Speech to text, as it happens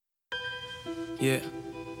Yeah,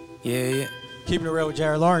 yeah. Keeping it real with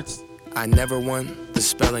Jared Lawrence. I never won the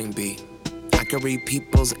spelling bee. I can read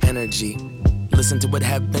people's energy. Listen to what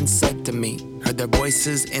have been said to me. Heard their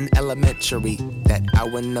voices in elementary. That I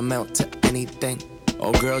wouldn't amount to anything.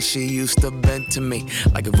 Oh girl, she used to bend to me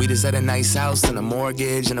like if we just had a nice house and a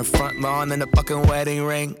mortgage and a front lawn and a fucking wedding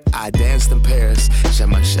ring. I danced in Paris, shed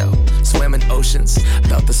my shell, swam in oceans,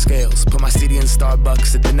 felt the scales. Put my CD in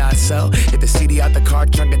Starbucks, it did not sell. Hit the CD out the car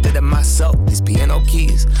trunk and did it myself. These piano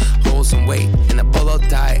keys hold some weight. In a bolo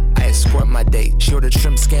tie, I escort my date. She ordered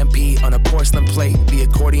shrimp scampi on a porcelain plate. The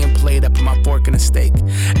accordion played, I put my fork in a steak.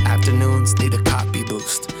 Afternoons need a copy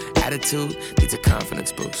boost. Attitude needs a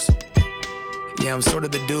confidence boost. Yeah, I'm sort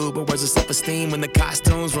of the dude, but where's the self-esteem when the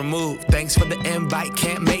costume's removed? Thanks for the invite,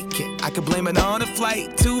 can't make it. I could blame it on the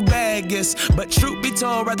flight to Vegas. But truth be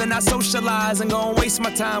told, rather not socialize and go and waste my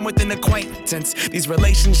time with an acquaintance. These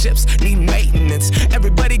relationships need maintenance.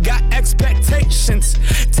 Everybody got expectations.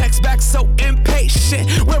 Text back so impatient.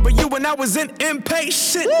 Where were you when I was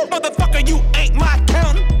impatient? Motherfucker, you ain't my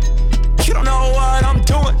accountant. You don't know what I'm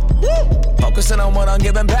doing. Focusing on what I'm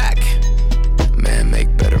giving back. Man,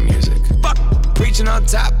 make better music. Fuck, preaching on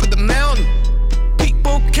top of the mountain.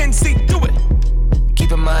 People can see through it.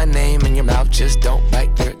 Keeping my name in your mouth, just don't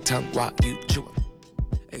bite your tongue while you chew it.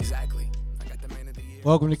 Exactly. I got the man of the year.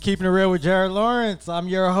 Welcome to Keeping It Real with Jared Lawrence. I'm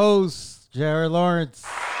your host, Jared Lawrence.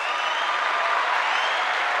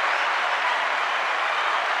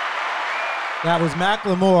 That was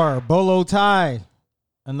Macklemore, Bolo Tie.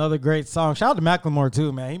 Another great song. Shout out to Macklemore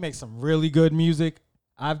too, man. He makes some really good music.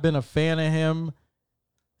 I've been a fan of him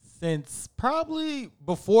since probably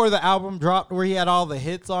before the album dropped, where he had all the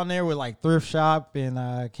hits on there with like Thrift Shop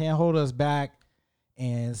and Can't Hold Us Back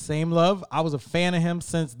and Same Love. I was a fan of him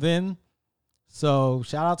since then. So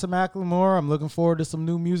shout out to Macklemore. I'm looking forward to some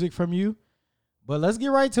new music from you. But let's get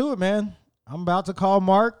right to it, man. I'm about to call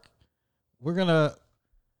Mark. We're going to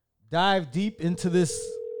dive deep into this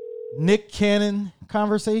Nick Cannon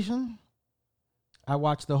conversation. I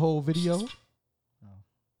watched the whole video.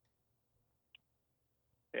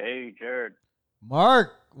 Hey, Jared.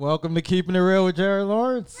 Mark, welcome to Keeping It Real with Jared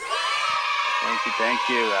Lawrence. Thank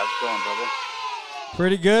you. How's it going, brother?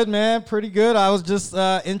 Pretty good, man. Pretty good. I was just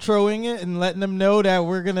introing it and letting them know that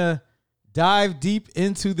we're going to dive deep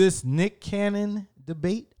into this Nick Cannon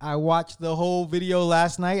debate. I watched the whole video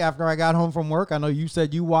last night after I got home from work. I know you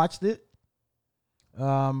said you watched it.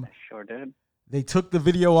 I sure did. They took the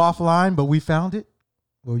video offline, but we found it.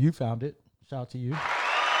 Well, you found it. Shout out to you.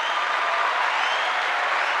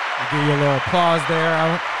 I'll give you a little applause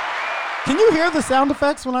there. Can you hear the sound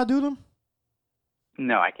effects when I do them?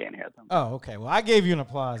 No, I can't hear them. Oh, okay. Well, I gave you an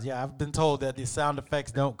applause. Yeah, I've been told that the sound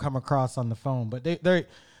effects don't come across on the phone, but they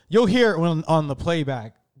you'll hear it when on the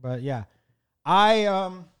playback. But yeah,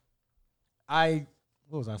 I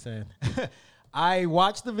what was I saying? I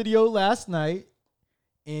watched the video last night,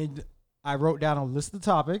 and I wrote down a list of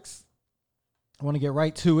topics. I want to get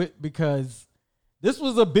right to it because this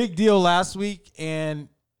was a big deal last week, and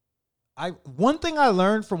one thing I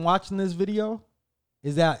learned from watching this video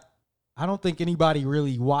is that I don't think anybody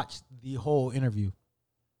really watched the whole interview.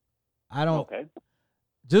 I don't. Okay.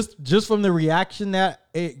 Just from the reaction that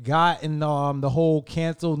it got in the whole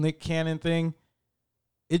cancel Nick Cannon thing,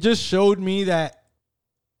 it just showed me that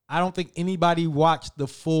I don't think anybody watched the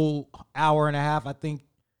full hour and a half. I think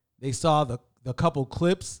they saw the couple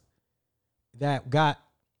clips that got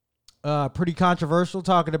pretty controversial,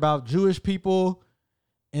 talking about Jewish people,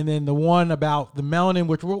 and then the one about the melanin,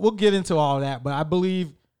 which we'll get into all that. But I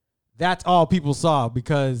believe that's all people saw,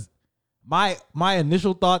 because my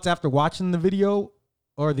initial thoughts after watching the video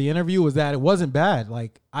or the interview was that it wasn't bad.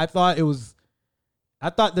 Like, I thought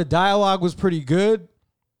the dialogue was pretty good.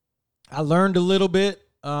 I learned a little bit.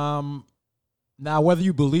 Now, whether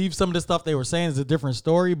you believe some of the stuff they were saying is a different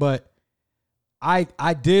story, but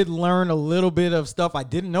I did learn a little bit of stuff I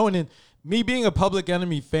didn't know. And then me being a Public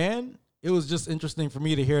Enemy fan, it was just interesting for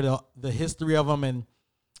me to hear the history of them and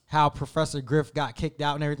how Professor Griff got kicked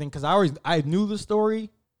out and everything. Because I knew the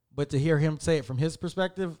story, but to hear him say it from his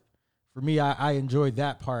perspective, for me, I enjoyed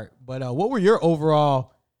that part. But what were your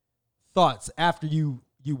overall thoughts after you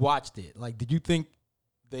watched it? Like, did you think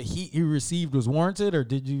the heat you received was warranted, or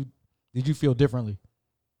did you feel differently?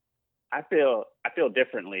 I feel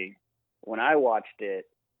differently. When I watched it,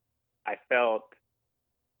 I felt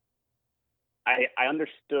I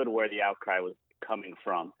understood where the outcry was coming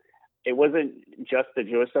from. It wasn't just the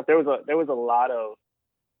Jewish stuff. There was a lot of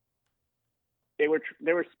they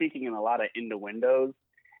were speaking in a lot of innuendos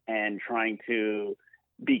and trying to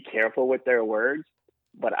be careful with their words,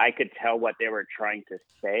 but I could tell what they were trying to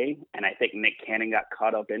say, and I think Nick Cannon got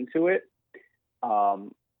caught up into it.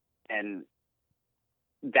 And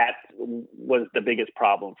that was the biggest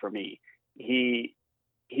problem for me. He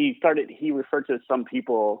referred to some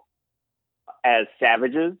people as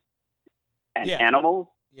savages and animals.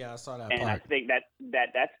 Yeah, I saw that and part. I think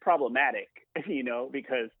that's problematic,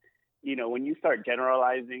 because when you start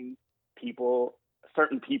generalizing people,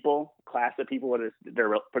 certain people, class of people, whether it's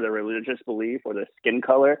for their religious belief or their skin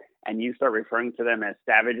color, and you start referring to them as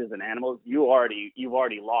savages and animals, you've already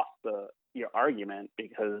lost your argument,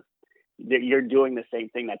 because you're doing the same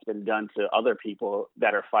thing that's been done to other people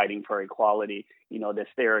that are fighting for equality.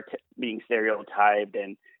 Being stereotyped,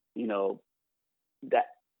 and that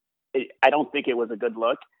I don't think it was a good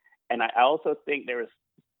look. And I also think there was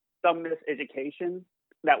some miseducation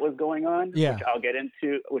that was going on, Yeah. which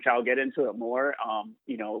I'll get into it more,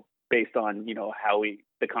 based on, how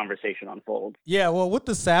the conversation unfolds. Yeah, well, with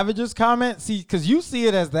the savages comment, see, because you see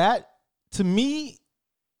it as that, to me,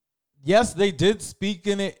 yes, they did speak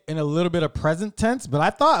in it in a little bit of present tense, but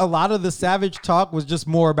I thought a lot of the savage talk was just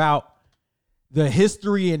more about the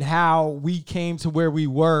history and how we came to where we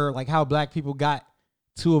were, like how black people got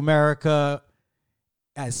to America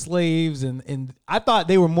as slaves. And I thought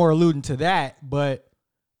they were more alluding to that, but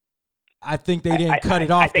I think they didn't cut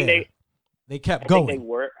it off there. They kept going.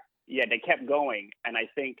 They kept going. And I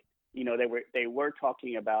think, they were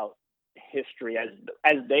talking about history as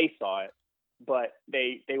they saw it, but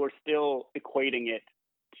they were still equating it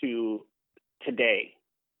to today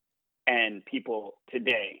and people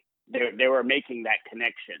today. They were making that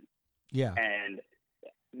connection. Yeah. And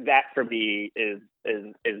that for me is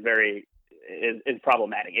very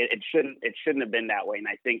problematic. It shouldn't have been that way. And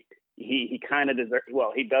I think he kind of deserves,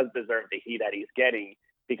 he does deserve the heat that he's getting,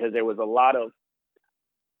 because there was a lot of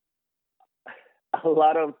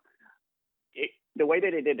the way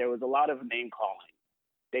that they did, there was a lot of name calling.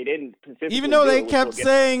 They didn't specifically, even though they kept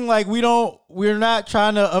saying like we're not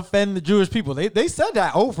trying to offend the Jewish people. They said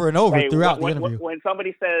that over and over throughout the interview. When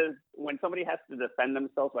somebody has to defend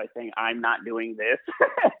themselves by saying I'm not doing this,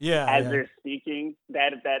 they're speaking,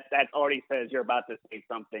 that already says you're about to say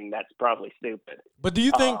something that's probably stupid. But do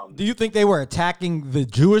you think they were attacking the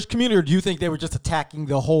Jewish community, or do you think they were just attacking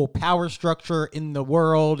the whole power structure in the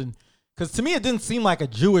world? And because to me it didn't seem like a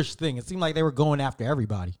Jewish thing. It seemed like they were going after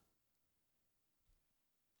everybody.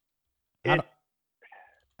 I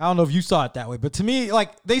don't know if you saw it that way, but to me,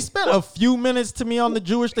 like, they spent a few minutes to me on the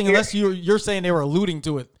Jewish thing, unless you're saying they were alluding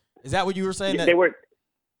to it. Is that what you were saying? They were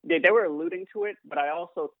alluding to it, but I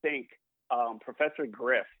also think Professor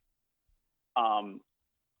Griff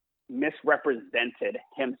misrepresented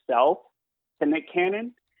himself to Nick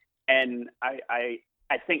Cannon, and I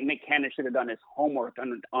think Nick Cannon should have done his homework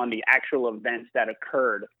on the actual events that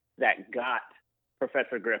occurred that got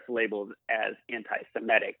Professor Griff labeled as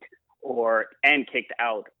anti-Semitic and kicked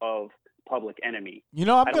out of Public Enemy. I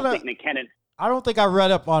don't think Nick Cannon. I don't think I read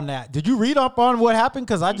up on that. Did you read up on what happened?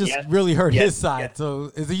 Because I just really heard his side. Yes.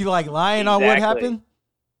 So is he like lying on what happened?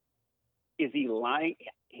 Is he lying?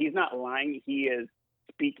 He's not lying. He is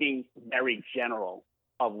speaking very general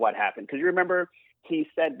of what happened. Because you remember, he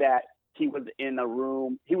said that he was in a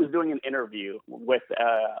room. He was doing an interview with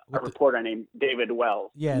a reporter named David Wells.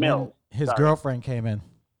 Yeah, Mills. His girlfriend came in.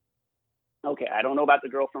 Okay, I don't know about the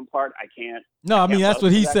girlfriend part. I can't. No, I mean, that's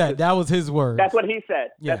what he said. That was his word. That's what he said.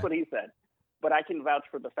 Yeah. That's what he said. But I can vouch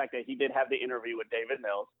for the fact that he did have the interview with David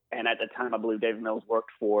Mills. And at the time, I believe David Mills worked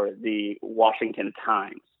for the Washington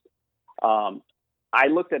Times. I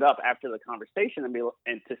looked it up after the conversation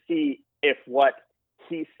and to see if what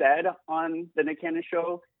he said on the Nick Cannon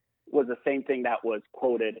show was the same thing that was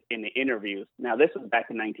quoted in the interviews. Now, this was back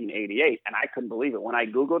in 1988, and I couldn't believe it. When I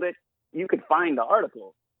Googled it, you could find the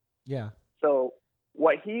article. Yeah. So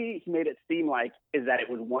what he made it seem like is that it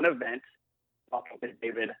was one event talking to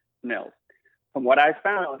David Mills. From what I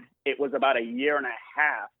found, it was about a year and a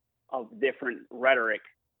half of different rhetoric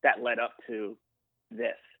that led up to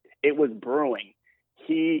this. It was brewing.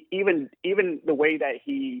 He even the way that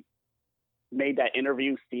he made that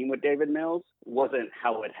interview scene with David Mills wasn't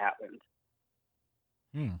how it happened.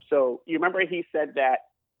 So you remember he said that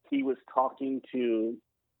he was talking to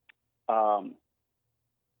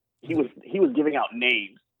he was giving out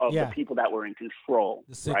names of the people that were in control,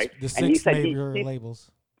 right? The six major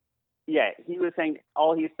labels. Yeah, he was saying,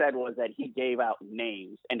 all he said was that he gave out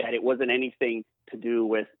names and that it wasn't anything to do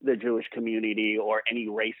with the Jewish community or any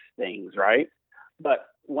race things, right? But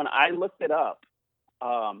when I looked it up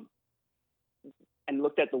and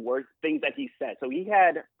looked at the word things that he said, so he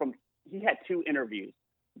had two interviews,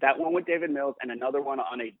 that one with David Mills and another one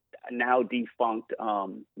on a now defunct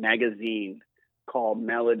magazine called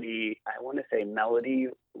Melody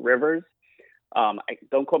Rivers.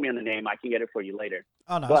 Don't quote me on the name. I can get it for you later.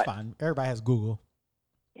 Oh no, But it's fine. Everybody has Google.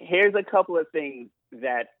 here's a couple of things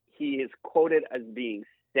that he is quoted as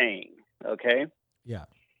saying. Okay, Yeah.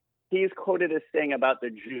 he is quoted as saying about the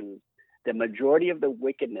Jews: the majority of the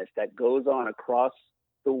wickedness that goes on across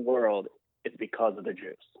the world is because of the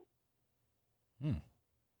Jews. Hmm.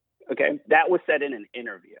 Okay, that was said in an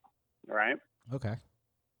interview. All right. Okay.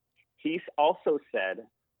 He also said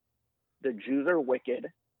the Jews are wicked,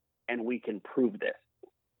 and we can prove this.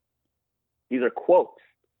 These are quotes.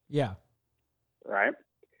 Yeah. Right.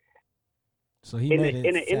 So he In made a-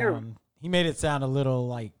 in an it inter- sound. He made it sound a little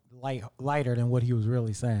like lighter than what he was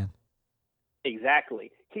really saying.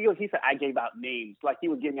 Exactly. He said, I gave out names, like he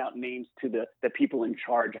was giving out names to the people in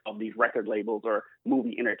charge of these record labels or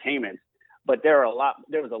movie entertainments. But there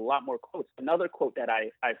was a lot more quotes. Another quote that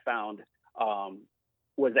I found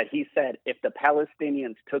was that he said, if the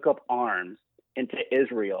Palestinians took up arms into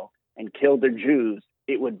Israel and killed the Jews,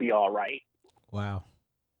 it would be all right. Wow.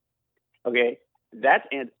 Okay.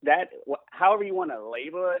 However you want to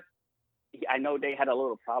label it. I know they had a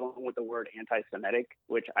little problem with the word anti-Semitic,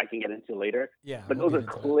 which I can get into later. Yeah. But we'll these get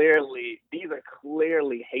are into that.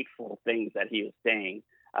 clearly hateful things that he was saying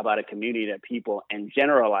about a community of people and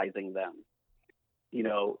generalizing them. You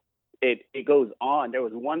know, it goes on. There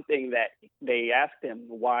was one thing that they asked him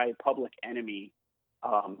why Public Enemy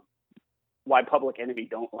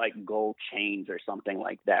don't like gold chains or something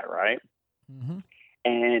like that, right? Mm-hmm.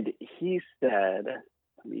 And he said,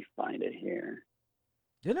 let me find it here.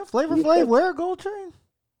 Didn't Flavor He Flav said- wear a gold chain?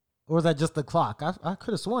 Or was that just the clock? I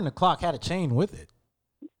could have sworn the clock had a chain with it.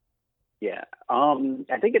 Yeah.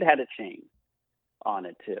 I think it had a chain on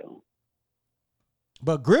it too.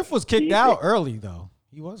 But Griff was kicked He- out early, though.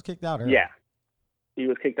 He was kicked out early. Yeah. He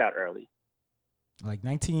was kicked out early. Like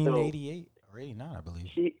 1988 or 89, I believe.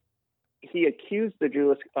 He accused the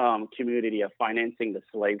Jewish community of financing the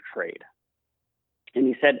slave trade. And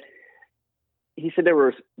he said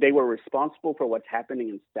they were responsible for what's happening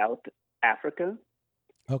in South Africa.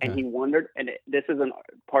 Okay. And he wondered, and this isn't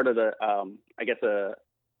part of the,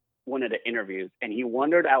 one of the interviews, and he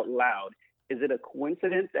wondered out loud, is it a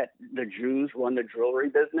coincidence that the Jews run the jewelry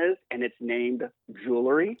business and it's named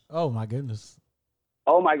jewelry? Oh, my goodness.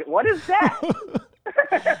 Oh my, what is that?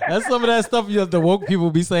 That's some of that stuff the woke people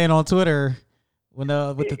be saying on Twitter with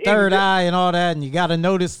the third eye and all that, and you got to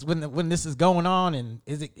notice when this is going on, and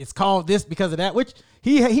it's called this because of that. Which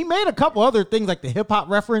he made a couple other things like the hip hop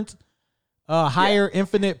reference, higher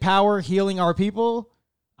infinite power healing our people.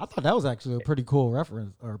 I thought that was actually a pretty cool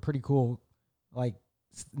reference or a pretty cool like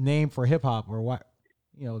name for hip hop or what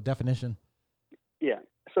definition. Yeah.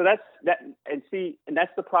 So that's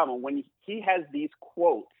the problem when he has these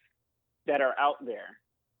quotes that are out there,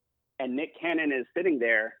 and Nick Cannon is sitting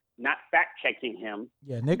there not fact checking him.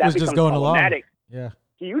 Yeah, Nick that was just going along. Yeah,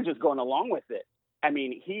 he was just going along with it. I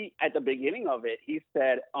mean, he at the beginning of it, he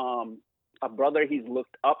said a brother he's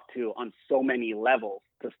looked up to on so many levels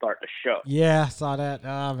to start a show. Yeah, I saw that.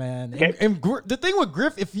 Oh man, Okay. and the thing with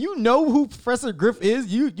Griff, if you know who Professor Griff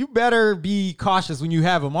is, you better be cautious when you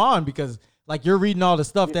have him on because like you're reading all the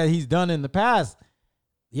stuff that he's done in the past.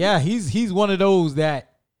 Yeah, he's one of those that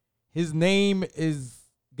his name is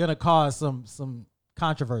gonna cause some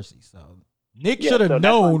controversy. So Nick should have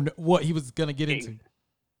known what he was gonna get into.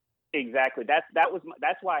 Exactly.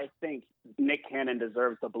 That's why I think Nick Cannon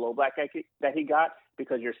deserves the blowback that he got,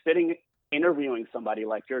 because you're sitting interviewing somebody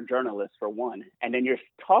like you're a journalist for one, and then you're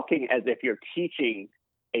talking as if you're teaching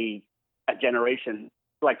a generation,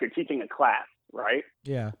 like you're teaching a class, right?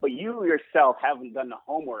 Yeah. But you yourself haven't done the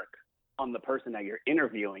homework on the person that you're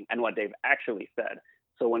interviewing and what they've actually said.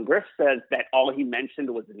 So when Griff says that all he mentioned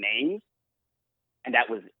was names and that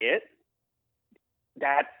was it,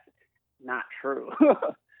 that's not true.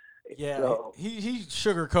 Yeah, So, he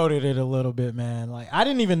sugarcoated it a little bit, man. Like I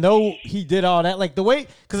didn't even know he did all that. Like the way,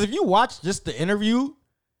 because if you watch just the interview,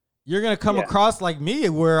 you're gonna come across like me,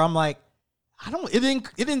 where I'm like, it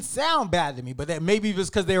didn't sound bad to me, but that maybe it was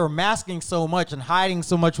because they were masking so much and hiding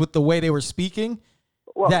so much with the way they were speaking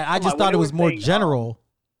that I just thought it was more general.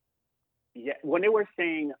 Yeah, when they were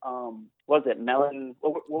saying, was it melon?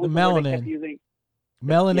 What was the word they kept using?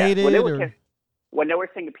 Melanated, yeah, when they were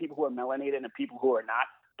saying the people who are melanated and the people who are not,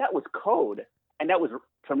 that was code, and that was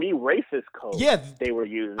for me racist code. Yeah, they were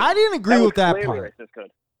using. I didn't agree with that part. Racist code.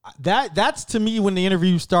 That's to me when the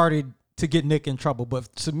interview started to get Nick in trouble.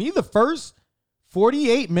 But to me, the first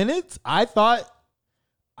 48 minutes, I thought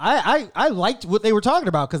I liked what they were talking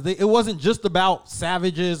about because it wasn't just about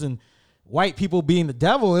savages and white people being the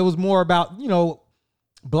devil. It was more about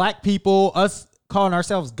black people, us calling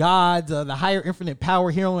ourselves gods, the higher infinite power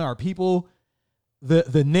healing our people.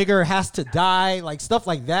 the nigger has to die, like stuff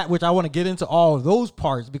like that, which I want to get into all of those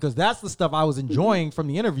parts because that's the stuff I was enjoying from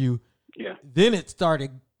the interview. Yeah. Then it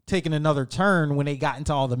started taking another turn when they got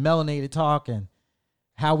into all the melanated talk and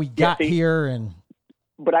how we got here. And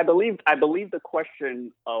but I believe the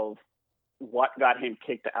question of what got him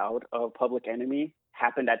kicked out of Public Enemy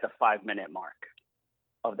happened at the 5-minute mark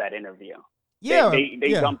of that interview. Yeah,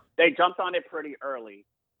 they jumped on it pretty early,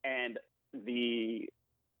 and the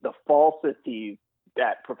falsities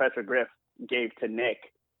that Professor Griff gave to Nick.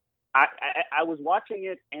 I was watching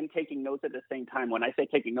it and taking notes at the same time. When I say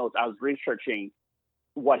taking notes, I was researching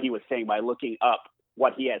what he was saying by looking up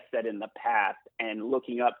what he has said in the past and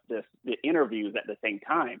looking up the interviews at the same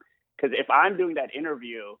time. Because if I'm doing that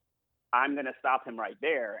interview, I'm going to stop him right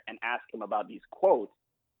there and ask him about these quotes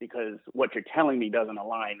because what you're telling me doesn't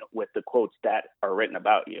align with the quotes that are written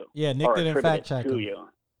about you. Yeah, Nick didn't fact check him.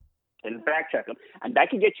 And fact check them. And that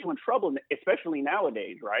can get you in trouble, especially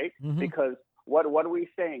nowadays, right? Mm-hmm. Because what are we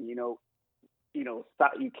saying?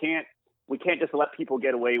 Stop, we can't just let people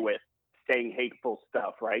get away with saying hateful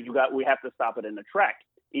stuff, right? We have to stop it in the track.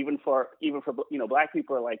 Even for black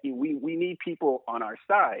people are like you, we need people on our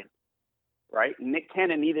side, right? Nick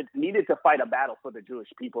Cannon needed to fight a battle for the Jewish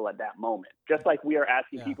people at that moment. Just like we are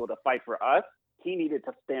asking people to fight for us, he needed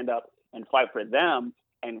to stand up and fight for them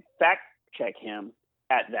and fact check him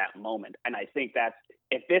at that moment. And I think that's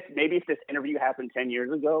if this interview happened 10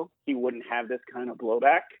 years ago, he wouldn't have this kind of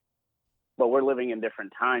blowback. But we're living in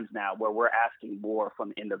different times now where we're asking more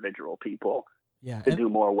from individual people to do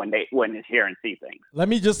more when they hear and see things. Let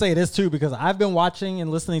me just say this too, because I've been watching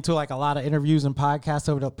and listening to like a lot of interviews and podcasts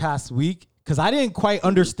over the past week, because I didn't quite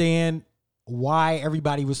understand why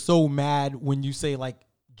everybody was so mad when you say like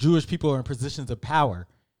Jewish people are in positions of power.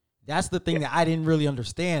 That's the thing that I didn't really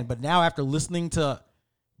understand. But now after listening to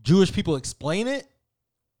Jewish people explain it,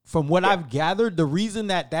 from what I've gathered, the reason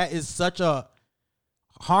that is such a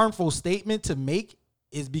harmful statement to make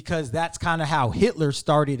is because that's kind of how Hitler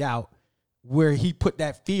started out, where he put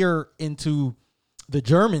that fear into the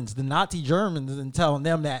Germans, the Nazi Germans, and telling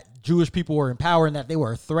them that Jewish people were in power and that they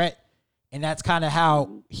were a threat. And that's kind of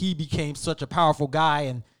how he became such a powerful guy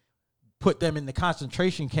and put them in the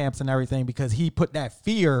concentration camps and everything, because he put that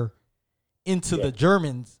fear into the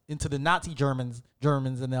Germans, into the Nazi Germans,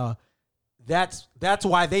 and that's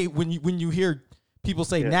why when you hear people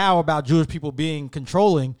say now about Jewish people being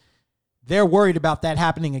controlling, they're worried about that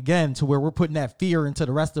happening again, to where we're putting that fear into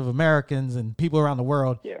the rest of Americans and people around the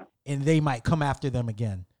world, and they might come after them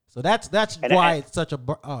again. So that's why it's such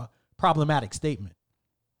a problematic statement.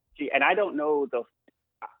 And I don't know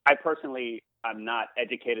I personally, I'm not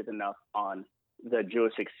educated enough on the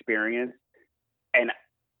Jewish experience, and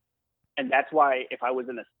that's why if I was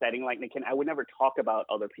in a setting like Nick, I would never talk about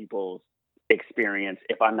other people's experience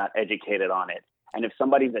if I'm not educated on it. And if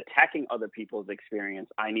somebody's attacking other people's experience,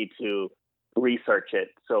 I need to research it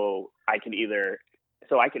so I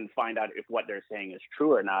can find out if what they're saying is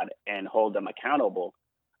true or not and hold them accountable.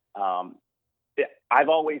 I've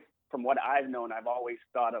always, from what I've known, I've always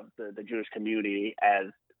thought of the Jewish community as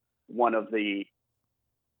one of the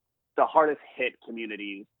hardest hit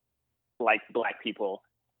communities, like black people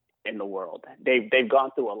in the world. They've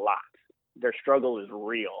gone through a lot. Their struggle is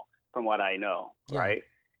real, from what I know, right?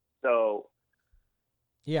 So.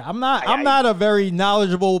 Yeah, I'm not a very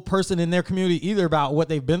knowledgeable person in their community either about what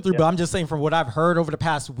they've been through, but I'm just saying from what I've heard over the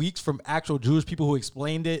past weeks from actual Jewish people who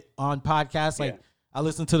explained it on podcasts. Like I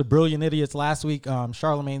listened to the Brilliant Idiots last week.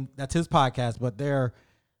 Charlemagne, that's his podcast, but they're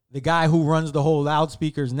the guy who runs the whole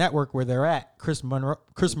Loudspeakers network where they're at, Chris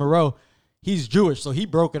Moreau, he's Jewish, so he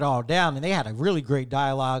broke it all down, and they had a really great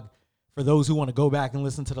dialogue. For those who want to go back and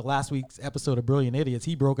listen to the last week's episode of Brilliant Idiots,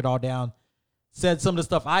 he broke it all down, said some of the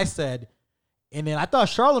stuff I said. And then I thought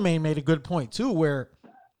Charlemagne made a good point too,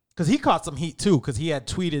 because he caught some heat too, because he had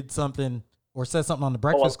tweeted something or said something on the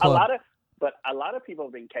Breakfast Club. A lot of people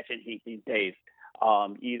have been catching heat these days.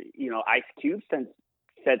 Ice Cube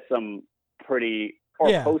said some pretty,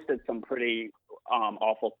 posted some pretty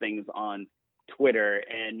awful things on Twitter,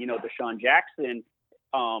 and Deshaun Jackson,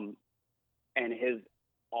 and his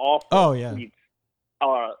awful tweets.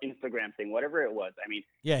 Instagram thing, whatever it was. I mean,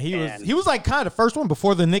 he was like kind of the first one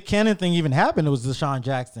before the Nick Cannon thing even happened. It was Deshaun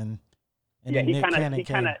Jackson. And he kind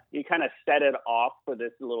of set it off for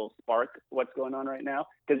this little spark. What's going on right now?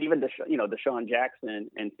 Because even Deshaun Jackson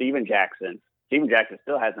and Steven Jackson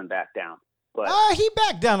still hasn't backed down. But he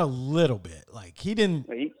backed down a little bit. Like he didn't.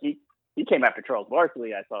 He came after Charles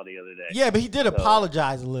Barkley. I saw the other day. Yeah, but he did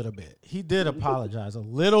apologize a little bit. He did apologize a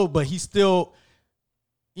little, but he still,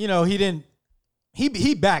 he didn't.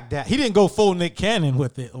 He backed down. He didn't go full Nick Cannon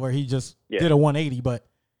with it, where he just did a 180, but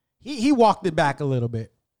he walked it back a little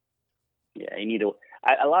bit. Yeah, you need to.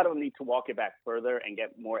 A lot of them need to walk it back further and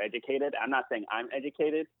get more educated. I'm not saying I'm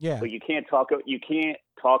educated, but you can't talk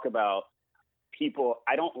about people.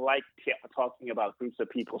 I don't like talking about groups of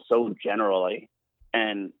people so generally,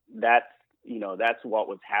 and that's what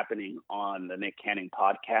was happening on the Nick Cannon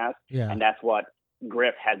podcast, and that's what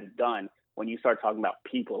Griff has done. When you start talking about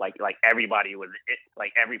people, like everybody was,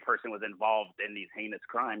 like every person was involved in these heinous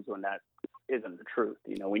crimes, when that isn't the truth.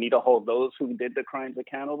 We need to hold those who did the crimes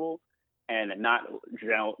accountable, and not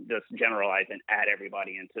just generalize and add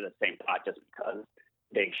everybody into the same pot just because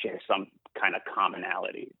they share some kind of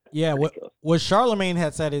commonality. Yeah, what Charlemagne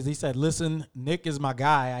had said is, he said, listen, Nick is my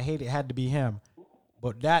guy. I hate it had to be him.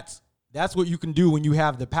 But that's what you can do when you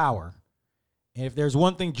have the power. And if there's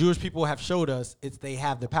one thing Jewish people have showed us, it's they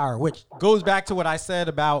have the power, which goes back to what I said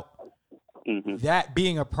about that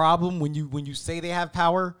being a problem when you say they have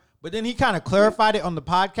power. But then he kind of clarified it on the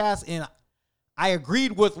podcast, and I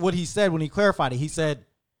agreed with what he said when he clarified it. He said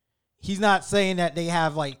he's not saying that they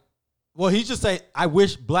have he just said, I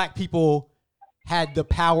wish black people had the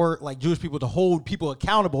power, like Jewish people, to hold people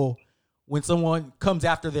accountable when someone comes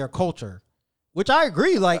after their culture, which I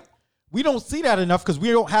agree. Like, we don't see that enough because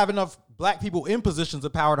we don't have enough black people in positions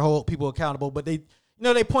of power to hold people accountable. But they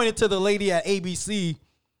pointed to the lady at ABC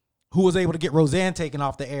who was able to get Roseanne taken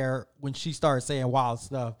off the air when she started saying wild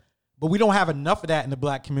stuff. But we don't have enough of that in the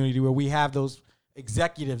black community where we have those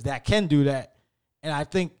executives that can do that. And I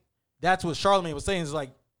think that's what Charlemagne was saying, is like,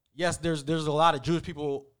 yes, there's a lot of Jewish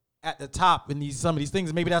people at the top in some of these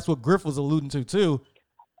things. Maybe that's what Griff was alluding to too.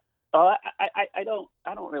 I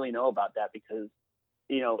don't really know about that, because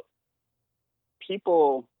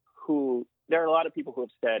there are a lot of people who have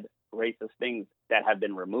said racist things that have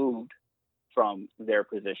been removed from their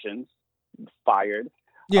positions, fired.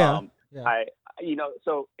 I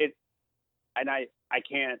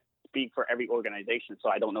can't speak for every organization, so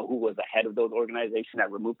I don't know who was the head of those organizations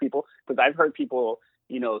that removed people, because I've heard people,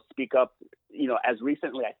 speak up, as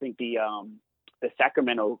recently, I think the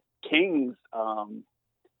Sacramento Kings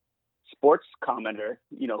sports commenter,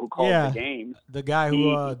 who calls the games. The guy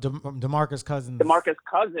who, DeMarcus Cousins. DeMarcus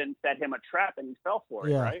Cousins set him a trap and he fell for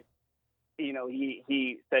it, right?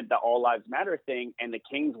 He said the All Lives Matter thing, and the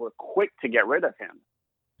Kings were quick to get rid of him,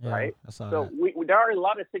 right? So there are a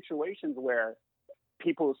lot of situations where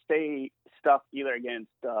people say stuff either against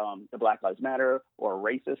the Black Lives Matter or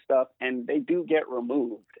racist stuff, and they do get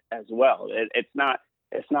removed as well. It's not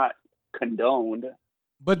condoned.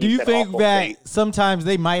 But do you think that sometimes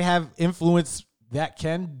they might have influence that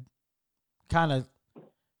can kind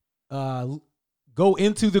of go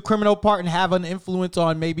into the criminal part and have an influence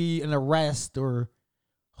on maybe an arrest or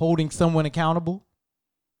holding someone accountable?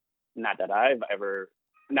 Not that I'm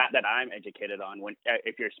educated on.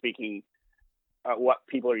 If you're speaking, what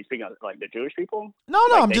people are you speaking of? Like the Jewish people? No,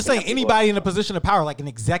 I'm just saying anybody in a position of power, like an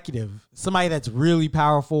executive, somebody that's really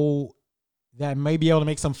powerful, that may be able to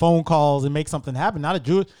make some phone calls and make something happen. Not a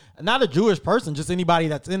Jewish person, just anybody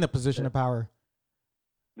that's in a position of power.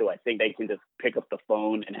 Do I think they can just pick up the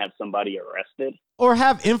phone and have somebody arrested? Or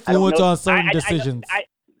have influence on certain decisions?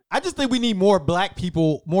 I just think we need more black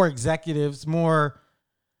people, more executives, more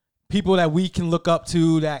people that we can look up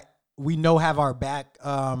to that we know have our back.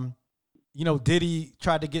 Diddy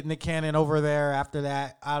tried to get Nick Cannon over there after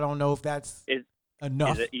that. I don't know if that's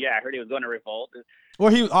enough. I heard he was going to revolt.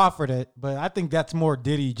 Well, he offered it, but I think that's more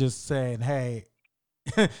Diddy just saying, hey,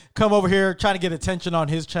 come over here, trying to get attention on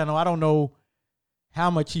his channel. I don't know how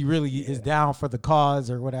much he really is down for the cause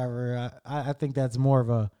or whatever. I think that's more of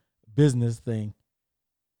a business thing.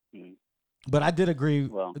 But I did agree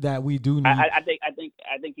that we do need. I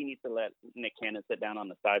think he needs to let Nick Cannon sit down on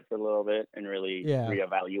the side for a little bit and really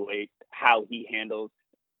reevaluate how he handles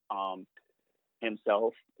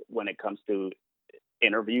himself when it comes to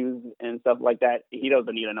interviews and stuff like that. He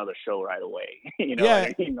doesn't need another show right away. What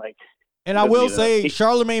I mean? And I will say,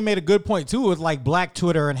 Charlemagne made a good point too with like Black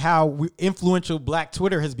Twitter and how influential Black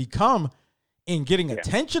Twitter has become in getting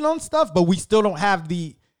attention on stuff, but we still don't have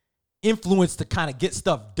the influence to kind of get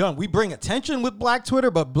stuff done. We bring attention with Black Twitter,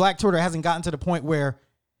 but Black Twitter hasn't gotten to the point where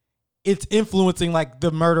it's influencing like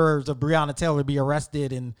the murderers of Breonna Taylor be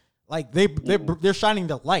arrested, and like they're shining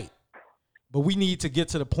the light. But we need to get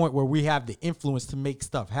to the point where we have the influence to make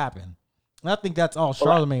stuff happen. And I think that's all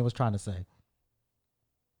Charlemagne was trying to say.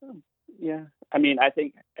 Yeah. I mean, I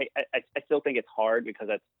think I still think it's hard because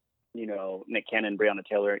that's, Nick Cannon, Breonna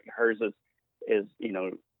Taylor, hers is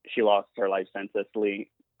she lost her life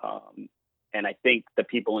senselessly. And I think the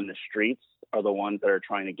people in the streets are the ones that are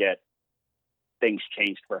trying to get things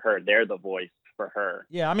changed for her. They're the voice for her.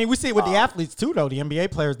 Yeah. I mean, we see it with the athletes too, though. The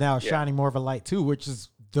NBA players now are shining more of a light too, which is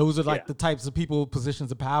those are like the types of people,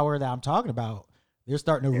 positions of power that I'm talking about. They're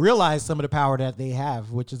starting to realize some of the power that they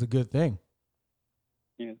have, which is a good thing.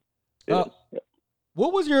 Yeah.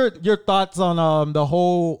 What was your thoughts on the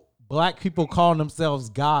whole black people calling themselves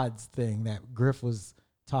gods thing that Griff was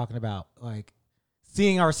talking about? Like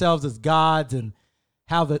seeing ourselves as gods and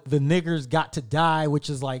how the niggers got to die, which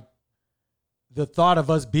is like the thought of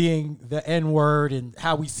us being the N-word and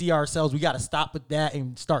how we see ourselves. We got to stop with that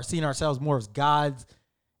and start seeing ourselves more as gods,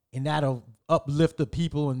 and that'll uplift the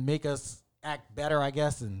people and make us act better, I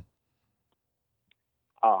guess. And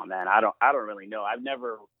oh man, I don't really know. I've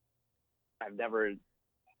never.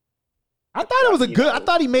 I thought it was a good. I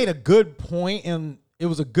thought he made a good point, and it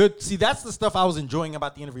was a good. See, that's the stuff I was enjoying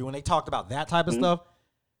about the interview when they talked about that type of stuff.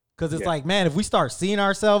 Because it's like, man, if we start seeing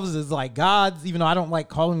ourselves as like gods, even though I don't like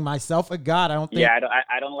calling myself a god, I don't think. Yeah,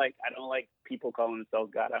 I don't like people calling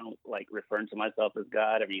themselves God. I don't like referring to myself as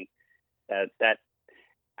God. I mean, that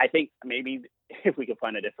I think maybe if we could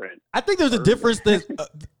find a different. I think there's a difference.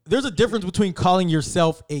 There's a difference between calling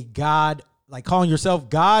yourself a god, like calling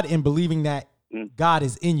yourself God, and believing that God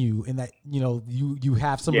is in you, and that you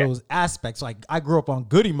have some of those aspects. Like I grew up on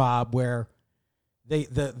Goody Mob, where the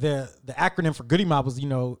acronym for Goody Mob was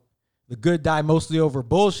the good die mostly over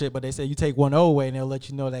bullshit, but they say you take one O away and they'll let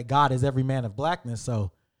you know that God is every man of blackness.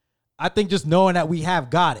 So I think just knowing that we have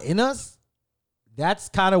God in us, that's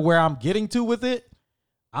kind of where I'm getting to with it.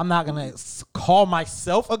 I'm not going to call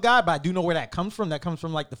myself a God, but I do know where that comes from. That comes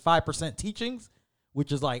from like the 5% teachings,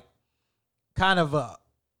 which is like kind of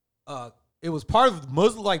it was part of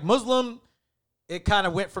Muslim. It kind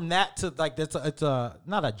of went from that to like, it's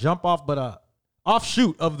not a jump off, but a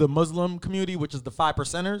offshoot of the Muslim community, which is the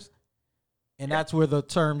 5%ers. And that's where the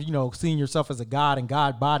term, seeing yourself as a God and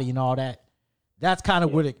God body and all that, that's kind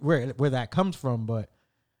of where that comes from. But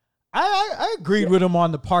I agreed with him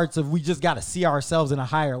on the parts of we just got to see ourselves in a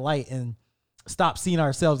higher light and stop seeing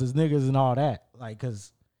ourselves as niggas and all that. Like,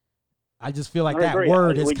 because I just feel like that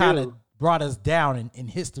word has kind of brought us down in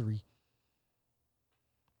history.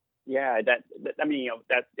 Yeah, that's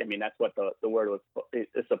what the word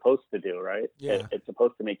is supposed to do, right? Yeah. It's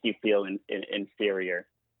supposed to make you feel inferior.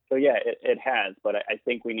 So yeah, it has, but I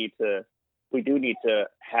think we do need to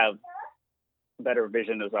have better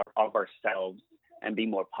vision of ourselves and be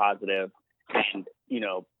more positive, and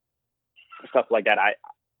stuff like that.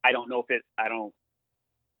 I don't know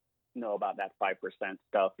about that 5%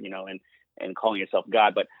 stuff, and calling yourself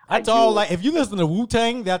God, but that's all. Like if you listen to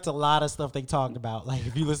Wu-Tang, that's a lot of stuff they talked about. Like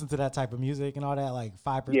if you listen to that type of music and all that, like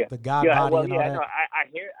 5%, the God body and all that. No, I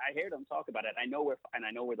hear them talk about it. I know where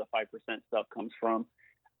the 5% stuff comes from.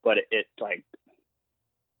 But it's like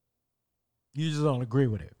you just don't agree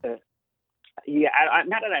with it. Not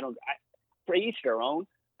that I don't. For each their own,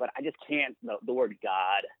 but I just can't. The word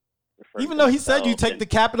God. Even though he said you take the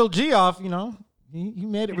capital G off, he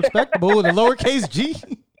made it respectable with a lowercase G.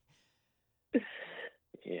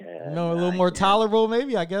 Yeah, a little more tolerable,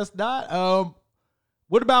 maybe. I guess not.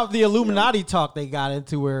 What about the Illuminati talk they got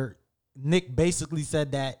into where Nick basically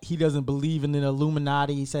said that he doesn't believe in the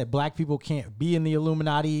Illuminati. He said black people can't be in the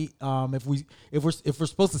Illuminati. If we're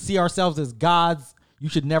supposed to see ourselves as gods, you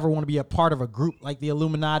should never want to be a part of a group like the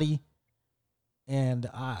Illuminati. And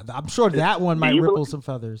I'm sure that one might ripple some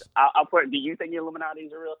feathers. Do you think the Illuminati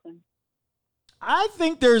is a real thing? I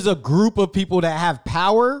think there's a group of people that have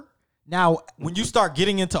power. Now, when you start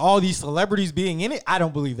getting into all these celebrities being in it, I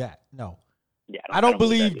don't believe that. No. Yeah, I don't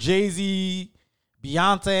believe Jay-Z,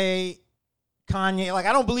 Beyonce, Kanye. Like,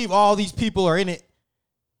 I don't believe all these people are in it.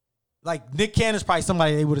 Like, Nick Cannon's probably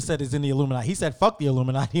somebody they would have said is in the Illuminati. He said, fuck the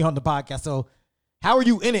Illuminati on the podcast. So, how are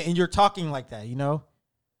you in it and you're talking like that, Yeah.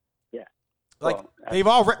 Like,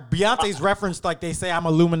 Beyonce's referenced, like, they say I'm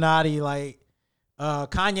Illuminati. Like,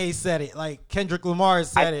 Kanye said it. Like, Kendrick Lamar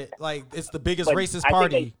said it. Like, it's the biggest racist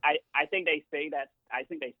party. I think they say that. I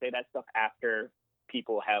think they say that stuff after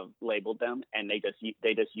people have labeled them, and they just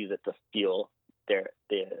use it to fuel the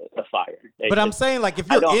fire. I'm saying, like, if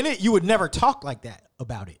you're in it, you would never talk like that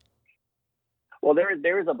about it. Well,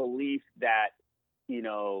 there is a belief that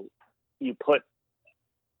you put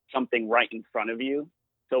something right in front of you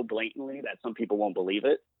so blatantly that some people won't believe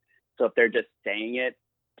it. So if they're just saying it,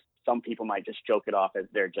 some people might just joke it off as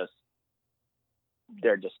they're just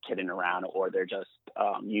kidding around, or they're just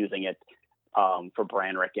using it for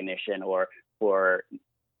brand recognition or for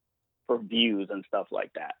views and stuff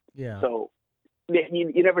like that. Yeah. So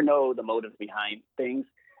you never know the motive behind things.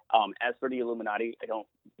 As for the Illuminati, I don't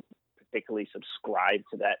particularly subscribe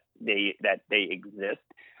to that they exist.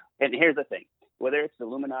 And here's the thing: whether it's the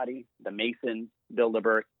Illuminati, the Masons,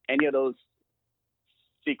 Bilderberg, any of those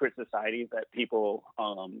secret societies that people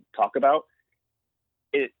talk about,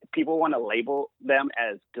 people want to label them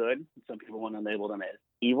as good. Some people want to label them as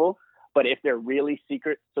evil. But if they're really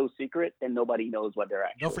so secret, then nobody knows what they're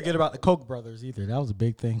actually. Don't forget about the Koch brothers either. That was a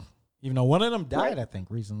big thing. Even though one of them died, I think,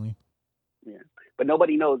 recently. Yeah, but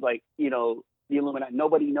nobody knows, like, the Illuminati.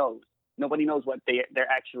 Nobody knows. Nobody knows what they're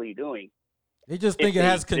actually doing. They just think it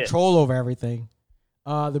has control over everything.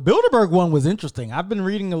 The Bilderberg one was interesting. I've been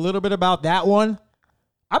reading a little bit about that one.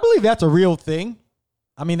 I believe that's a real thing.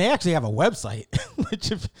 I mean, they actually have a website.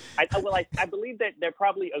 I believe that they're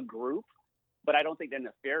probably a group, but I don't think they're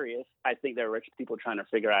nefarious. I think they're rich people trying to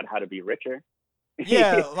figure out how to be richer.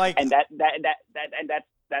 Yeah, like, and that's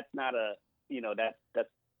not a, that's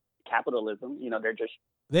capitalism. They're just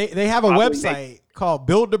they have a website called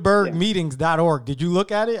bilderbergmeetings.org. Did you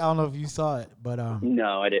look at it? I don't know if you saw it, but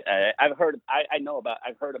no, I did. I've heard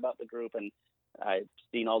about the group, and I've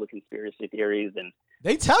seen all the conspiracy theories, and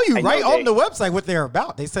they tell you on the website what they're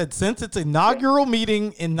about. They said since its inaugural meeting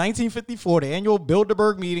in 1954, the annual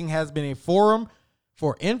Bilderberg meeting has been a forum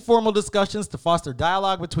for informal discussions to foster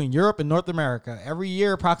dialogue between Europe and North America. Every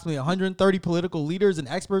year, approximately 130 political leaders and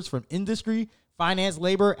experts from industry, finance,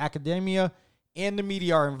 labor, academia, and the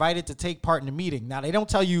media are invited to take part in the meeting. Now, they don't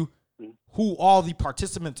tell you who all the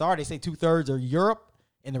participants are. They say 2/3 are Europe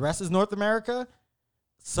and the rest is North America.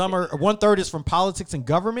 1/3 is from politics and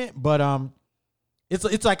government, but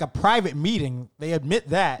it's like a private meeting. They admit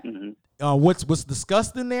that. What's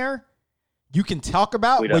discussed in there, you can talk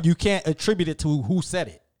about, but you can't attribute it to who said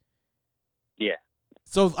it. Yeah.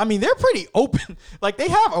 So, I mean, they're pretty open. Like, they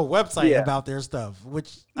have a website about their stuff,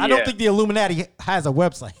 which I don't think the Illuminati has a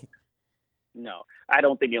website. No, I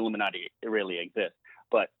don't think the Illuminati really exists.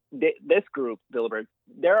 But this group, Bilderberg,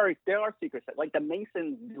 there are secrets. Like, the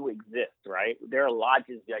Masons do exist, right? There are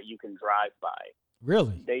lodges that you can drive by.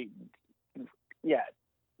 Really? They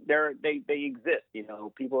exist.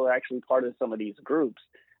 People are actually part of some of these groups,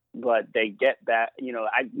 but they get that.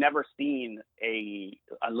 I've never seen a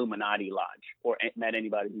Illuminati lodge or met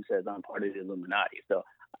anybody who says I'm part of the Illuminati. So,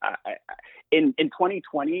 in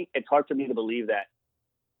 2020, it's hard for me to believe that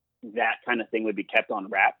kind of thing would be kept on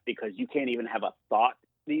wraps, because you can't even have a thought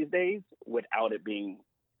these days without it being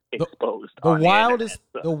exposed.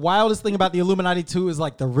 The wildest thing about the Illuminati too is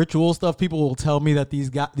like the ritual stuff. People will tell me that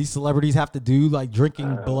these celebrities have to do, like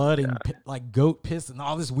drinking blood and like goat piss and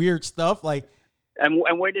all this weird stuff. Like, and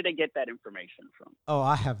where did they get that information from? Oh,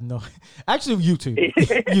 I have no. Actually, YouTube.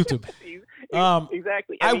 YouTube.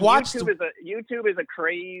 Exactly. I watched. YouTube is a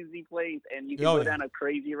crazy place, and you can go down a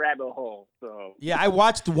crazy rabbit hole. So yeah, I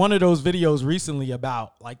watched one of those videos recently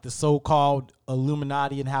about like the so-called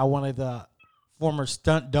Illuminati and how one of the former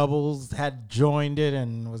stunt doubles had joined it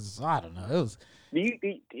and was, I don't know. It was.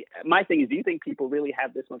 My thing is, do you think people really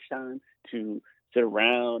have this much time to sit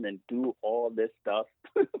around and do all this stuff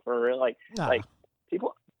for real? Like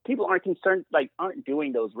people aren't concerned, like aren't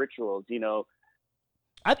doing those rituals.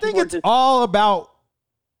 I think it's all about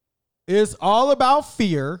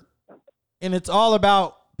fear, and it's all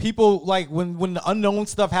about people, like when the unknown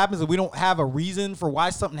stuff happens and we don't have a reason for why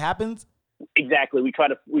something happens. Exactly. We try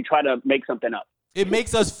to make something up. It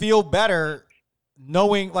makes us feel better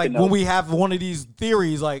knowing, like, when we have one of these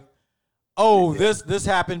theories, like, oh, this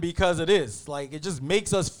happened because it is. Like, it just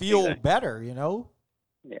makes us feel better,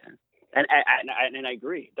 Yeah. And I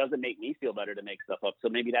agree. It doesn't make me feel better to make stuff up. So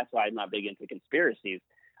maybe that's why I'm not big into conspiracies.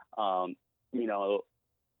 But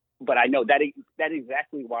I know that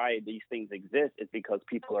exactly why these things exist is because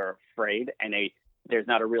people are afraid, and there's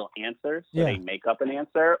not a real answer. So they make up an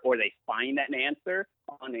answer, or they find an answer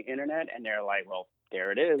on the internet, and they're like, well,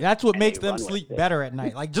 there it is. That's what makes them sleep better at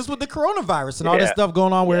night. Like, just with the coronavirus and all this stuff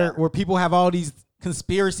going on where people have all these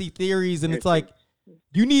conspiracy theories, and it's like,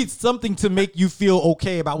 you need something to make you feel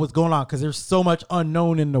okay about what's going on, because there's so much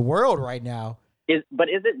unknown in the world right now. But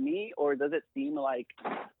is it me, or does it seem like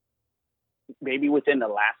maybe within the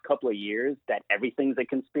last couple of years that everything's a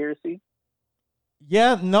conspiracy?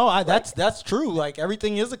 Yeah, no, that's true. Like,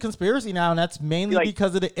 everything is a conspiracy now, and that's mainly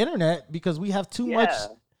because of the internet, because we have too much.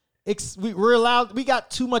 We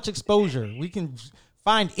got too much exposure. We can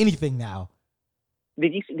find anything now.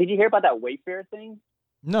 Did you hear about that Wayfair thing?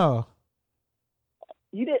 No.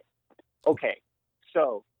 You did? Okay.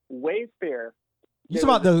 So Wayfair. You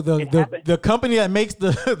talking about the company that makes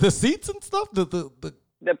the seats and stuff? The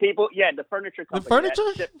people, the furniture company. The furniture?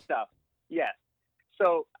 That ships stuff. Yes.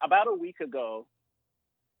 So about a week ago,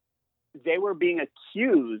 they were being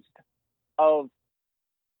accused of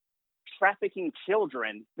trafficking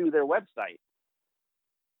children through their website.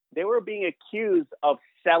 They were being accused of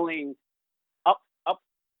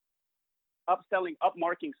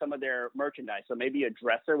upmarking some of their merchandise. So maybe a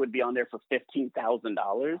dresser would be on there for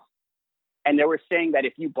 $15,000. And they were saying that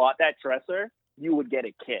if you bought that dresser, you would get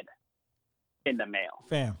a kid in the mail.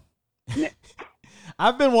 Fam.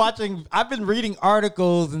 I've been reading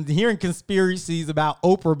articles and hearing conspiracies about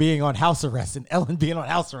Oprah being on house arrest and Ellen being on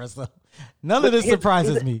house arrest. So none of this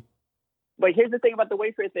surprises me. But here's the thing about the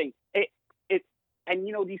Wayfair thing.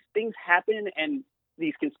 And these things happen and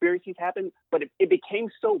these conspiracies happen, but it became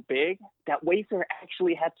so big that Wayfair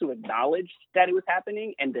actually had to acknowledge that it was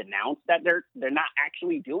happening and denounce that they're not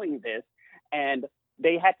actually doing this. And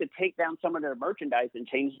they had to take down some of their merchandise and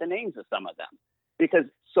change the names of some of them because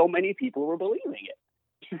so many people were believing it.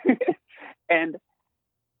 and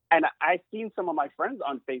I've seen some of my friends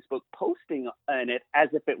on Facebook posting on it as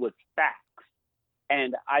if it was facts.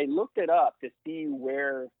 And I looked it up to see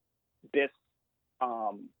where this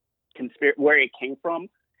where it came from,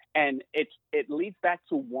 and it leads back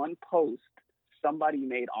to one post somebody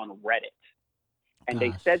made on Reddit, and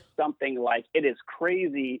They said something like, "It is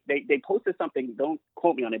crazy." They posted something. Don't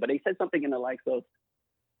quote me on it, but they said something in the likes of,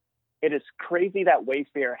 "It is crazy that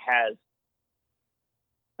Wayfair has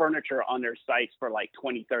furniture on their sites for like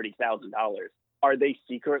 $20,000-$30,000. Are they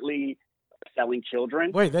secretly selling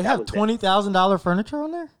children?" Wait, they have $20,000 furniture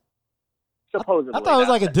on there? Supposedly. I thought it was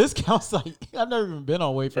like a discount site. I've never even been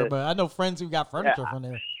on Wayfair, but I know friends who got furniture from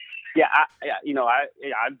there. Yeah,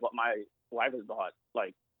 my wife has bought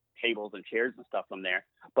like tables and chairs and stuff from there,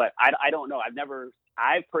 but I don't know.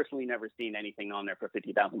 I've personally never seen anything on there for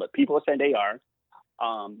 $50,000, but people are saying they are.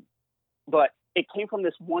 But it came from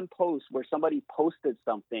this one post where somebody posted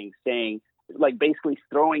something saying, like, basically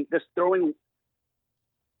throwing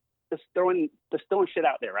shit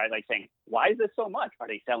out there, right? Like saying, why is this so much? Are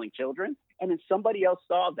they selling children? And then somebody else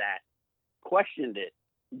saw that, questioned it,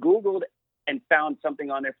 Googled, and found something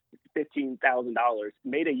on there for $15,000,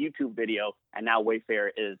 made a YouTube video, and now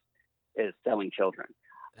Wayfair is selling children.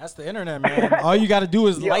 That's the internet, man. All you got to do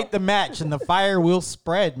is light the match, and the fire will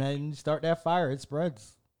spread, man. You start that fire, it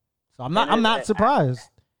spreads. So I'm not surprised.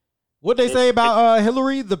 What they say about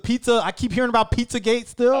Hillary, the pizza? I keep hearing about Pizzagate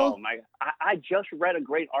still. Oh my! I just read a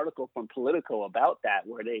great article from Politico about that,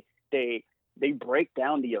 where they break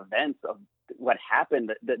down the events of what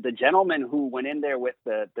happened. The gentleman who went in there with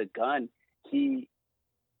the gun, he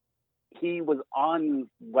was on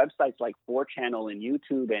websites like 4channel and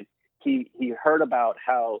YouTube, and he heard about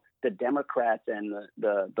how the Democrats and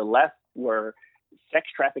the left were sex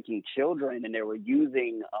trafficking children, and they were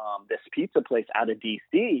using this pizza place out of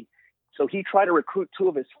DC. So he tried to recruit two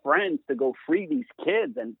of his friends to go free these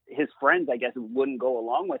kids, and his friends, I guess, wouldn't go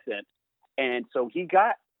along with it. And so he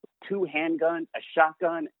got 2 handguns, a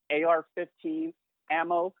shotgun, AR-15,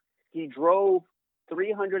 ammo. He drove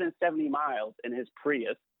 370 miles in his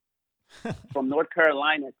Prius from North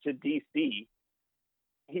Carolina to DC.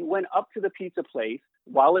 He went up to the pizza place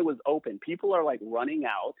while it was open. People are like running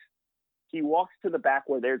out. He walks to the back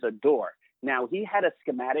where there's a door. Now, he had a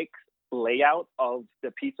schematic layout of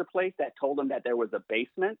the pizza place that told him that there was a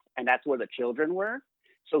basement and that's where the children were.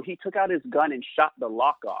 So he took out his gun and shot the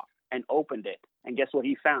lock off and opened it. And guess what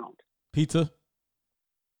he found? Pizza?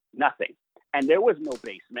 Nothing. And there was no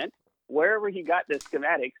basement. Wherever he got the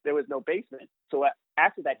schematics, there was no basement. So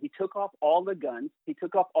after that, he took off all the guns, he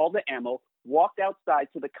took off all the ammo, walked outside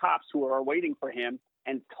to the cops who were waiting for him,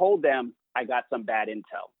 and told them, "I got some bad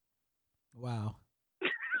intel." Wow.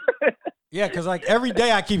 Yeah, because like every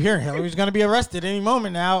day I keep hearing Hillary's going to be arrested any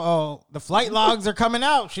moment now. Oh, the flight logs are coming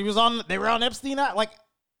out. They were on Epstein. Like,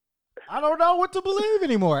 I don't know what to believe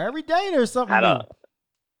anymore. Every day there's something new.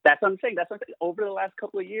 That's what I'm saying. Over the last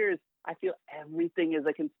couple of years, I feel everything is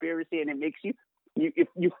a conspiracy, and it makes you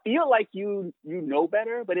feel like you know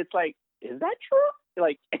better, but it's like, is that true?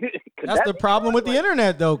 Like, that's the problem with the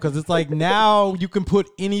internet, though, because it's like now you can put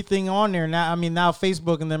anything on there. Now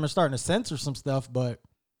Facebook and them are starting to censor some stuff, but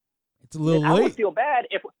it's a little late. I would feel bad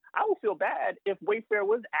if Wayfair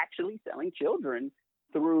was actually selling children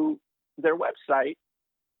through their website,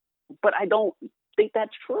 but I don't think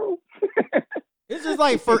that's true. It's just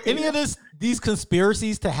like for any of these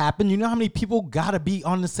conspiracies to happen, you know how many people got to be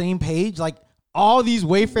on the same page? Like all these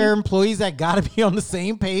Wayfair employees that got to be on the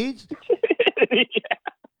same page. Yeah.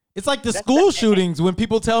 It's like the school shootings when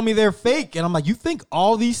people tell me they're fake, and I'm like, you think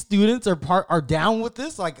all these students are down with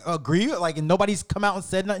this? Like agree? Like, and nobody's come out and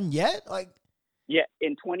said nothing yet? Like, yeah,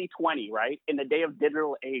 in 2020, right, in the day of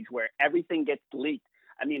digital age where everything gets leaked.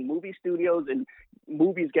 I mean, movie studios and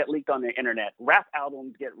movies get leaked on the internet. Rap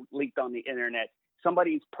albums get leaked on the internet.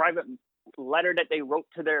 Somebody's private letter that they wrote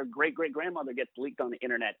to their great-great-grandmother gets leaked on the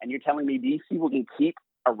internet. And you're telling me these people can keep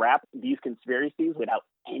wrap these conspiracies without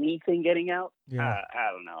anything getting out. Yeah.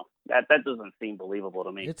 I don't know. That doesn't seem believable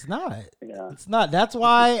to me. It's not. Yeah. It's not. That's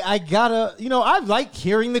why I gotta, I like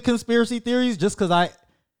hearing the conspiracy theories just because I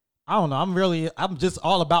don't know. I'm just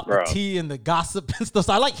all about the tea and the gossip and stuff.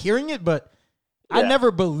 So I like hearing it, but I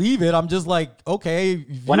never believe it. I'm just like, okay.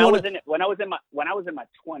 When I was in my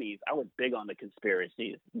 20s, I was big on the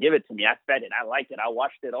conspiracies. Give it to me. I fed it. I liked it. I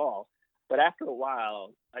watched it all. But after a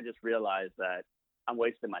while, I just realized that I'm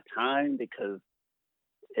wasting my time because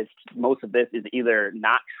most of this is either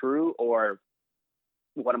not true or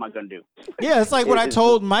what am I going to do? Yeah, it's like what I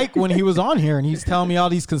told Mike when he was on here and he's telling me all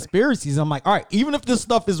these conspiracies. I'm like, all right, even if this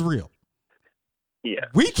stuff is real,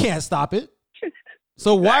 we can't stop it.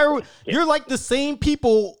 So why are you're like the same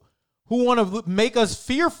people who want to make us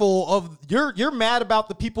fearful of you're mad about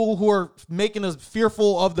the people who are making us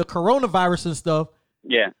fearful of the coronavirus and stuff.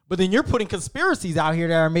 Yeah. But then you're putting conspiracies out here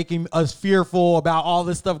that are making us fearful about all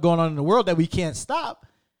this stuff going on in the world that we can't stop.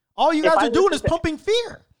 All you guys are doing is pumping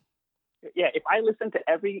fear. Yeah, if I listened to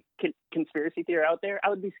every conspiracy theory out there, I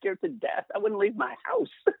would be scared to death. I wouldn't leave my house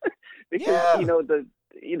because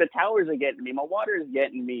the towers are getting me, my water is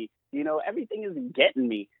getting me. Everything is getting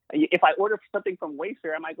me. If I order something from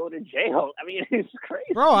Wayfair, I might go to jail. I mean, it's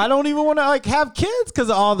crazy. Bro, I don't even want to have kids because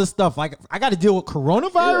of all this stuff. Like, I got to deal with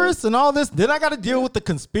coronavirus and all this. Then I got to deal with the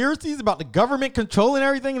conspiracies about the government controlling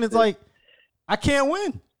everything. And it's like, I can't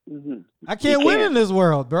win. Mm-hmm. I can't win in this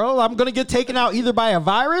world, bro. I'm going to get taken out either by a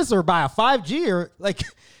virus or by a 5G or like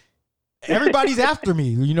everybody's after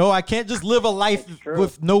me. I can't just live a life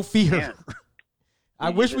with no fear. I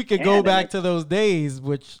wish we could go back to those days,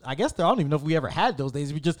 which I guess I don't even know if we ever had those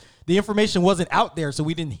days. The information wasn't out there, so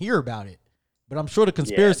we didn't hear about it. But I'm sure the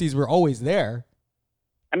conspiracies were always there.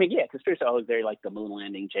 I mean, conspiracies are always there, like the moon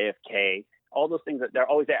landing, JFK, all those things, they're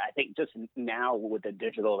always there. I think just now with the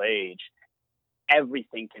digital age,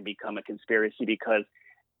 everything can become a conspiracy because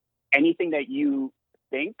anything that you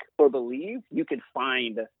think or believe, you can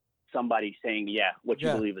find somebody saying, what you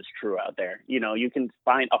believe is true out there. You can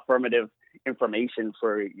find affirmative information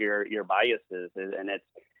for your biases, and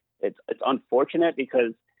it's unfortunate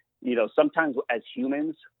because sometimes as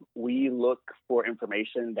humans we look for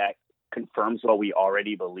information that confirms what we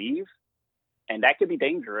already believe, and that could be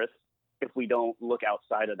dangerous if we don't look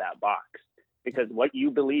outside of that box, because what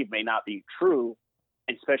you believe may not be true,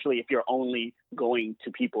 especially if you're only going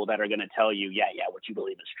to people that are going to tell you what you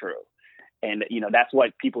believe is true. And, that's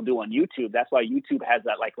what people do on YouTube. That's why YouTube has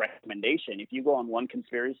that recommendation. If you go on one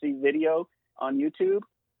conspiracy video on YouTube,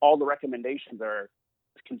 all the recommendations are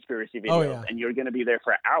conspiracy videos, and you're going to be there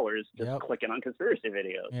for hours just clicking on conspiracy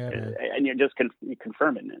videos, and you're just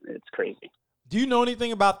confirming it. It's crazy. Do you know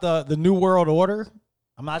anything about the New World Order?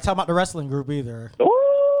 I'm not talking about the wrestling group either.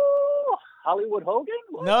 Oh, Hollywood Hogan?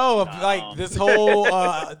 What? No, like this whole.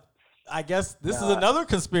 I guess this is another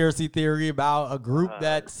conspiracy theory about a group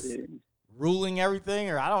that's ruling everything,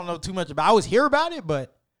 or I don't know too much about. I always hear about it,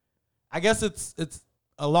 but I guess it's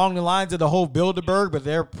along the lines of the whole Bilderberg, but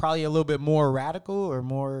they're probably a little bit more radical or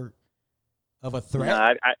more of a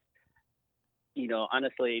threat. No,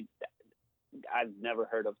 honestly, I've never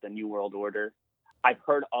heard of the New World Order. I've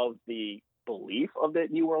heard of the belief of the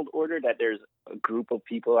New World Order, that there's a group of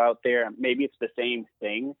people out there. Maybe it's the same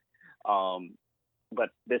thing. But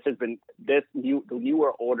the New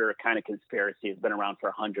World Order kind of conspiracy has been around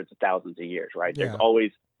for hundreds of thousands of years, right? Yeah. There's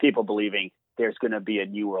always people believing there's going to be a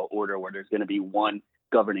New World Order where there's going to be one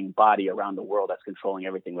governing body around the world that's controlling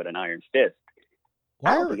everything with an iron fist.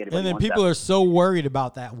 And then people are so worried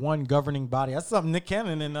about that one governing body. That's something Nick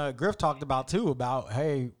Cannon and Griff talked about too, about,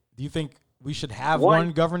 hey, do you think we should have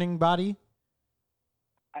one governing body?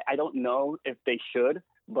 I don't know if they should,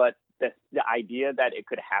 but the idea that it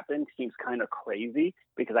could happen seems kind of crazy,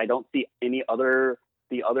 because I don't see the other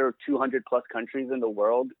 200 plus countries in the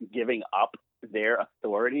world giving up their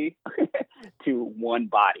authority to one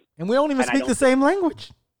body. And we don't even speak the same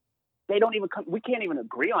language. They don't even we can't even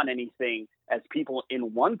agree on anything as people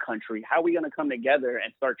in one country. How are we going to come together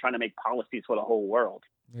and start trying to make policies for the whole world?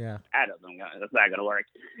 Yeah. That's not going to work.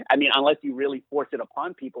 I mean, unless you really force it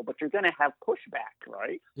upon people, but you're going to have pushback,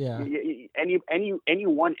 right? Yeah. Any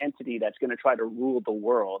one entity that's going to try to rule the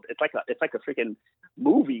world, it's like a freaking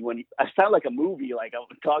movie. I sound like a movie, like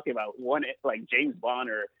I'm talking about one, like James Bond,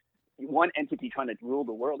 or one entity trying to rule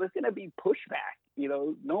the world. There's going to be pushback.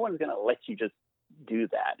 No one's going to let you just do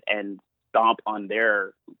that and stomp on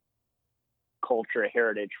their culture,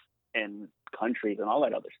 heritage, and countries and all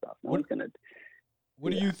that other stuff. No one's going to.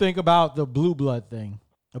 What do you think about the blue blood thing?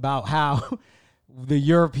 About how the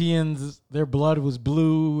Europeans, their blood was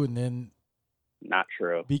blue and then not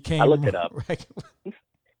true. I looked it up.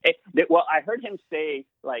 Well, I heard him say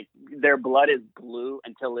like their blood is blue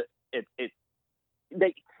until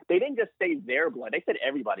they didn't just say their blood. They said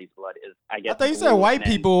everybody's blood is, I guess. I thought you said white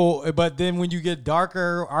people, but then when you get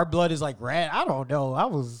darker, our blood is like red. I don't know. I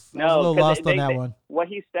was a little lost on that one. What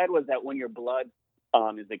he said was that when your blood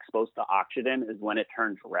is exposed to oxygen is when it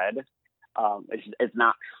turns red. It's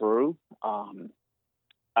not true.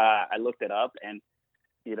 I looked it up, and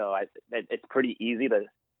it's pretty easy to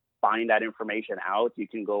find that information out. You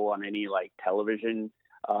can go on any like television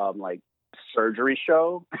like surgery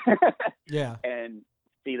show yeah, and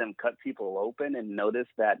see them cut people open and notice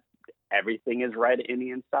that everything is red in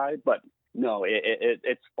the inside. But no,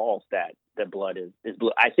 it's false that the blood is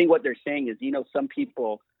blue. I think what they're saying is, some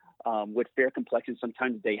people with fair complexion,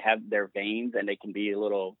 sometimes they have their veins and they can be a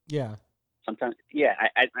little, sometimes,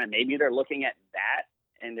 maybe they're looking at that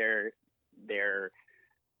and they're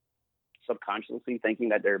subconsciously thinking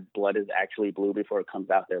that their blood is actually blue before it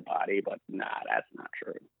comes out their body. But nah, that's not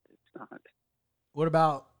true. It's not. What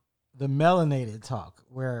about the melanated talk,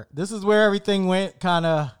 where this is where everything went kind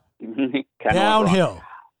of downhill?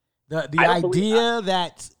 The idea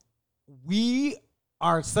that we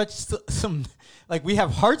are some like we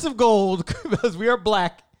have hearts of gold because we are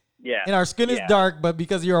black, and our skin is dark, but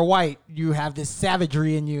because you're white, you have this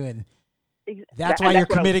savagery in you, and that's why you're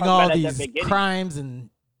committing all these crimes and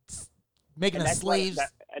making us slaves.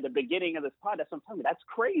 At the beginning of this pod, that's what I'm talking about. That's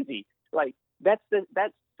crazy. Like that's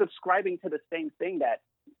subscribing to the same thing, that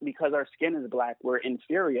because our skin is black, we're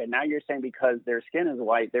inferior. Now you're saying because their skin is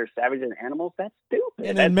white, they're savage and animals. That's stupid.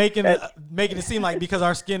 And then making it seem like because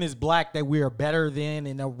our skin is black that we are better than,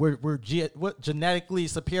 and we're genetically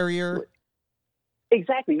superior.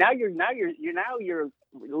 Exactly. Now you're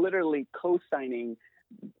literally co-signing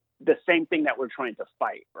the same thing that we're trying to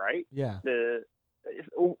fight, right? Yeah.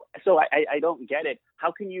 So I don't get it.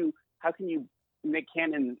 How can you Nick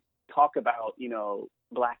Cannon talk about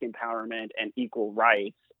black empowerment and equal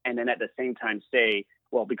rights, and then at the same time say,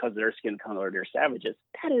 well, because of their skin color, they're savages?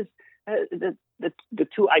 That is the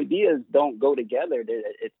two ideas don't go together.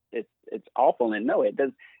 It's awful, and no, it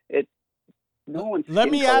does. No one's.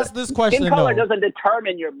 Let me ask this question. Skin color doesn't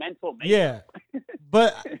determine your mental makeup. Yeah,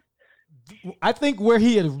 but I think where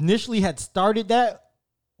he initially had started that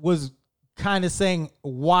was kind of saying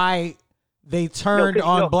why they turned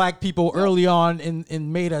on black people early on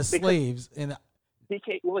and made us slaves. And he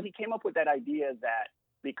came up with that idea that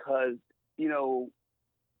because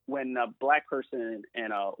when a black person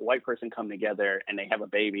and a white person come together and they have a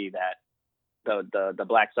baby, that the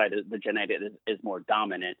black side of the genetic is more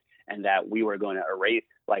dominant, and that we were going to erase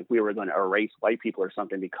white people or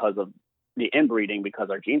something because of the inbreeding, because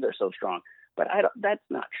our genes are so strong. But that's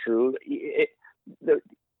not true. The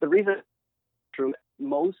reason it's true,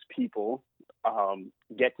 most people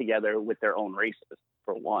get together with their own races,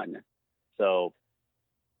 for one. So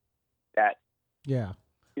that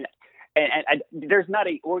and there's not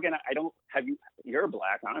a you're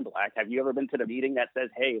black, I'm black. Have you ever been to the meeting that says,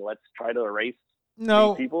 hey, let's try to erase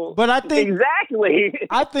these people? But I think exactly.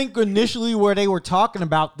 I think initially where they were talking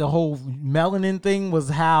about the whole melanin thing was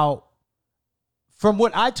how, from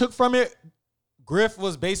what I took from it, Griff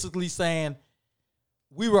was basically saying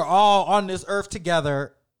we were all on this earth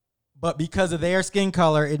together, but because of their skin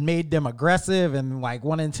color, it made them aggressive and like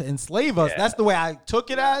wanting to enslave us. Yeah. That's the way I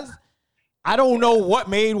took it as. I don't know what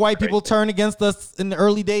made white people turn against us in the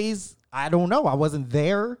early days. I don't know. I wasn't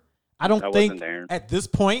there. I don't think at this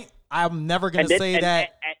point, I'm never going to say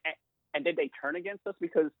that. And did they turn against us?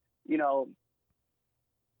 Because,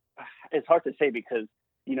 it's hard to say because,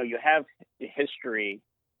 you have history.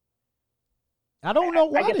 I don't know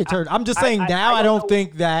why they turned. I'm just saying now I don't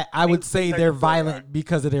think that I would say they're violent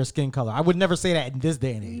because of their skin color. I would never say that in this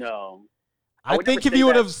day and age. No. I think if you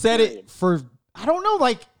would have said it for, I don't know,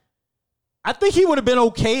 like, I think he would have been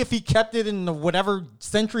okay if he kept it in whatever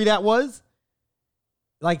century that was.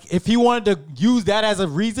 Like, if he wanted to use that as a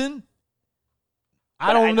reason,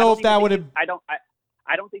 I don't know if that would have. I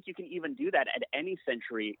don't think you can even do that at any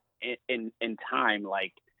century in time,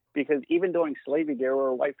 like, because even during slavery, there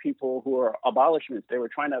were white people who were abolitionists. They were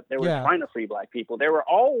trying to free black people. There were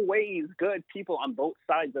always good people on both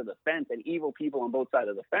sides of the fence and evil people on both sides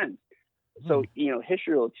of the fence. So,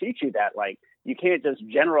 history will teach you that, like, you can't just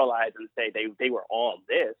generalize and say they were all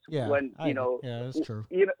this. Yeah, when that's true.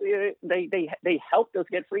 They helped us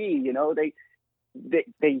get free.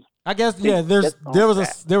 They I guess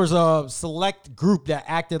there was a select group that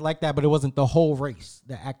acted like that, but it wasn't the whole race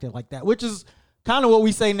that acted like that, which is kind of what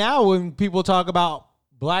we say now when people talk about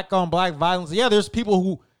black on black violence. Yeah, there's people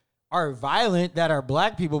who are violent that are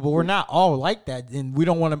black people, but we're not all like that, and we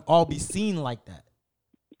don't want to all be seen like that.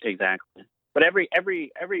 Exactly. But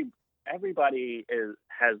everybody everybody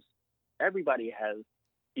has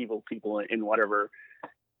evil people in whatever,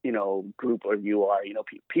 group or you are.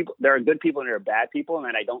 People, there are good people and there are bad people,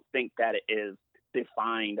 and I don't think that it is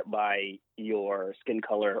defined by your skin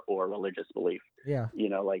color or religious belief. Yeah.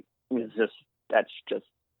 Like that's just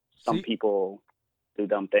some people do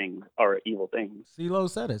dumb things or evil things. CeeLo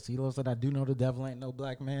said it. CeeLo said, I do know the devil ain't no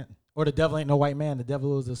black man. Or the devil ain't no white man. The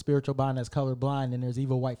devil is a spiritual bond that's colorblind, and there's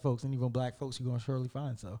evil white folks and evil black folks you're going to surely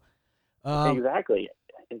find. So, Exactly.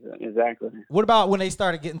 What about when they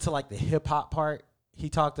started getting to like the hip hop part? He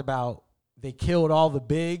talked about they killed all the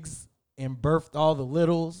bigs and birthed all the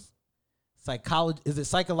littles. Is it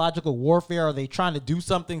psychological warfare? Are they trying to do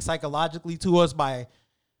something psychologically to us by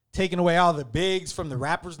taking away all the bigs from the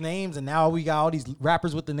rappers' names, and now we got all these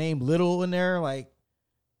rappers with the name Little in there? Like,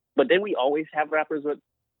 but then we always have rappers with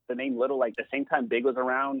the name Little. Like the same time Big was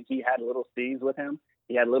around, he had Little Steez with him.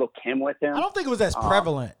 He had Little Kim with him. I don't think it was as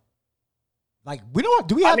prevalent. Like,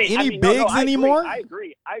 do we have any bigs anymore? I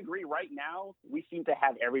agree. Right now, we seem to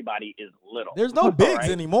have everybody is Little. There's no bigs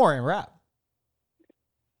anymore in rap.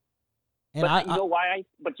 And but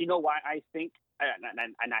you know why I think,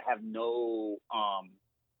 and I have no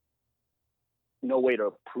way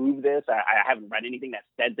to prove this. I haven't read anything that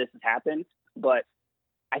said this has happened, but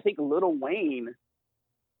I think Lil Wayne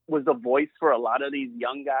was the voice for a lot of these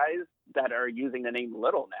young guys that are using the name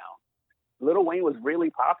Little now. Lil Wayne was really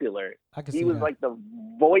popular. He was like the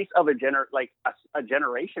voice of a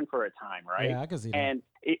generation for a time, right? Yeah, I can see that.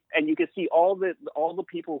 And you can see all the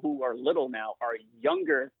people who are Little now are a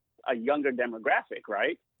younger demographic,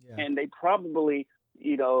 right? Yeah. And they probably,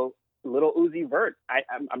 Little Uzi Vert.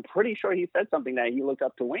 I'm pretty sure he said something that he looked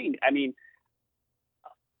up to Wayne. I mean,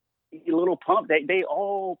 Little Pump. They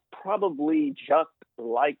all probably just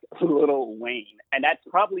like Lil Wayne, and that's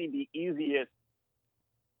probably the easiest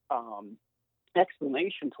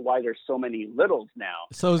explanation to why there's so many Littles now.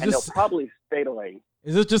 So they'll probably fade away.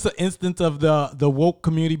 Is this just an instance of the woke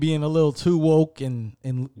community being a little too woke and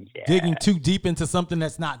digging too deep into something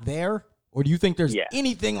that's not there? Or do you think there's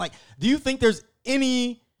anything do you think there's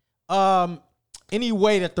any way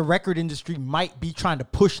that the record industry might be trying to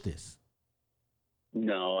push this?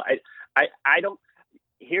 No, I don't.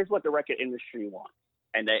 Here's what the record industry wants.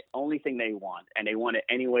 And the only thing they want, and they want it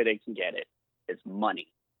any way they can get it, is money.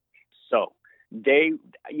 So the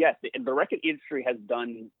record industry has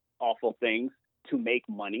done awful things to make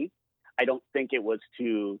money. I don't think it was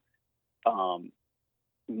to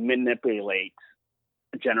manipulate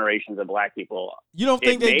generations of black people. You don't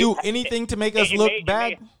think they do anything to make us look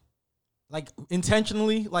bad? Like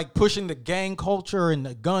intentionally, like pushing the gang culture and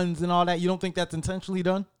the guns and all that. You don't think that's intentionally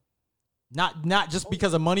done? Not just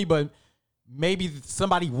because of money, but maybe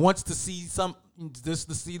somebody wants to see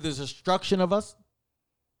the destruction of us.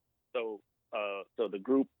 So the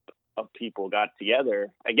group of people got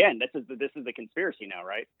together again. This is the conspiracy now,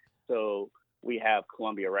 right? So we have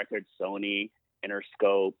Columbia Records, Sony,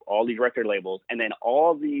 Interscope, all these record labels, and then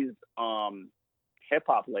all these hip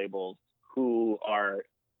hop labels who are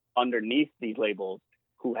underneath these labels,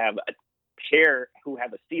 who have a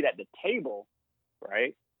seat at the table,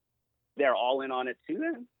 right? They're all in on it too.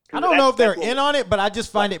 Then I don't know if they're in on it, but I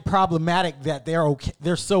just find it problematic that they're okay.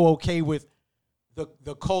 They're so okay with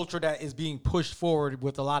the culture that is being pushed forward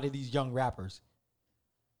with a lot of these young rappers.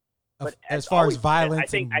 But as far as violence, I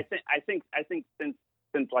think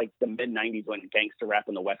since like the mid '90s when gangster rap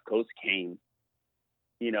on the West Coast came,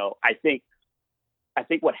 I think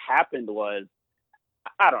what happened was,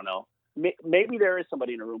 I don't know, maybe there is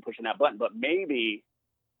somebody in the room pushing that button, but maybe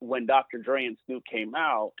when Dr. Dre and Snoop came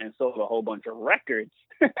out and sold a whole bunch of records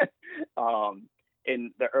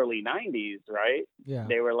in the early 90s, right? Yeah.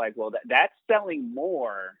 They were like, well, that's selling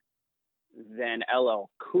more than LL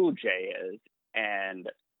Cool J is and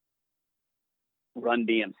Run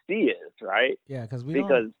DMC is, right? Yeah, because we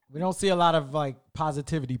don't see a lot of like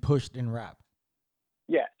positivity pushed in rap.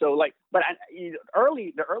 Yeah, so like, but the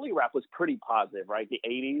early rap was pretty positive, right? The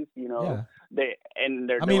 80s,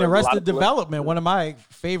 Arrested Development, one of my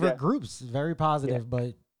favorite groups, very positive,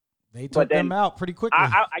 but they took them out pretty quickly.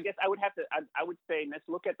 I guess I would say, let's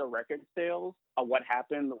look at the record sales of what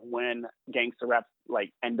happened when gangster rap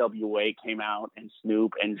like NWA came out and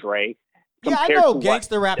Snoop and Dre. Yeah, I know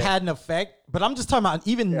gangster rap had an effect, but I'm just talking about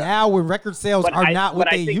even now when record sales are not what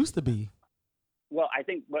they used to be. Well, I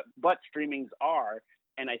think but streamings are,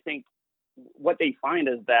 and I think what they find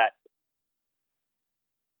is that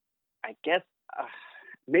I guess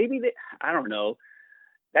I don't know.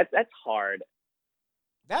 That's hard.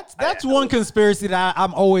 That's one conspiracy that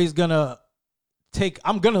I'm always gonna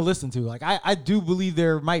I'm gonna listen to. Like I do believe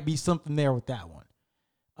there might be something there with that one.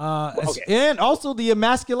 Okay. And also the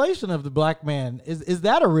emasculation of the black man. Is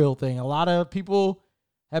that a real thing? A lot of people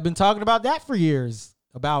have been talking about that for years.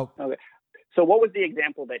 About Okay. So what was the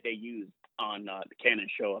example that they used on the Cannon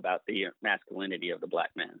show about the masculinity of the black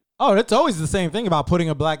man? oh, it's always the same thing about putting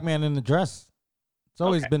a black man in a dress. It's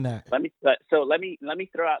always Okay. been that. Let me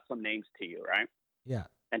throw out some names to you, right? Yeah.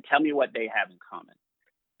 And tell me what they have in common.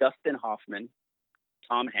 Dustin Hoffman,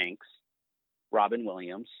 Tom Hanks, Robin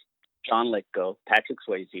Williams, John Lithgow, Patrick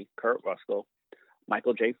Swayze, Kurt Russell,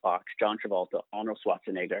 Michael J. Fox, John Travolta, Arnold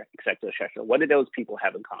Schwarzenegger, etc. What do those people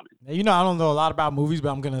have in common? Now, you know, I don't know a lot about movies, but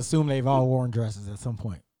I'm going to assume they've all worn dresses at some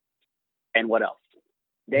point. And what else?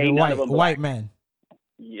 They're None white, of them white black. men.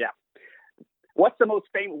 Yeah. What's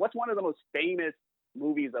one of the most famous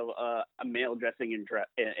movies of a male dressing in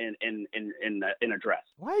a dress?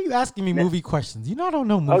 Why are you asking me movie questions? You know I don't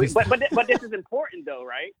know Okay, movies. but this is important though,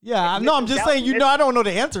 right? Yeah, no, I'm just saying. You know, I don't know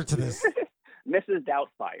the answer to this. Mrs.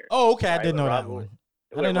 Doubtfire. Oh, okay, I Right, didn't know with that Robin- one.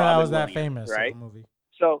 I with didn't know that Robin was that Williams, famous. right? Of a movie.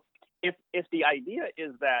 So if the idea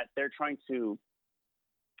is that they're trying to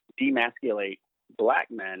demasculate black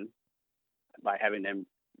men by having them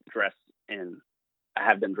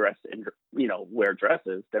wear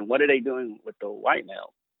dresses, then what are they doing with the white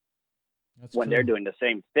male That's when true. they're doing the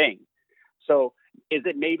same thing? So is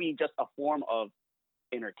it maybe just a form of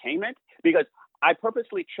entertainment? Because I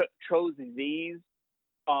purposely chose these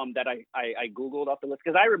that I Googled off the list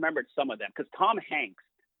because I remembered some of them. Because Tom Hanks,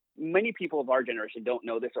 many people of our generation don't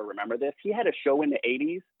know this or remember this. He had a show in the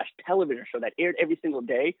 80s, a television show that aired every single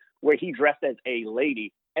day where he dressed as a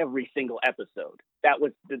lady every single episode. That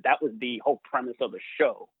was the whole premise of the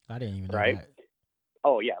show. I didn't even know Right? that.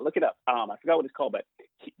 Oh yeah, look it up. I forgot what it's called, but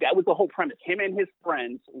that was the whole premise. Him and his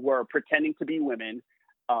friends were pretending to be women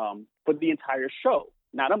for the entire show,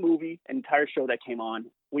 not a movie, an entire show that came on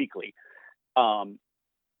weekly.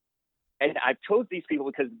 And I chose these people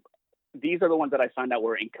because these are the ones that I found out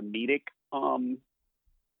were in comedic.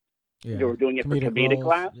 Yeah. They were doing it for comedic roles.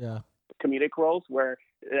 class, Yeah. comedic roles, where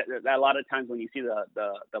a lot of times when you see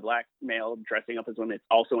the black male dressing up as women, it's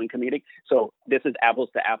also in comedic. So this is apples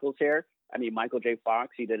to apples here. I mean, Michael J.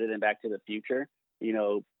 Fox, he did it in Back to the Future. You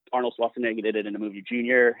know, Arnold Schwarzenegger did it in the movie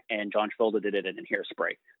Junior, and John Travolta did it in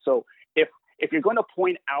Hairspray. So if you're going to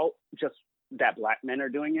point out just that black men are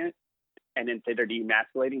doing it and then say they're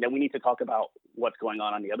demasculating, then we need to talk about what's going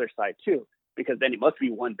on the other side too, because then it must be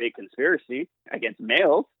one big conspiracy against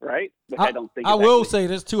males, right? Which I don't think. I will say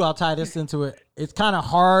this too. I'll tie this into it. It's kind of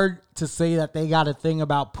hard to say that they got a thing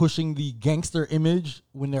about pushing the gangster image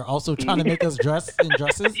when they're also trying to make us dress in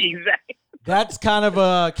dresses. Exactly. That's kind of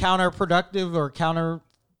a counterproductive or counter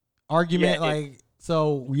argument. Yeah,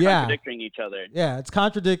 contradicting each other. Yeah, it's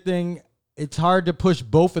contradicting. It's hard to push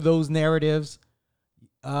both of those narratives.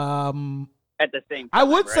 At the same time, I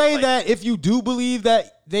would right? say that if you do believe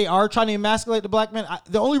that they are trying to emasculate the black man,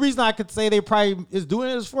 the only reason I could say they probably is doing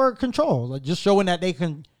it is for control, like just showing that they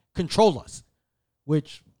can control us,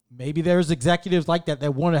 which maybe there's executives like that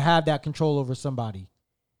want to have that control over somebody.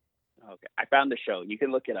 Okay, I found the show. You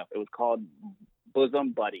can look it up. It was called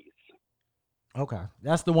Bosom Buddies. Okay,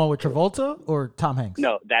 that's the one with Travolta or Tom Hanks?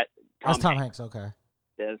 No, that's Tom Hanks. Okay,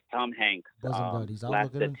 There's Tom Hanks. Bosom Buddies. I'll look at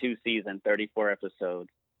Lasted him. 2 seasons, 34 episodes.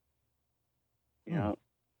 You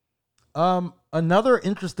know, Another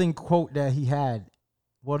interesting quote that he had.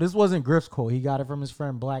 Well, this wasn't Griff's quote. He got it from his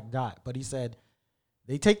friend Black Dot, but he said,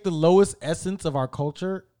 "They take the lowest essence of our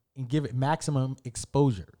culture and give it maximum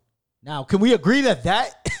exposure." Now, can we agree that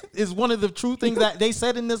that is one of the true things that they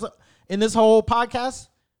said in this whole podcast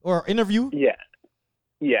or interview?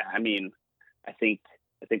 yeah. I mean, I think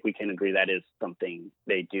we can agree that is something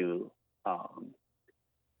they do.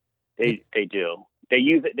 They do. They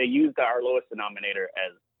use it. They use our lowest denominator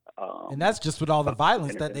as. And that's just with all the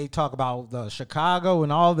violence that they talk about, the Chicago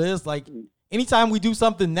and all this. Like, anytime we do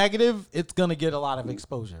something negative, it's gonna get a lot of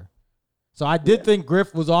exposure. So I did think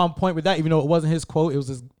Griff was on point with that, even though it wasn't his quote. It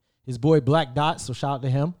was his boy Black Dot. So shout out to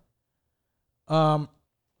him.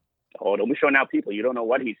 Oh, don't be showing out people. You don't know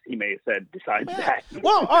what he may have said besides that.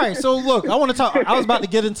 Well, all right. So look, I want to talk. I was about to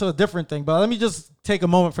get into a different thing, but let me just take a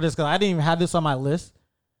moment for this because I didn't even have this on my list.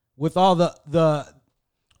 With all the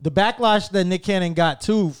backlash that Nick Cannon got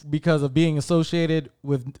too because of being associated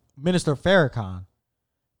with Minister Farrakhan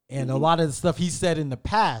and a lot of the stuff he said in the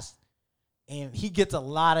past, and he gets a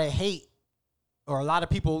lot of hate or a lot of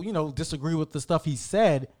people, disagree with the stuff he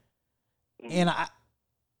said. And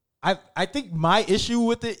I think my issue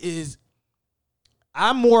with it is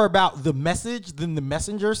I'm more about the message than the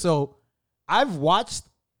messenger. So I've watched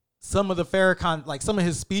some of the Farrakhan, like some of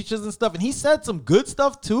his speeches and stuff, and he said some good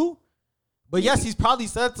stuff too. But yes, he's probably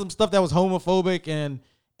said some stuff that was homophobic and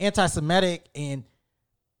anti-Semitic, and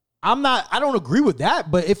I don't agree with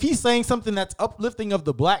that, but if he's saying something that's uplifting of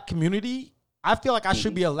the black community, I feel like I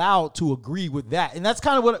should be allowed to agree with that. And that's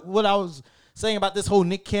kind of what I was saying about this whole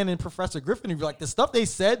Nick Cannon, Professor Griffin interview. Like the stuff they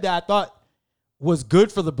said that I thought was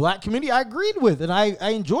good for the black community, I agreed with, and I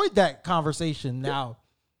enjoyed that conversation. Now,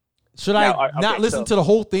 should I not listen to the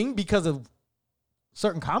whole thing because of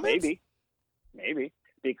certain comments? Maybe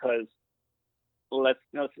because let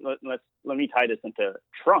me tie this into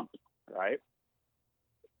Trump, right?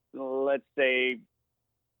 Let's say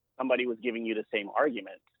somebody was giving you the same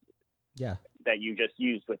argument, that you just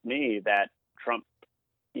used with me, that Trump,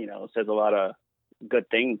 says a lot of good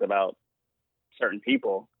things about certain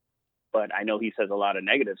people, but I know he says a lot of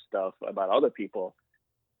negative stuff about other people.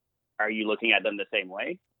 Are you looking at them the same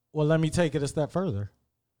way? Well, let me take it a step further.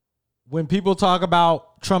 When people talk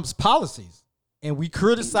about Trump's policies and we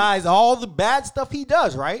criticize all the bad stuff he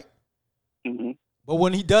does, right? Mm-hmm. But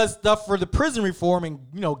when he does stuff for the prison reform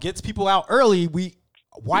and, gets people out early,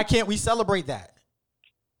 why can't we celebrate that?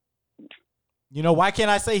 Why can't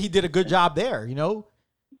I say he did a good job there,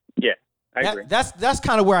 Yeah, I agree. That's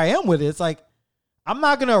kind of where I am with it. It's like, I'm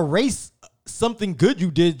not going to erase something good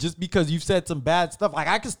you did just because you've said some bad stuff. Like,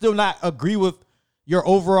 I can still not agree with your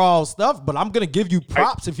overall stuff, but I'm going to give you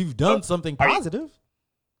props if you've done something positive.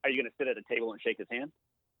 Are you going to sit at the table and shake his hand?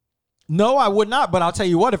 No, I would not. But I'll tell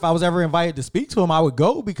you what, if I was ever invited to speak to him, I would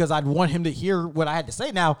go because I'd want him to hear what I had to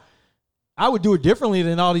say. Now, I would do it differently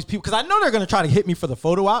than all these people because I know they're going to try to hit me for the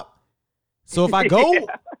photo op. So if I go,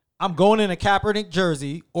 I'm going in a Kaepernick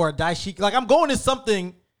jersey or a Daishiki. Like, I'm going to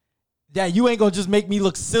something that you ain't going to just make me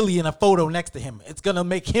look silly in a photo next to him. It's going to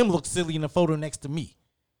make him look silly in a photo next to me.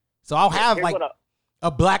 So I'll have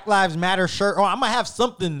a Black Lives Matter shirt, or I'm going to have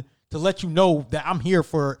something to let you know that I'm here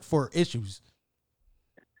for issues.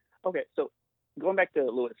 Okay, so going back to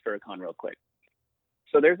Louis Farrakhan real quick.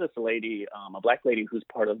 So there's this lady, a black lady who's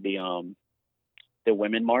part of the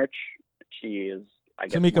Women March. She is, I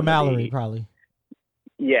guess, Tamika Mallory, probably.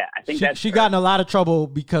 Yeah, I think she got in a lot of trouble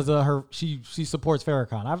because of her. She supports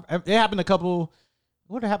Farrakhan. It happened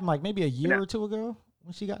what happened, like maybe a year or two ago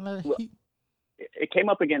when she got in that heat? It came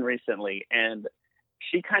up again recently, and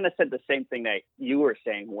she kind of said the same thing that you were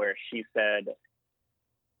saying, where she said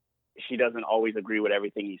she doesn't always agree with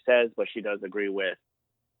everything he says, but she does agree with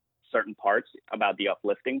certain parts about the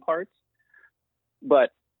uplifting parts.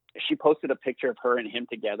 But she posted a picture of her and him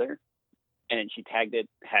together, and she tagged it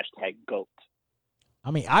 #GOAT. I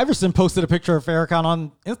mean, Iverson posted a picture of Farrakhan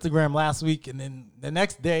on Instagram last week, and then the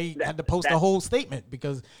next day had to post a whole statement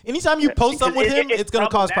because anytime you post something with him, it's going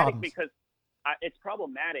to cause problems. Because it's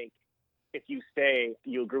problematic if you say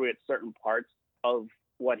you agree with certain parts of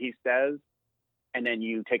what he says, and then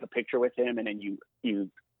you take a picture with him, and then you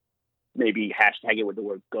maybe hashtag it with the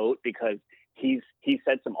word GOAT, because he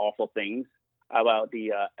said some awful things about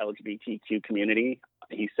the LGBTQ community.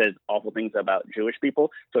 He says awful things about Jewish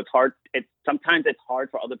people. So it's hard. Sometimes it's hard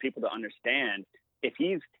for other people to understand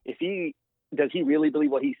does he really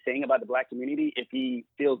believe what he's saying about the black community if he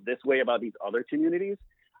feels this way about these other communities?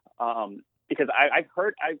 Because I've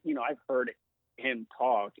heard him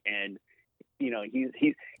talk, and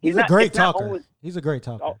he's a great talker. He's a great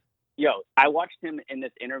talker. I watched him in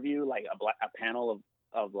this interview, like a panel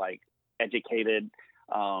of like educated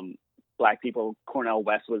black people. Cornel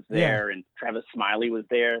West was there, and Travis Smiley was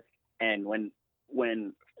there. And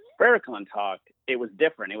when Farrakhan talked, it was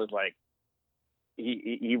different. It was like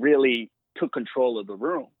he really took control of the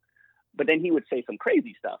room. But then he would say some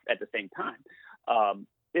crazy stuff at the same time.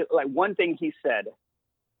 Like one thing he said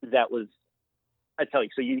that was, I tell you,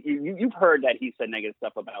 so you've heard that he said negative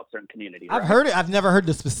stuff about certain communities. I've heard it. I've never heard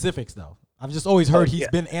the specifics though. I've just always heard he's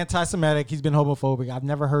been anti-Semitic. He's been homophobic. I've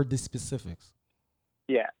never heard the specifics.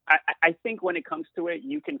 Yeah, I think when it comes to it,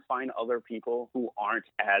 you can find other people who aren't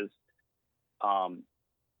as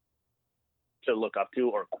to look up to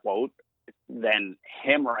or quote than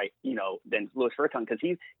him, right? Than Louis Farrakhan, because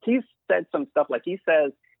he's said some stuff, like he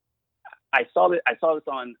says. I saw this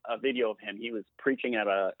on a video of him. He was preaching at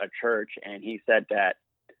a church, and he said that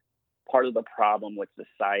part of the problem with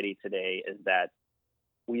society today is that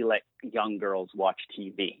we let young girls watch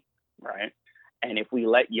TV, right? And if we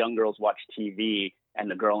let young girls watch TV and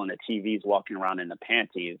the girl in the TV is walking around in the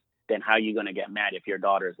panties, then how are you going to get mad if your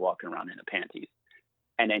daughter is walking around in the panties?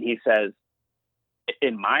 And then he says,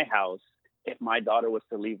 in my house, if my daughter was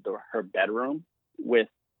to leave her bedroom with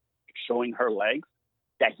showing her legs,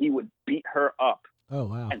 that he would beat her up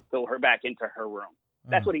and throw her back into her room.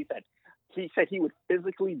 That's what he said. He said he would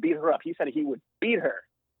physically beat her up. He said he would beat her.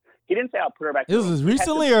 He didn't say I'll put her back. This is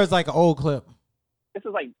recently, or it's like an old clip? This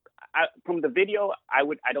is like from the video. I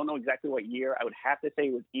don't know exactly what year. I would have to say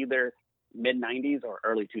it was either mid 90s or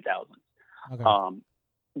early 2000s. Okay.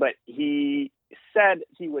 But he said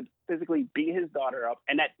he would physically beat his daughter up,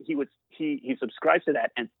 and that he subscribes to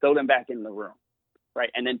that and throw them back in the room, right?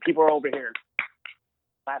 And then people are over here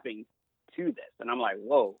clapping to this, and I'm like,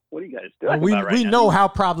 whoa, what are you guys doing? We know how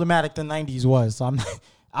problematic the 90s was, so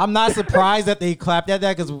I'm not surprised that they clapped at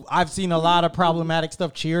that, because I've seen a lot of problematic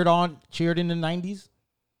stuff cheered in the 90s.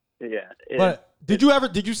 Yeah. But did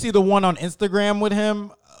you see the one on Instagram with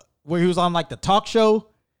him where he was on like the talk show?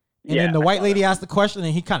 And then the white lady asked the question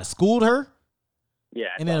and he kind of schooled her. Yeah.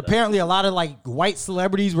 And then apparently a lot of like white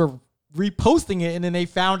celebrities were reposting it. And then they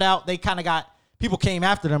found out people came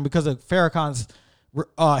after them because of Farrakhan's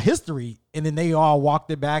history. And then they all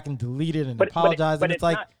walked it back and deleted and apologized. But and it's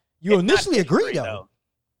like, you initially agreed though.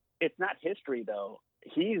 It's not history though.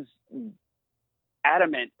 He's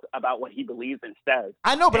adamant about what he believes and says.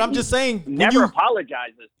 I know, but I'm just saying. Never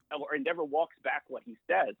apologizes or never walks back what he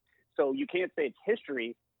says. So you can't say it's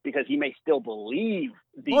history, because he may still believe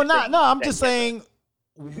these things. I'm just saying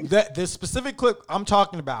that the specific clip I'm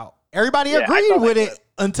talking about, everybody agreed with it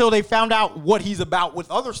until they found out what he's about with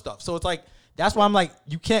other stuff. So it's like, that's why I'm like,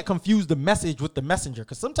 you can't confuse the message with the messenger.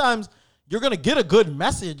 Because sometimes you're going to get a good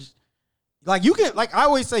message. Like I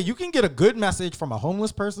always say, you can get a good message from a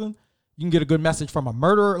homeless person. You can get a good message from a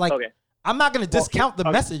murderer. Like, I'm not going to discount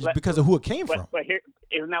the message because of who it came from. But here,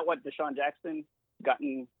 isn't that what Deshaun Jackson got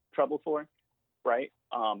in trouble for? Right.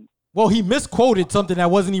 Well, he misquoted something that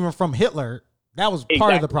wasn't even from Hitler. That was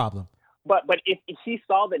part of the problem. But if he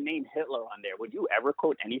saw the name Hitler on there, would you ever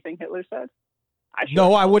quote anything Hitler said?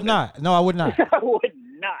 No, I would not. No, I would not. I would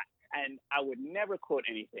not. And I would never quote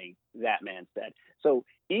anything that man said. So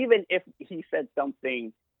even if he said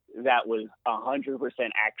something that was 100%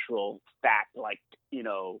 actual fact, like,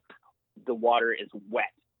 the water is wet,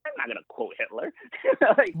 I'm not going to quote Hitler.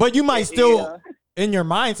 But you might still... in your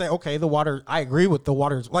mind say, okay, the water, I agree with the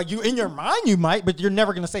water. Like, you, in your mind, you might, but you're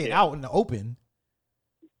never going to say it out in the open.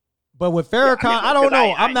 But with Farrakhan, I don't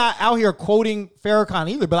know. I'm not out here quoting Farrakhan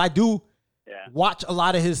either, but I do watch a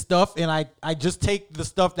lot of his stuff, and I just take the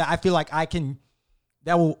stuff that I feel like I can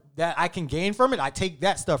gain from it. I take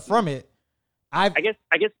that stuff from it. I guess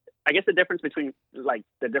the difference between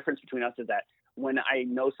us is that when I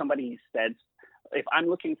know somebody said, if I'm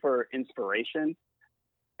looking for inspiration,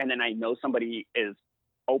 and then I know somebody is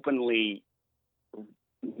openly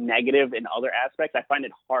negative in other aspects, I find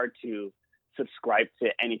it hard to subscribe to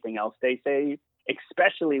anything else they say,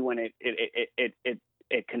 especially when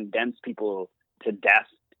it condemns people to death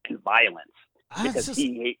and violence. Because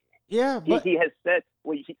he has said,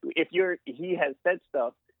 he has said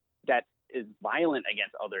stuff that is violent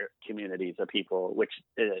against other communities of people, which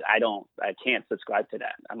I can't subscribe to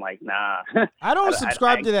that. I'm like, nah. I don't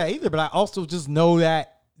subscribe to that either, but I also just know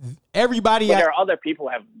that everybody. But there are other people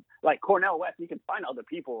like Cornel West. You can find other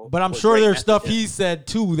people. But I'm sure there's stuff he said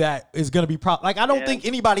too that is going to be like, I don't think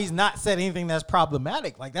anybody's not said anything that's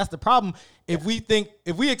problematic. Like, that's the problem. If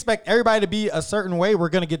we expect everybody to be a certain way, we're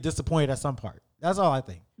going to get disappointed at some part. That's all I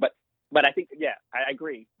think. But I think, I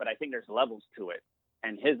agree. But I think there's levels to it,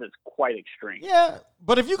 and his is quite extreme. Yeah,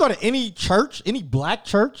 but if you go to any church, any black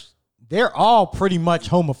church, they're all pretty much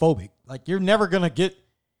homophobic. Like, you're never going to get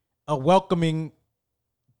a welcoming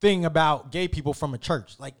thing about gay people from a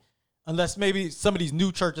church, like, unless maybe some of these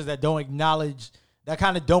new churches that don't acknowledge, that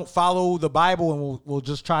kind of don't follow the Bible and will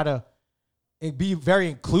just try to be very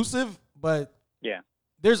inclusive. But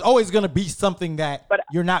there's always going to be something that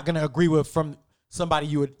you're not going to agree with from somebody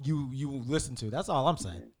you listen to. That's all I'm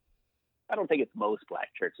saying. I don't think it's most black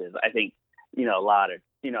churches. I think a lot of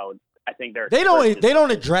I think they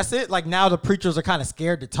don't address it. Like, now the preachers are kind of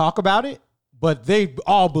scared to talk about it, but they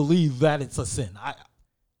all believe that it's a sin.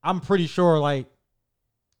 I'm pretty sure, like,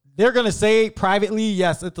 they're going to say privately,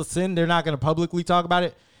 yes, it's a sin. They're not going to publicly talk about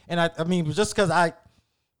it. And I mean, just because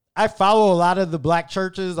I follow a lot of the black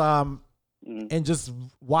churches and just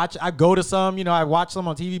watch, I go to some, I watch some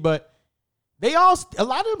on TV, but a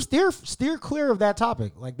lot of them steer clear of that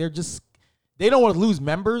topic. Like, they don't want to lose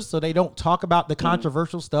members, so they don't talk about the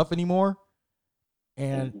controversial stuff anymore.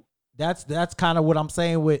 And that's kind of what I'm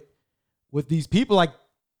saying with these people. Like,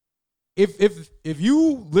 if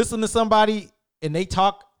you listen to somebody and they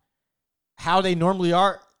talk how they normally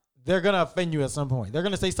are, they're going to offend you at some point. They're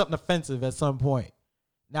going to say something offensive at some point.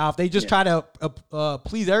 Now, if they just try to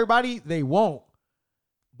please everybody, they won't.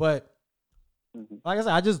 But like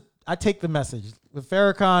I said, I take the message. With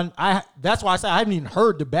Farrakhan, that's why I say I haven't even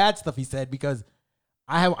heard the bad stuff he said, because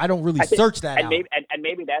I don't really search that out. And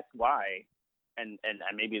maybe that's why. And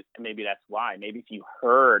maybe that's why. Maybe if you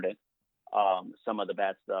heard some of the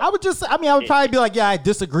bad stuff, I would probably be like, I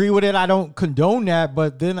disagree with it. I don't condone that.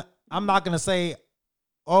 But then I'm not gonna say,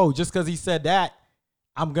 oh, just because he said that,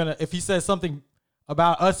 if he says something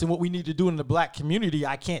about us and what we need to do in the black community,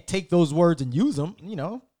 I can't take those words and use them.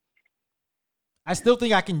 I still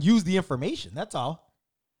think I can use the information. That's all.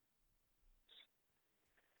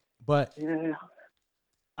 But Yeah.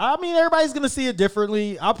 I mean, everybody's gonna see it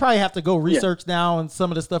differently. I'll probably have to go research now on some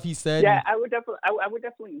of the stuff he said. Yeah, I would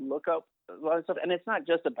definitely look up a lot of stuff, and it's not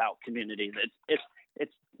just about communities. It's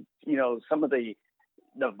some of the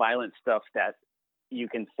violent stuff that you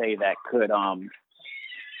can say that could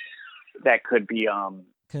be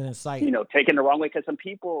Can incite. taken the wrong way, because some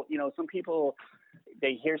people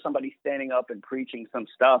they hear somebody standing up and preaching some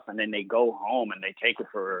stuff, and then they go home and they take it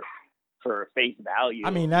for face value.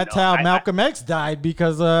 I mean, that's how Malcolm X died,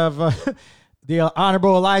 because of the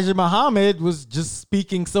Honorable Elijah Muhammad was just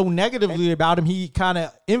speaking so negatively about him. He kind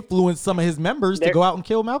of influenced some of his members to go out and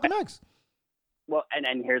kill Malcolm X. Well,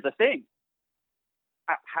 and here's the thing.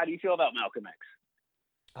 How do you feel about Malcolm X?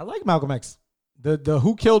 I like Malcolm X. The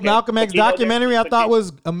Who Killed Malcolm X documentary I thought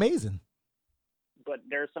was amazing. But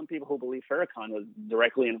there are some people who believe Farrakhan was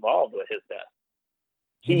directly involved with his death.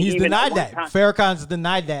 He's denied that. Farrakhan's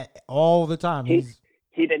denied that all the time. He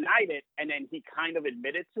denied it, and then he kind of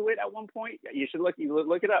admitted to it at one point. You should look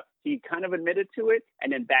it up. He kind of admitted to it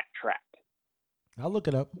and then backtracked. I'll look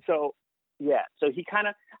it up. So, yeah. So he kind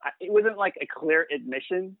of, it wasn't like a clear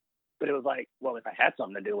admission, but it was like, well, if I had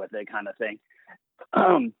something to do with it kind of thing.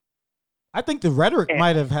 I think the rhetoric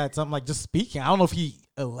might have had something, like just speaking. I don't know if he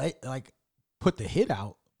put the hit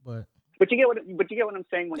out, but you get what I'm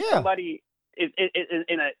saying. When somebody is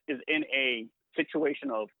in a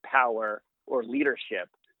situation of power or leadership,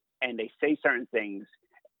 and they say certain things,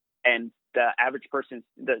 and the average person,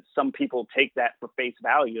 some people take that for face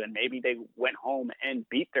value, and maybe they went home and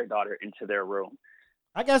beat their daughter into their room.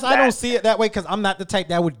 I guess I don't see it that way, because I'm not the type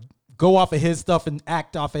that would go off of his stuff and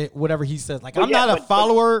act off it, whatever he says. Like, I'm not a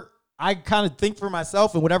follower. I kind of think for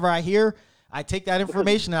myself, and whatever I hear, I take that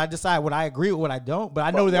information and I decide what I agree with, what I don't. But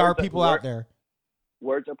I know there are people out there.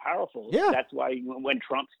 Words are powerful. Yeah. That's why when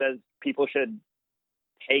Trump says people should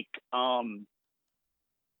take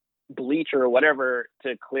bleach or whatever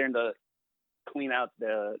to clean out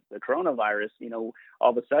the coronavirus, all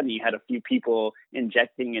of a sudden you had a few people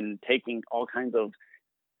injecting and taking all kinds of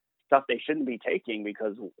stuff they shouldn't be taking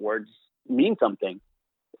because words mean something.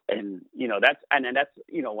 And that's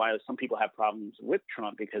why some people have problems with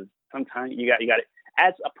Trump, because sometimes you got it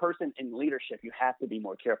as a person in leadership, you have to be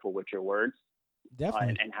more careful with your words.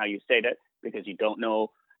 Definitely. And how you say that, because you don't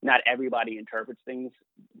know, not everybody interprets things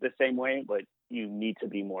the same way, but you need to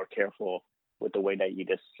be more careful with the way that you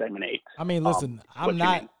disseminate. I mean, listen, I'm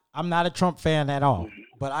not a Trump fan at all,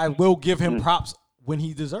 but I will give him props when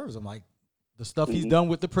he deserves them. Like the stuff he's done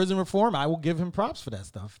with the prison reform, I will give him props for that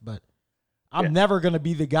stuff. But I'm never going to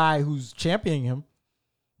be the guy who's championing him,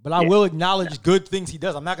 but I will acknowledge good things he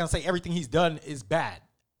does. I'm not going to say everything he's done is bad.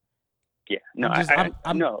 Yeah, no,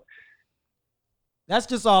 I'm no. That's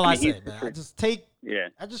just all I say, man.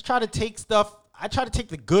 I just try to take stuff. I try to take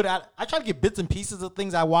the good out. I try to get bits and pieces of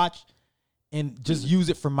things I watch and just use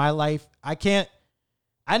it for my life. I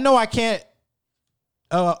know I can't.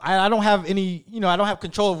 I don't have any, I don't have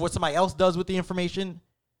control of what somebody else does with the information,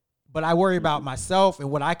 but I worry about myself and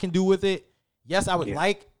what I can do with it. Yes, I would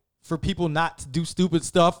like for people not to do stupid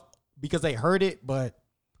stuff because they heard it, but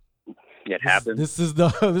it happens. This is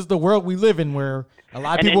the world we live in, where a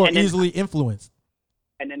lot of people are easily influenced.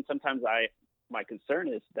 And then sometimes my concern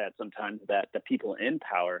is that sometimes that the people in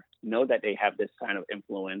power know that they have this kind of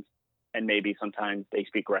influence, and maybe sometimes they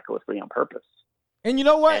speak recklessly on purpose. And you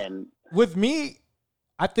know what? With me,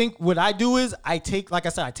 I think what I do is I take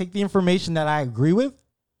the information that I agree with,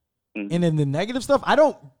 and then the negative stuff, I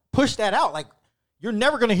don't push that out. Like, you're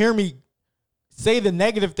never going to hear me say the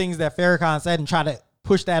negative things that Farrakhan said and try to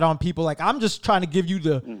push that on people. Like, I'm just trying to give you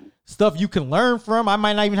the stuff you can learn from. I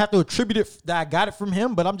might not even have to attribute it that I got it from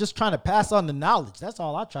him, but I'm just trying to pass on the knowledge. That's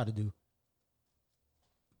all I try to do.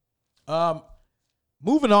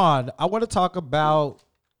 Moving on, I want to talk about,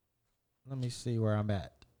 let me see where I'm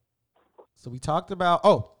at. So we talked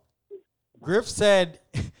about, Griff said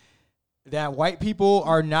that white people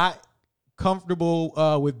are not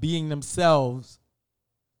comfortable with being themselves,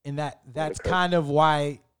 and that's kind of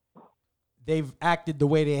why they've acted the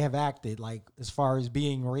way they have acted, like as far as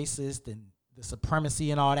being racist and the supremacy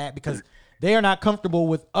and all that, because they are not comfortable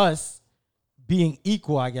with us being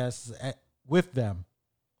equal, I guess, with them.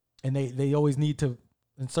 And they always need to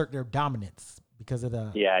insert their dominance because of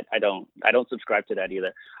the... Yeah, I don't subscribe to that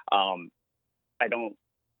either.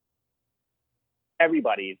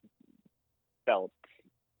 Everybody felt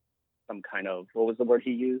some kind of, what was the word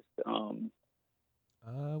he used?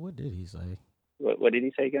 What did he say? What did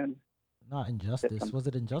he say again? Not injustice. Was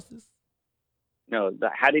it injustice? No.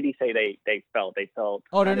 How did he say they felt? They felt.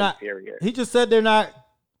 Oh, they're not. Inferior. He just said they're not.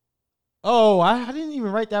 Oh, I didn't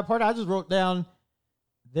even write that part. I just wrote down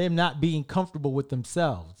them not being comfortable with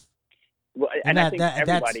themselves. Well, and I think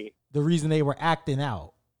everybody. That's the reason they were acting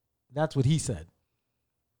out. That's what he said.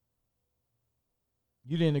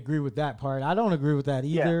 You didn't agree with that part. I don't agree with that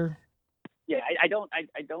either. Yeah, I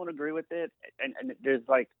don't agree with it. And there's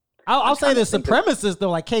like. I'll say the supremacists,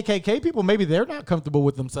 though, like KKK people, maybe they're not comfortable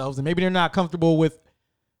with themselves, and maybe they're not comfortable with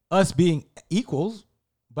us being equals.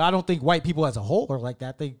 But I don't think white people as a whole are like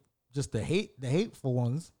that. They just the hateful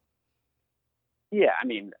ones. Yeah, I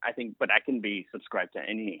mean, I think, but I can be subscribed to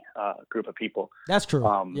any group of people. That's true.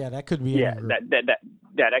 Yeah, that could be. Yeah, any group.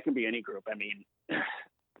 that can be any group. I mean,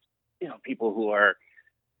 people who are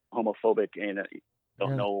homophobic and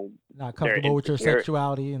don't know, not comfortable with your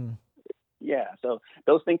sexuality and. Yeah, so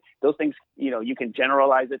those things, you can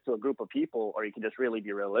generalize it to a group of people, or you can just really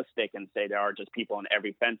be realistic and say there are just people on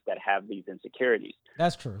every fence that have these insecurities.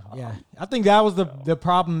 That's true. Yeah, I think that was the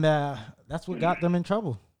problem. That's what got them in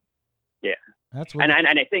trouble. Yeah, that's what. And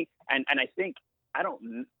I think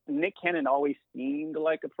Nick Cannon always seemed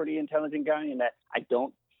like a pretty intelligent guy, and that I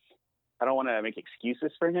don't want to make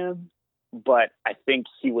excuses for him, but I think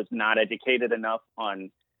he was not educated enough and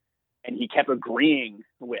he kept agreeing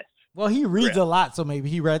with. Well, he reads a lot, so maybe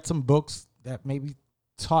he read some books that maybe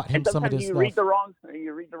taught him some of this stuff. You read the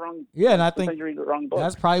wrong. Yeah, and I think you read the wrong book.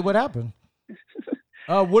 That's probably what happened.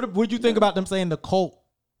 What would you think about them saying a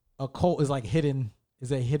cult is like a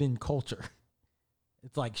hidden culture?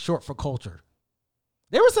 It's like short for culture.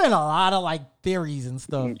 They were saying a lot of like theories and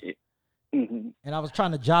stuff, and I was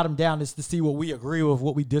trying to jot them down just to see what we agree with,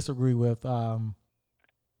 what we disagree with. I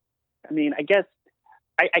mean, I guess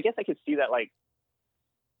I could see that like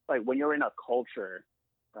when you're in a culture,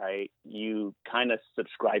 right, you kind of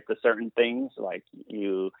subscribe to certain things. Like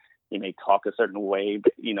you may talk a certain way,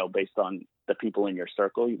 but, based on the people in your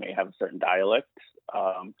circle. You may have a certain dialect.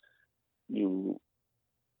 You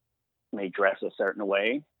may dress a certain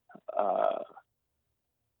way.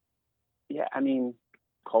 Yeah, I mean,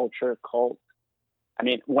 culture, cult. I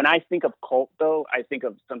mean, when I think of cult, though, I think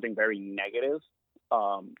of something very negative.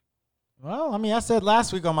 Well, I mean, I said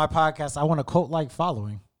last week on my podcast, I want a cult-like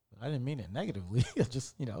following. I didn't mean it negatively.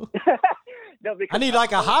 Just, No, I need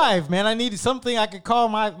like a hive, man. I need something I could call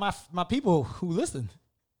my people who listen.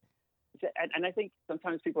 And I think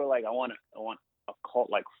sometimes people are like, I want a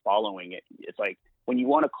cult-like following. It's like when you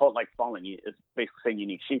want a cult-like following, it's basically saying you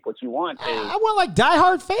need sheep. What you want is I want like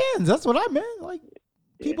diehard fans. That's what I meant. Like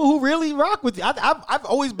people who really rock with you. I've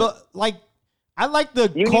always been like, I like the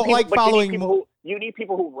cult-like following. You need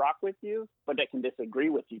people who rock with you, but that can disagree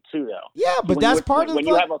with you too, though. Yeah, but that's part of when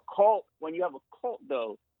you have a cult. When you have a cult,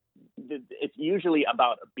 though, it's usually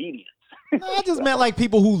about obedience. No, I just meant like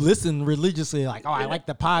people who listen religiously, like, I like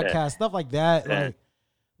the podcast, stuff like that. Yeah.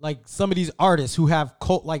 Like some of these artists who have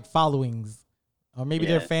cult-like followings, or maybe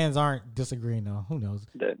their fans aren't disagreeing. Though, who knows?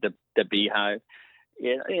 The Beehive,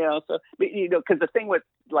 So because the thing with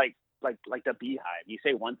like the Beehive, you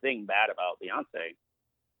say one thing bad about Beyonce.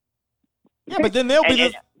 Yeah, but then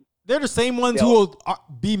they're the same ones who will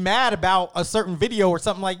be mad about a certain video or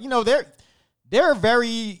something like, they're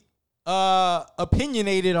very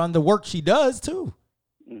opinionated on the work she does too.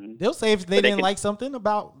 Mm-hmm. They'll say if they didn't like something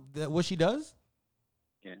about what she does.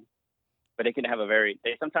 Yeah, but they can have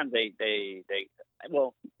sometimes they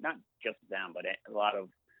well, not just them, but a lot of,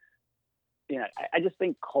 I just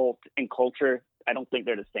think cult and culture, I don't think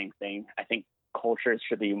they're the same thing. I think culture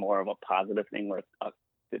should be more of a positive thing, where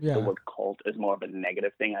the word cult is more of a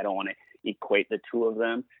negative thing. I don't want to equate the two of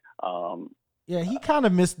them. Yeah, he kind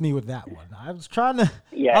of missed me with that one. I was trying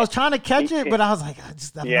to catch it, but I was like,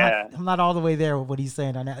 I'm not all the way there with what he's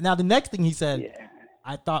saying on that. Now, the next thing he said,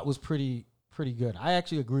 I thought was pretty good. I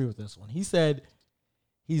actually agree with this one. He said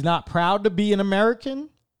he's not proud to be an American,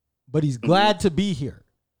 but he's glad to be here.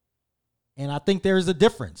 And I think there's a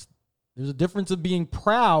difference. There's a difference of being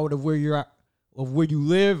proud of where you're at, of where you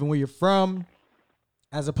live and where you're from,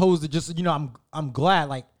 as opposed to just, I'm glad.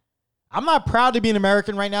 Like, I'm not proud to be an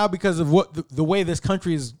American right now because of what the way this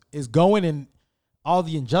country is going and all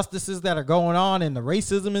the injustices that are going on and the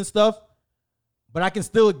racism and stuff. But I can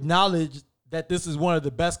still acknowledge that this is one of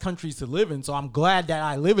the best countries to live in. So I'm glad that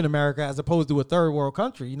I live in America as opposed to a third world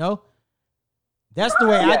country, That's the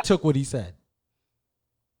way I took what he said.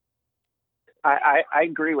 I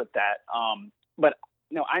agree with that. But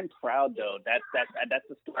no, I'm proud though. That's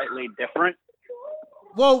a slightly different.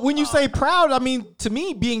 Well, when you say proud, I mean, to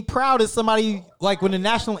me, being proud is somebody like when the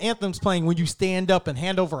national anthem's playing, when you stand up and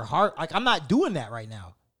hand over heart. Like, I'm not doing that right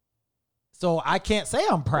now. So I can't say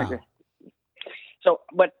I'm proud. Okay. So,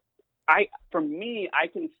 but for me, I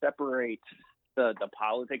can separate the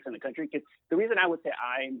politics in the country. Because the reason I would say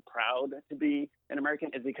I'm proud to be an American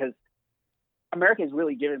is because America has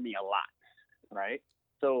really given me a lot, right?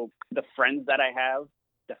 So the friends that I have,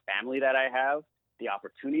 the family that I have, the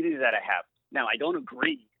opportunities that I have. Now, I don't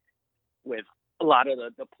agree with a lot of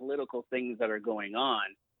the political things that are going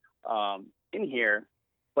on in here,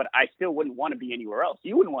 but I still wouldn't want to be anywhere else.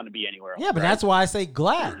 You wouldn't want to be anywhere else. Yeah, but right? that's why I say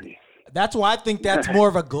glad. That's why I think that's more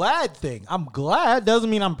of a glad thing. I'm glad doesn't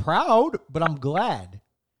mean I'm proud, but I'm glad.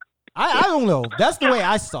 I don't know. That's the way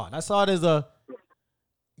I saw it. I saw it as a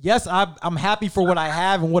yes, I'm happy for what I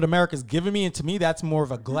have and what America's given me, and to me, that's more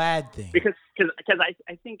of a glad thing. Because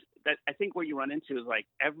I think what you run into is like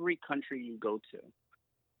every country you go to,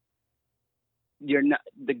 you're not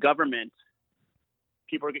the government.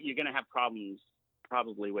 You're going to have problems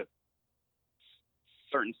probably with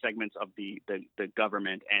certain segments of the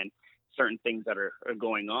government and certain things that are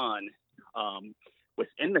going on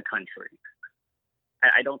within the country.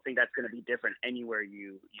 I don't think that's going to be different anywhere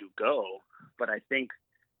you go, but I think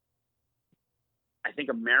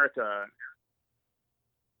America,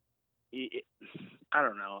 I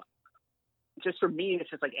don't know. Just for me, it's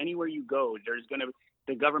just like anywhere you go,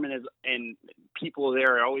 the government is, and people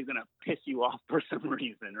there are always going to piss you off for some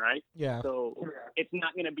reason, right? Yeah. So it's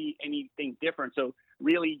not going to be anything different. So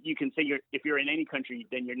really, you can say if you're in any country,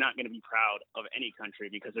 then you're not going to be proud of any country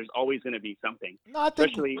because there's always going to be something. No, I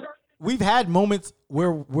think we've had moments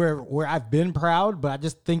where I've been proud, but I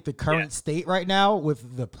just think the current state right now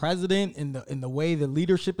with the president and the way the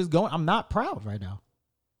leadership is going, I'm not proud right now.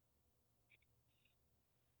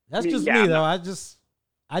 That's just me though.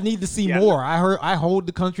 I need to see more. I hold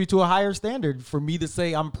the country to a higher standard for me to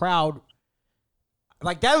say I'm proud.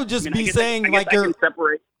 Like that would just be saying I can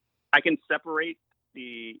separate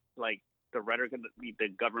the rhetoric of the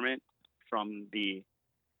government from the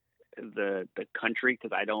country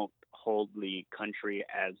because I don't hold the country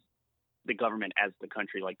as the government as the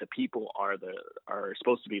country. Like the people are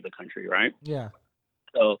supposed to be the country, right? Yeah.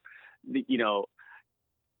 So,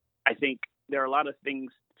 I think there are a lot of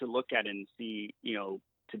things to look at and see,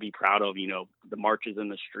 to be proud of, the marches in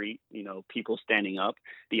the street, people standing up.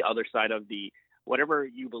 The other side of whatever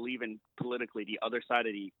you believe in politically, the other side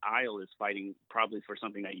of the aisle is fighting probably for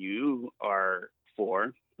something that you are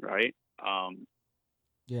for, right?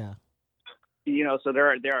 Yeah. So there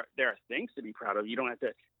are things to be proud of. You don't have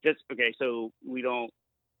to so you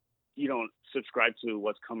don't subscribe to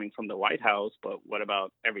what's coming from the White House, but what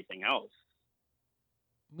about everything else?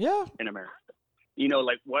 Yeah. In America,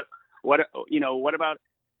 what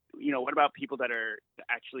about people that are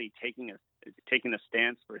actually taking a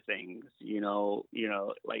stance for things?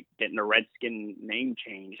 Like getting a Redskin name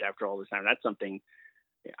change after all this time. That's something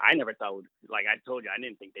I never thought would. Like I told you, I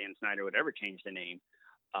didn't think Dan Snyder would ever change the name.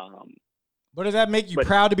 But does that make you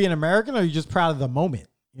proud to be an American, or are you just proud of the moment?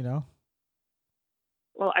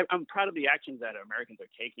 Well, I'm proud of the actions that Americans are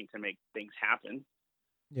taking to make things happen.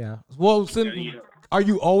 Yeah. Well, are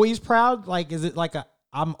you always proud? Like, is it like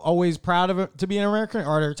I'm always proud of it to be an American, or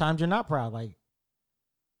are there times you're not proud? Like,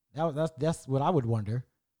 that's what I would wonder.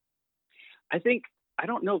 I think I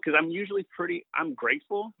don't know because I'm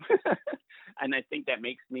grateful, and I think that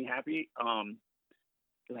makes me happy.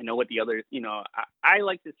 Because I know what the other, I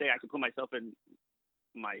like to say I can put myself in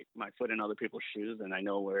my foot in other people's shoes, and I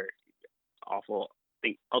know where awful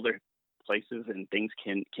other places and things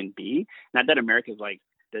can be. Not that America's like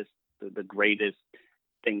this the greatest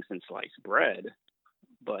thing since sliced bread,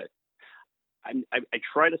 but I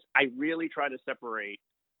really try to separate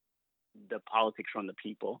the politics from the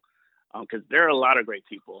people, because there are a lot of great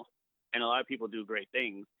people and a lot of people do great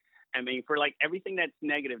things. I mean, for like everything that's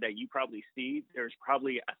negative that you probably see, there's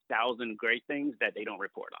probably 1,000 great things that they don't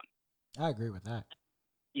report on. I agree with that.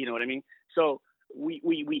 You know what I mean? So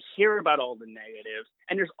we hear about all the negatives,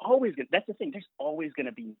 and that's the thing. There's always going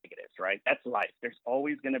to be negatives, right? That's life. There's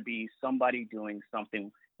always going to be somebody doing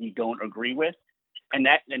something you don't agree with, and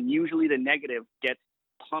usually the negative gets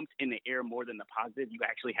pumped in the air more than the positive. You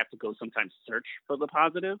actually have to go sometimes search for the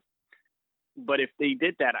positive. But if they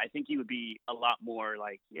did that, I think you would be a lot more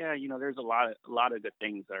like, there's a lot of good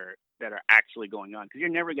things that are actually going on, because you're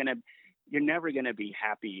never gonna be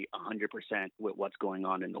happy 100% with what's going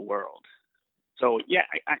on in the world. So yeah,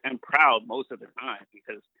 I'm proud most of the time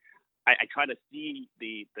because I try to see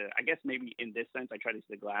I guess maybe in this sense I try to see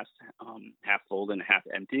the glass half full and half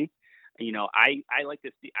empty. I like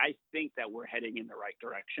to see. I think that we're heading in the right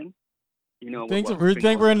direction. You know, You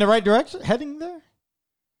think we're in the right direction, heading there?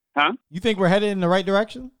 Huh? You think we're headed in the right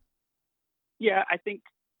direction? Yeah, I think.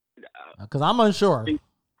 Because I'm unsure.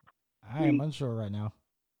 I am unsure right now.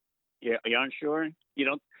 Yeah, are you unsure? You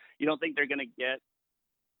don't think they're gonna get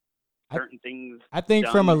certain things? I think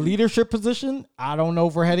from a leadership position, I don't know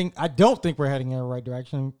if we're heading. I don't think we're heading in the right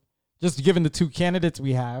direction. Just given the two candidates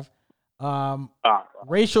we have,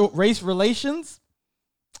 race relations.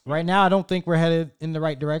 Right now, I don't think we're headed in the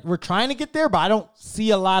right direction. We're trying to get there, but I don't see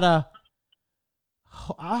a lot of.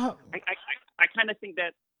 I kind of think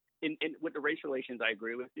that in with the race relations, I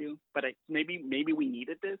agree with you. But maybe we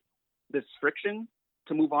needed this friction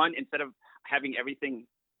to move on instead of having everything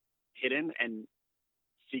hidden and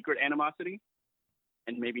secret animosity.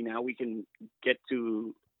 And maybe now we can get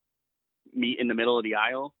to meet in the middle of the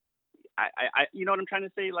aisle. I you know what I'm trying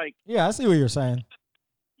to say? Like, yeah, I see what you're saying.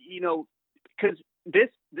 You know, because this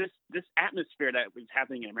atmosphere that was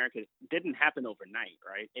happening in America didn't happen overnight,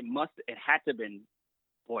 right? It had to have been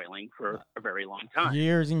boiling for a very long time,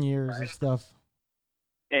 years and years of stuff.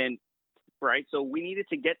 And right, so we needed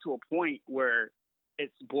to get to a point where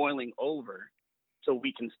it's boiling over, so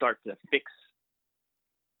we can start to fix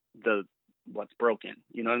what's broken.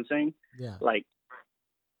 You know what I'm saying? Yeah. Like,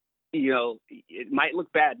 you know, it might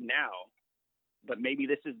look bad now, but maybe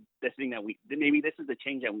this is the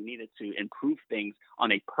change that we needed to improve things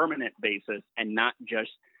on a permanent basis, and not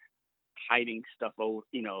just hiding stuff over,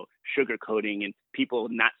 you know, sugarcoating and people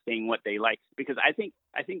not saying what they like. Because I think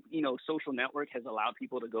you know, social network has allowed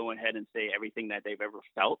people to go ahead and say everything that they've ever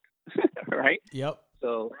felt, right? Yep.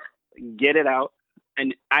 So get it out,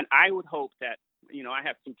 and I would hope that, you know, I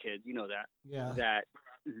have 2 kids, you know that. Yeah.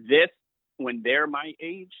 That when they're my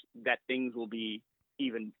age, that things will be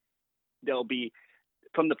they'll be,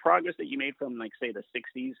 from the progress that you made from, like, say, the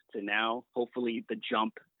 60s to now, hopefully the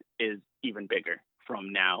jump is even bigger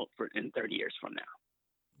from now in 30 years from now.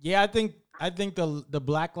 Yeah, I think the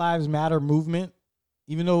Black Lives Matter movement,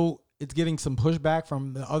 even though it's getting some pushback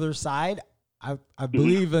from the other side, I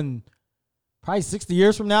believe in probably 60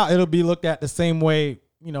 years from now, it'll be looked at the same way,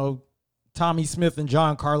 you know, Tommy Smith and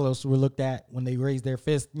John Carlos were looked at when they raised their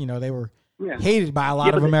fist. You know, they were hated by a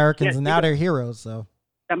lot of Americans, and now they're heroes. So,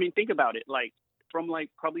 I mean, think about it. Like, from like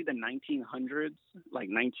probably the 1900s, like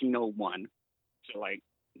 1901 to like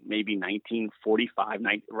maybe 1945,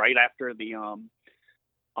 right after the World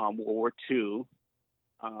War II.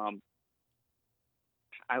 I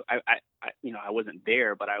you know, I wasn't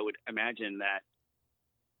there, but I would imagine that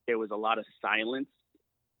there was a lot of silence.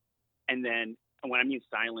 And then when I mean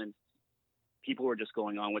silence, people were just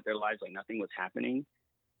going on with their lives like nothing was happening,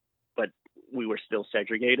 but we were still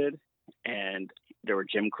segregated, and there were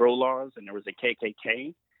Jim Crow laws, and there was a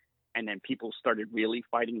KKK, and then people started really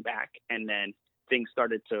fighting back, and then things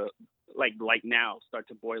started to like now start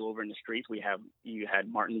to boil over in the streets. You had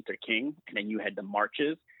Martin Luther King, and then you had the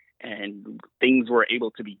marches, and things were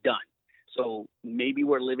able to be done. So maybe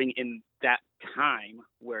we're living in that time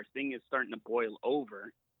where things is starting to boil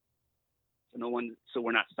over. So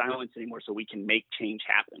we're not silenced anymore, so we can make change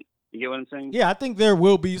happen. You get what I'm saying? Yeah, I think there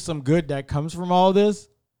will be some good that comes from all this.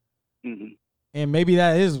 Mm-hmm. And maybe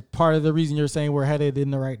that is part of the reason you're saying we're headed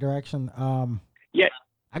in the right direction. Yeah.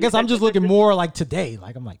 I guess I'm just looking more like today.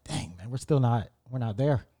 Like, I'm like, dang, man, we're not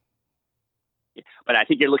there. Yeah, but I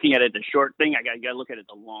think you're looking at it the short thing. I got to look at it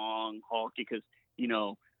the long haul, because, you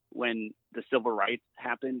know, when the civil rights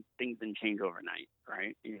happened, things didn't change overnight,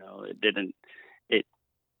 right? You know, it didn't.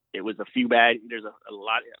 It was a few bad. There's a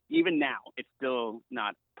lot. Even now, it's still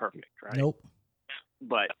not perfect, right? Nope.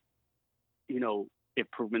 But, you know,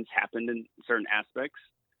 improvements happened in certain aspects,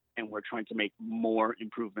 and we're trying to make more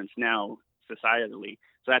improvements now societally.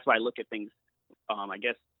 So that's why I look at things. I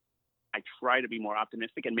guess I try to be more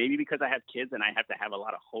optimistic, and maybe because I have kids and I have to have a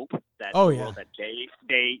lot of hope that the world that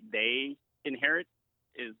they inherit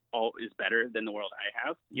is better than the world I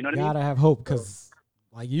have. You know what I mean? Gotta have hope, because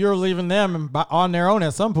like, you're leaving them on their own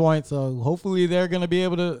at some point. So hopefully they're gonna be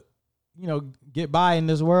able to, you know, get by in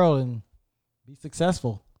this world and be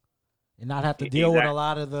successful, and not have to deal with a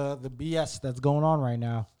lot of the BS that's going on right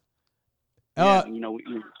now. Yeah, you know,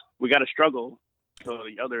 we got to struggle so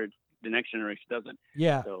the next generation doesn't.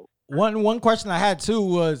 Yeah. So one question I had too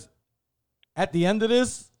was, at the end of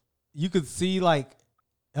this, you could see like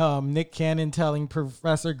Nick Cannon telling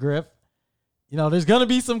Professor Griff, you know, there's gonna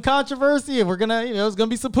be some controversy, and we're gonna, you know, there's gonna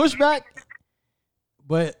be some pushback.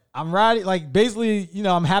 But I'm ready. Like, basically, you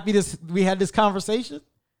know, I'm happy we had this conversation.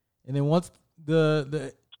 And then once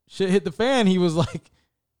the shit hit the fan, he was like,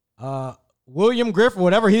 William Griff or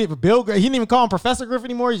whatever. Bill Griff. He didn't even call him Professor Griff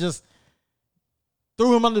anymore. He just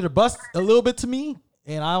threw him under the bus a little bit to me.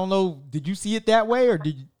 And I don't know, did you see it that way, or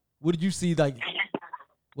did you? What did you see? Like,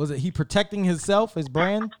 was it he protecting himself, his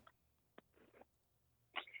brand?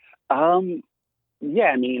 Yeah,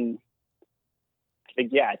 I mean,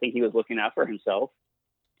 I think he was looking out for himself.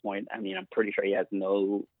 I mean, I'm pretty sure he has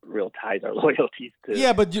no real ties or loyalties to.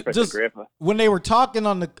 Yeah, but just Griff. When they were talking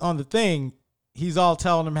on the thing, he's all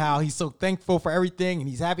telling them how he's so thankful for everything and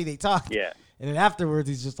he's happy they talked. Yeah. And then afterwards,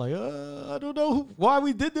 he's just like, I don't know why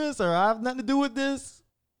we did this, or I have nothing to do with this.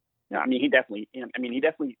 No, I mean, he definitely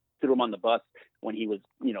threw him on the bus when he was,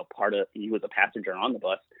 he was a passenger on the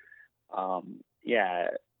bus. Yeah.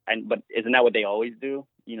 But isn't that what they always do?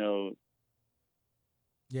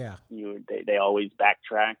 Yeah. They always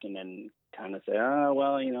backtrack and then kind of say, oh,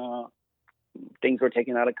 well, things were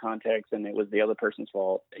taken out of context and it was the other person's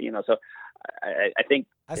fault. So I think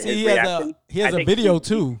I see he has a video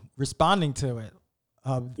too responding to it.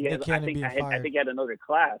 Nick Cannon being fired. I think he had another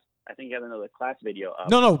class. Video.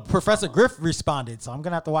 No, Professor Griff responded, so I'm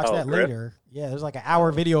gonna have to watch that Griff? later. Yeah, there's like an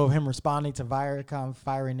hour video of him responding to Viacom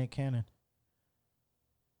firing Nick Cannon.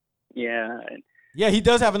 Yeah. Yeah, he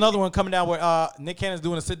does have another one coming down where Nick Cannon's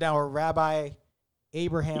doing a sit down with Rabbi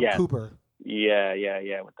Abraham Cooper. Yeah,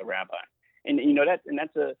 with the rabbi. And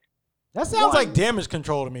that sounds like damage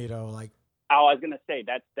control to me though. Like, I was gonna say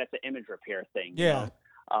that's an image repair thing. Yeah.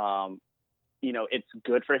 It's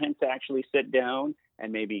good for him to actually sit down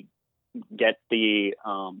and maybe get the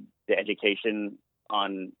education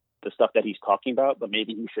on the stuff that he's talking about, but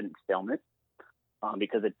maybe he shouldn't film it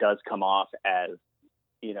because it does come off as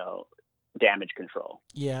damage control.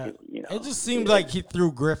 Yeah. It just seemed like he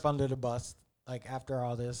threw Griff under the bus. Like after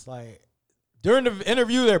all this, like during the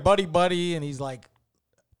interview, they're buddy, and he's like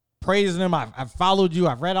praising him. I've followed you.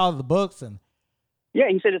 I've read all the books, and yeah,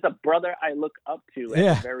 he said it's a brother I look up to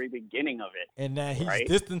at the very beginning of it. And he's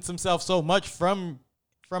distanced himself so much from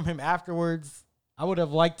him afterwards. I would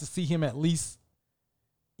have liked to see him at least,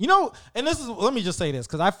 and let me just say this,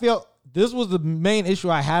 because I feel this was the main issue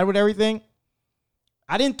I had with everything.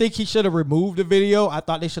 I didn't think he should have removed the video. I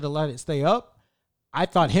thought they should have let it stay up. I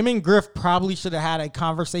thought him and Griff probably should have had a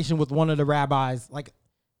conversation with one of the rabbis. Like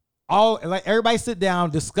everybody sit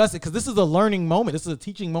down, discuss it, because this is a learning moment. This is a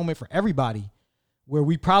teaching moment for everybody, where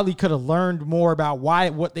we probably could have learned more about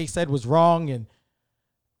what they said was wrong and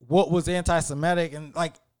what was anti-Semitic. And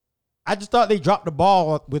I just thought they dropped the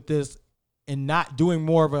ball with this and not doing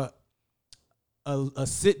more of a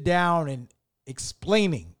sit down and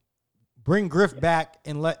explaining. Bring Griff back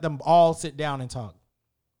and let them all sit down and talk.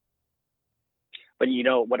 But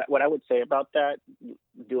what I would say about that,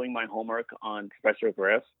 doing my homework on Professor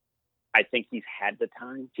Griff, I think he's had the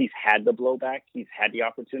time. He's had the blowback. He's had the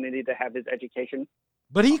opportunity to have his education.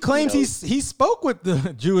 But he claims he spoke with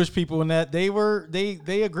the Jewish people and that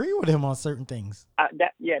they agree with him on certain things.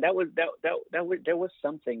 There was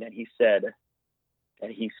something that he said that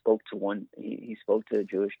he spoke to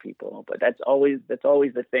Jewish people, but that's always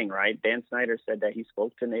the thing, right? Dan Snyder said that he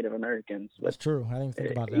spoke to Native Americans. That's true. I didn't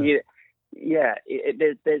think about that.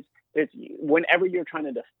 There's whenever you're trying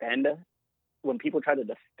to defend, when people try to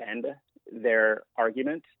defend their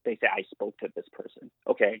argument, they say, I spoke to this person.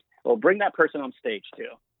 Okay, well, bring that person on stage too.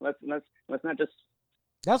 Let's not just.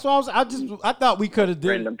 That's what I thought we could have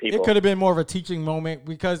done. It could have been more of a teaching moment,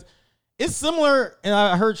 because it's similar. And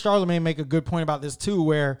I heard Charlamagne make a good point about this too,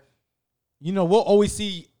 where, we'll always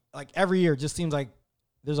see, like every year, it just seems like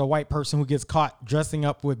there's a white person who gets caught dressing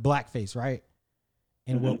up with blackface, right?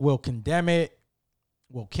 And we'll condemn it.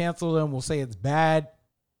 We'll cancel them. We'll say it's bad.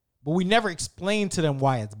 But we never explain to them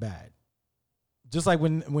why it's bad. Just like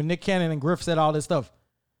when Nick Cannon and Griff said all this stuff,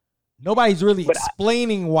 nobody's really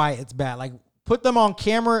explaining why it's bad. Like, put them on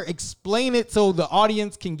camera, explain it so the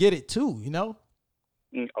audience can get it too,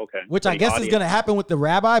 Okay. Which I guess is going to happen with the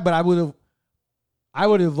rabbi, but I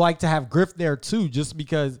would have liked to have Griff there too, just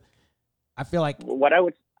because I feel like what I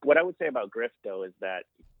would say about Griff though is that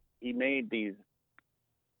he made these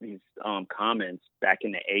comments back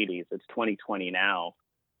in the 80s. It's 2020 now.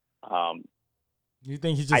 You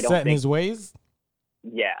think he's just set in his ways?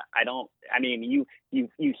 Yeah, I don't. I mean, he's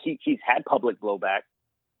had public blowback.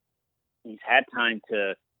 He's had time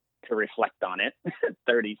to reflect on it.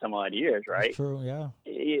 30 some odd years, right? That's true. Yeah.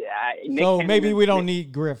 So maybe we don't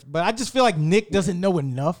need Griff, but I just feel like Nick doesn't know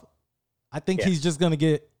enough. I think he's just gonna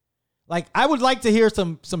get. Like, I would like to hear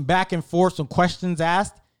some back and forth, some questions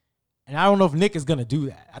asked, and I don't know if Nick is gonna do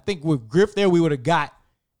that. I think with Griff there, we would have got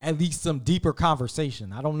at least some deeper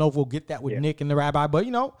conversation. I don't know if we'll get that with Nick and the rabbi, but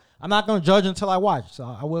I'm not going to judge until I watch, so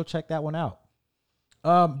I will check that one out.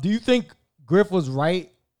 Do you think Griff was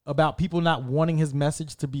right about people not wanting his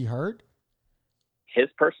message to be heard? His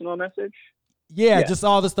personal message? Yeah, just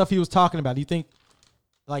all the stuff he was talking about. Do you think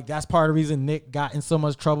like that's part of the reason Nick got in so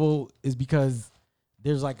much trouble is because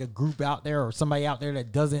there's like a group out there or somebody out there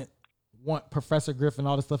that doesn't want Professor Griffin,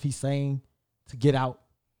 all the stuff he's saying, to get out?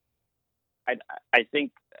 I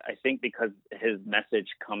think because his message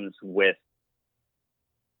comes with,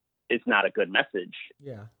 it's not a good message.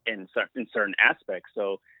 Yeah. In certain aspects.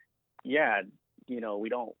 So yeah, we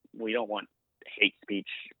don't want hate speech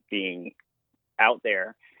being out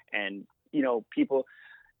there, and people.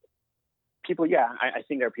 Yeah, I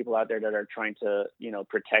think there are people out there that are trying to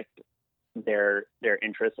protect their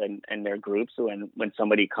interests and their groups. So when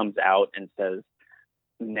somebody comes out and says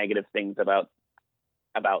negative things about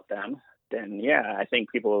them, then yeah, I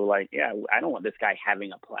think people are like, yeah, I don't want this guy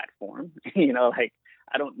having a platform. Like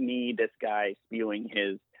I don't need this guy spewing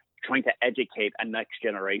trying to educate a next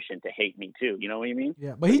generation to hate me too. You know what I mean?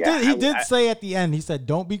 Yeah, but he did say at the end, he said,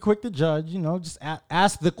 don't be quick to judge, just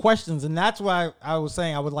ask the questions. And that's why I was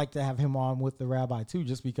saying I would like to have him on with the rabbi too,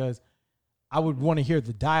 just because I would want to hear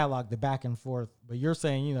the dialogue, the back and forth. But you're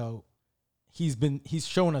saying, he's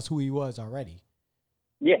shown us who he was already.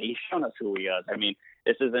 Yeah, he's shown us who he is. I mean,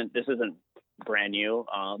 this isn't brand new.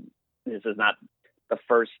 This is not the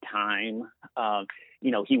first time.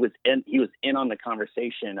 He was in on the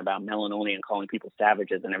conversation about melanoma and calling people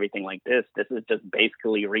savages and everything like this. This is just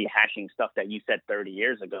basically rehashing stuff that you said 30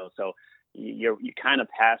 years ago. So you kind of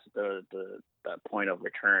past the point of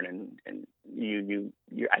return, and you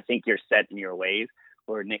I think you're set in your ways.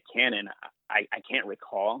 Where Nick Cannon, I can't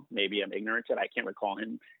recall. Maybe I'm ignorant to it. I can't recall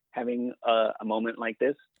him having a moment like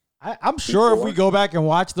this. I'm sure if we go back and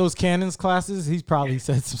watch those Cannon's classes, he's probably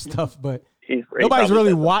said some stuff, but nobody's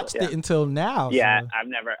really watched it until now. Yeah, so. I've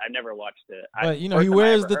never watched it. But he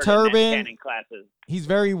wears the turban. He's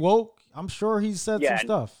very woke. I'm sure he's said some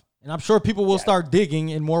stuff, and I'm sure people will start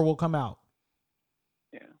digging, and more will come out.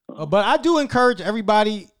 Yeah. But I do encourage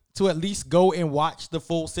everybody to at least go and watch the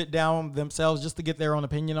full sit down themselves, just to get their own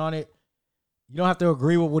opinion on it. You don't have to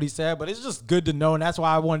agree with what he said, but it's just good to know, and that's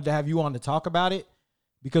why I wanted to have you on to talk about it,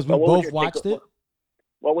 because we both watched it.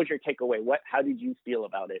 What was your takeaway? How did you feel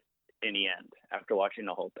about it in the end after watching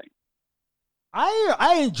the whole thing?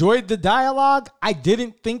 I enjoyed the dialogue. I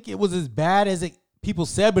didn't think it was as bad as people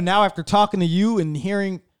said, but now after talking to you and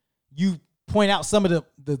hearing you point out some of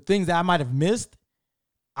the things that I might have missed,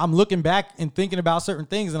 I'm looking back and thinking about certain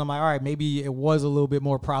things, and I'm like, all right, maybe it was a little bit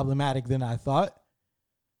more problematic than I thought.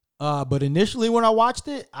 But initially when I watched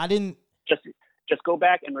it, I didn't just go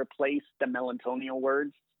back and replace the Melantonian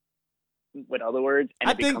words with other words, and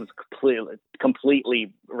it becomes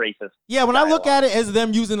completely racist. Yeah, when dialogue. I look at it as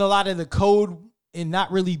them using a lot of the code and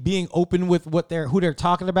not really being open with who they're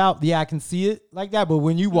talking about, yeah, I can see it like that. But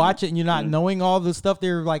when you watch it and you're not knowing all the stuff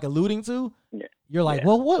they're like alluding to, you're like,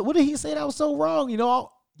 well, what did he say that was so wrong?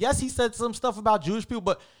 Yes, he said some stuff about Jewish people,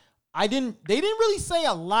 but they didn't really say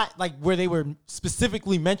a lot like where they were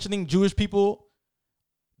specifically mentioning Jewish people.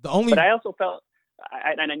 But I also felt,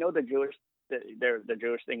 and I know the Jewish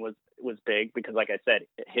thing was big because, like I said,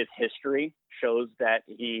 his history shows that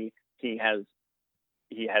he has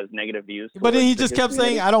negative views. But then he just kept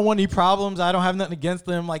saying, "I don't want any problems. I don't have nothing against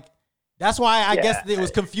them." Like that's why I guess it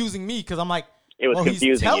was confusing me, because I'm like,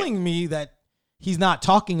 he's telling me that he's not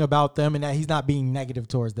talking about them and that he's not being negative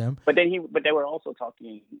towards them. But they were also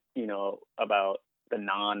talking, about the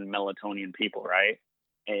non-Melantonian people, right?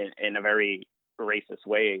 In a very racist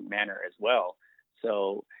manner as well.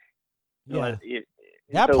 So but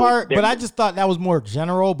I just thought that was more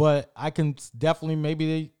general, but I can definitely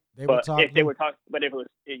maybe they were talking. If it was,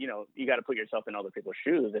 you got to put yourself in other people's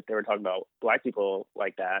shoes. If they were talking about black people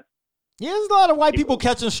like that. Yeah, there's a lot of white people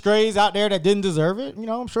catching strays out there that didn't deserve it.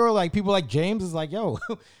 I'm sure like people like James is like, yo,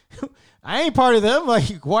 I ain't part of them.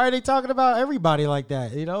 Like, why are they talking about everybody like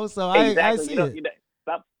that? So exactly. I see it.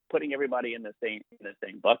 Stop putting everybody in the same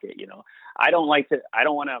bucket.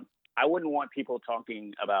 I wouldn't want people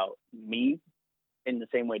talking about me in the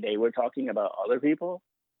same way they were talking about other people.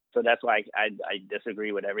 So that's why I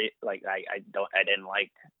disagree with I didn't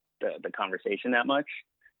like the conversation that much.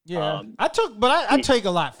 Yeah, I take a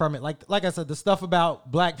lot from it. Like I said, the stuff about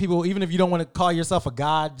black people, even if you don't want to call yourself a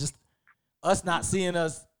god, just us not seeing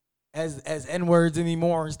us as N-words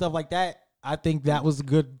anymore and stuff like that. I think that was a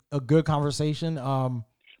good conversation.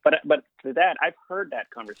 But to that, I've heard that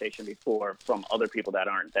conversation before from other people that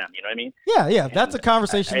aren't them. You know what I mean? Yeah, that's a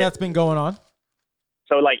conversation that's been going on.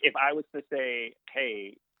 So, like, if I was to say,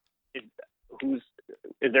 "Hey, is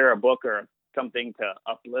there a book or something to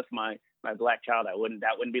uplift my black child?" That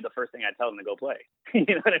wouldn't be the first thing I'd tell them to go play. You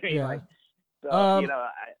know what I mean? Yeah. I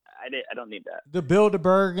don't need that. The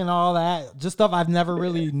Bilderberg and all that, just stuff I've never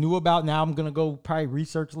really knew about. Now I'm gonna go probably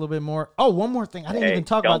research a little bit more. Oh, one more thing, I didn't even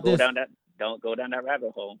talk about this. don't go down that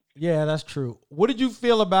rabbit hole. Yeah, that's true. What did you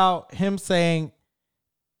feel about him saying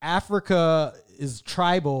Africa is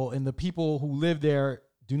tribal and the people who live there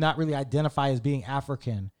do not really identify as being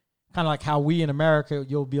African? Kind of like how we in America,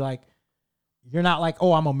 you'll be like, you're not like,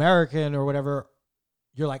 oh, I'm American or whatever.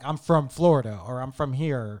 You're like, I'm from Florida or I'm from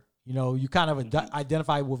here. You know, you kind of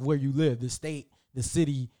identify with where you live, the state, the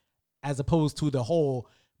city, as opposed to the whole.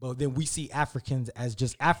 But then we see Africans as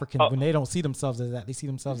just Africans when they don't see themselves as that. They see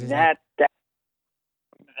themselves as that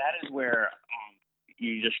is where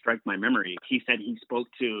you just strike my memory. He said he spoke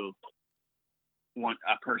to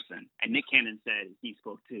a person, and Nick Cannon said he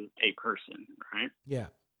spoke to a person, right? Yeah.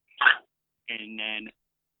 And then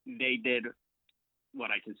they did what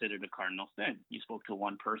I consider the cardinal sin. You spoke to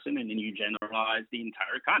one person, and then you generalized the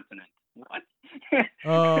entire continent. What?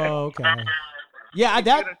 Oh, okay. Yeah,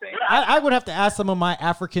 I would have to ask some of my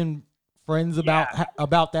African friends about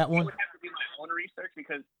that one. It would have to be my own research,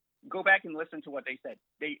 because go back and listen to what they said.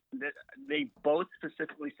 They both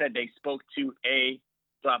specifically said they spoke to a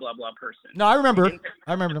blah blah blah person. No, I remember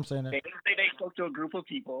them saying that. They didn't say they spoke to a group of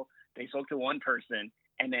people. They spoke to one person,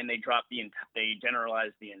 and then they they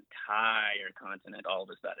generalized the entire continent all of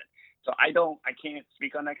a sudden. So I can't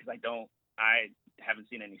speak on that, because I haven't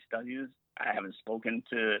seen any studies. I haven't spoken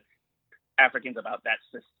to Africans about that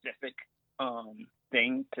specific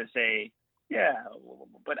thing to say,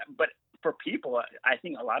 but for people, I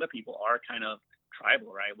think a lot of people are kind of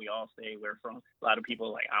tribal, right? We all say we're from, a lot of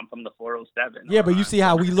people like, I'm from the 407. Yeah, but you see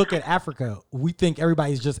how we look at Africa. We think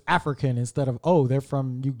everybody's just African instead of, oh, they're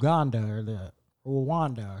from Uganda or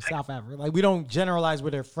Rwanda or South Africa. Like, we don't generalize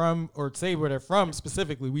where they're from or say where they're from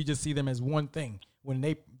specifically. We just see them as one thing when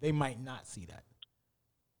they might not see that.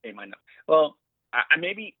 They might not. Well, I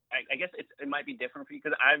guess it might be different for you,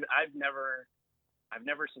 because I've never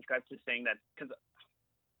subscribed to saying that, because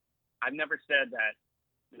I've never said that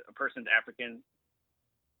a person's African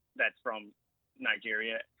that's from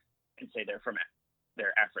Nigeria and say they're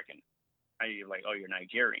African. You're like, oh, you're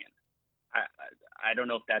Nigerian. I don't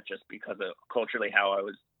know if that's just because of culturally how I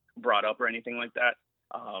was brought up or anything like that.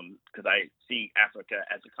 Because I see Africa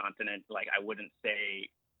as a continent. Like, I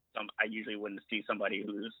usually wouldn't see somebody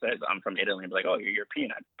who says I'm from Italy and be like, oh, you're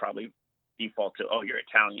European. I'd probably default to, oh, you're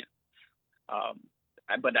Italian.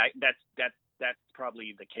 But that's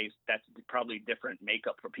probably the case. That's probably different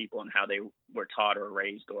makeup for people and how they were taught or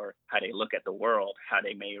raised, or how they look at the world, how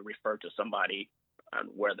they may refer to somebody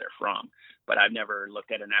where they're from. But I've never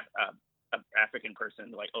looked at an African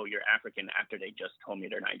person like, oh, you're African, after they just told me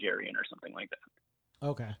they're Nigerian or something like that.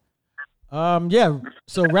 Okay. Yeah.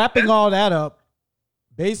 So wrapping all that up,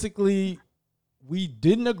 basically, we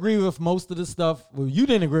didn't agree with most of the stuff. Well, you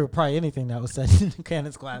didn't agree with probably anything that was said in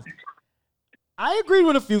Cannon's class. I agreed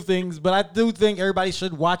with a few things, but I do think everybody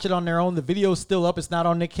should watch it on their own. The video is still up. It's not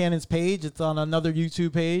on Nick Cannon's page. It's on another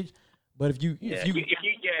YouTube page. But if you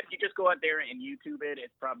just go out there and YouTube it,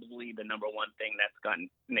 it's probably the number one thing that's got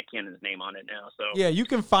Nick Cannon's name on it now. So yeah, you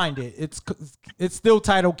can find it. It's still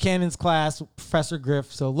titled Cannon's Class, Professor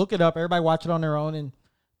Griff. So look it up. Everybody watch it on their own and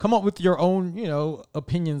come up with your own,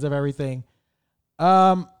 opinions of everything.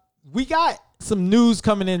 We got some news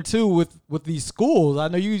coming in too with these schools. I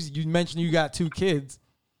know you mentioned you got 2 kids.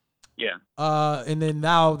 Yeah. And then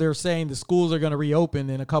now they're saying the schools are going to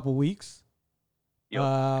reopen in a couple weeks.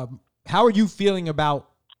 Yep. How are you feeling about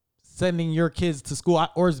sending your kids to school?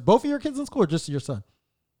 Or is both of your kids in school or just your son?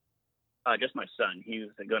 Just my son. He's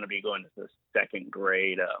going to be going to the 2nd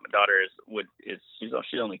grade. My daughter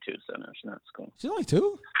she's only 2, so no, she's not in school. She's only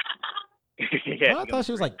 2? Yeah, I thought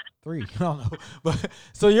she was like 3. I don't know. But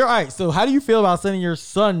so you're all right. So how do you feel about sending your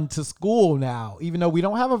son to school now? Even though we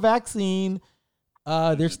don't have a vaccine,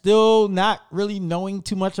 they're still not really knowing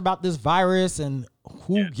too much about this virus and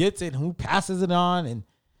who gets it and who passes it on.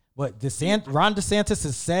 But Ron DeSantis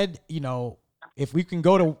has said, if we can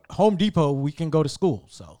go to Home Depot, we can go to school.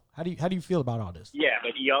 So how do you feel about all this? Yeah,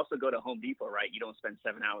 but you also go to Home Depot, right? You don't spend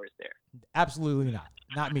 7 hours there. Absolutely not.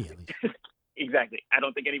 Not me, at least. Exactly. I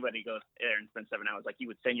don't think anybody goes there and spends 7 hours. Like, you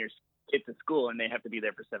would send your kid to school and they have to be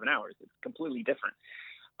there for 7 hours. It's completely different.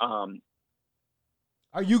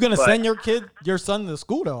 Are you going to send your son to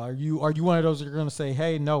school though? Are you one of those that are going to say,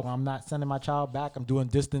 hey, no, I'm not sending my child back. I'm doing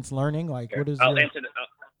distance learning. Like, what is I'll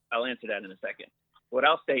answer that in a second. What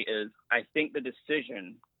I'll say is, I think the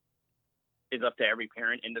decision is up to every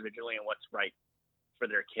parent individually and what's right for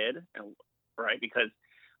their kid, and right, because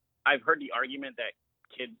I've heard the argument that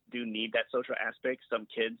kids do need that social aspect. Some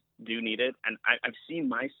kids do need it. And I've seen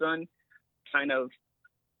my son kind of,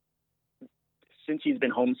 since he's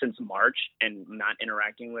been home since March and not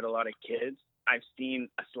interacting with a lot of kids, I've seen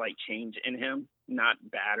a slight change in him, not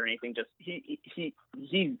bad or anything. Just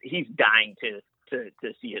he's dying to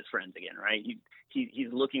see his friends again, right?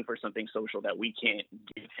 He's looking for something social that we can't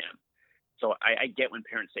give him. So I get when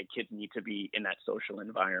parents say kids need to be in that social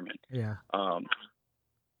environment. Yeah.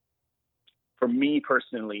 For me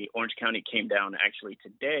personally, Orange County came down actually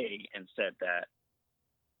today and said that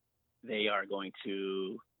they are going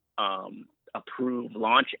to approve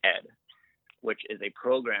Launch Ed, which is a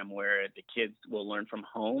program where the kids will learn from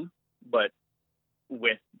home, but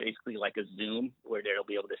with basically like a Zoom where they'll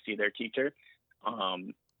be able to see their teacher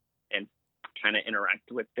and kind of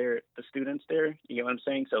interact with the students there. You know what I'm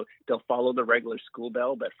saying? So they'll follow the regular school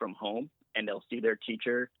bell, but from home, and they'll see their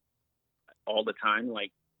teacher all the time,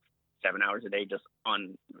 like 7 hours a day, just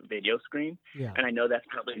on video screen. Yeah. And I know that's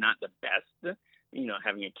probably not the best,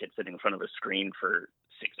 having a kid sitting in front of a screen for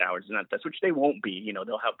 6 hours, and that's which they won't be.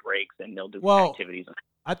 They'll have breaks and they'll do activities.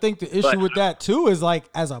 I think the issue with that too is, like,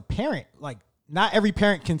 as a parent, like, not every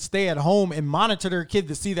parent can stay at home and monitor their kid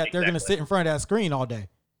to see that they're going to sit in front of that screen all day.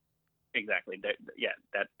 Exactly.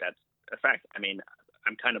 That's a fact. I mean,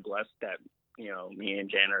 I'm kind of blessed that, me and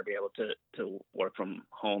Jan are able to work from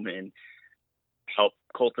home and help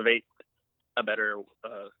cultivate a better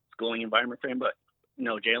schooling environment for him. But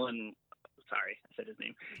no, Jalen, sorry, I said his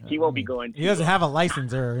name. He won't be going to. He doesn't have a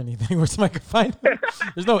license or anything where somebody can find him.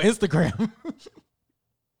 There's no Instagram.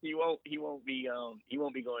 He won't be going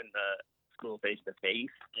to school face to face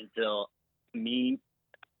until me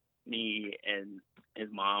and his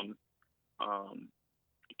mom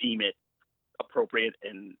deem it appropriate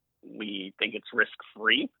and we think it's risk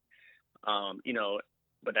free.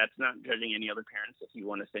 But that's not judging any other parents. If you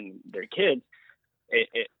want to send their kids,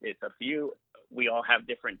 it's up to you. We all have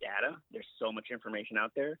different data. There's so much information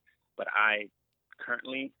out there, but I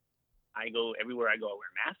go everywhere I go, I wear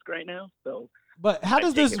a mask right now. So, but how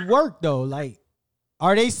does this work though? Like,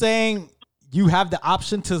 are they saying you have the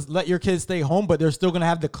option to let your kids stay home, but they're still going to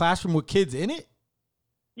have the classroom with kids in it?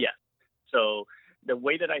 Yeah. So the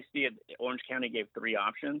way that I see it, Orange County gave 3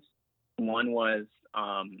 options. One was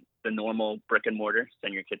the normal brick and mortar,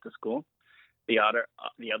 send your kid to school. The other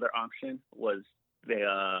option was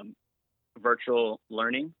the virtual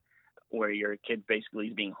learning, where your kid basically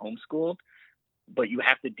is being homeschooled, but you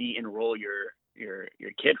have to de-enroll your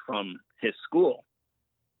kid from his school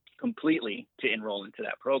completely to enroll into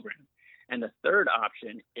that program. And the third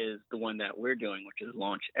option is the one that we're doing, which is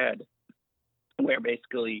Launch Ed, where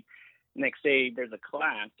basically, say there's a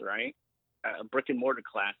class, right? A brick and mortar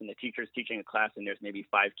class, and the teacher's teaching a class and there's maybe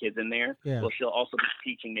 5 kids in there. Yeah. Well, she'll also be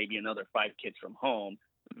teaching maybe another 5 kids from home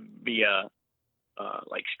via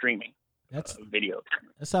like streaming. That's video.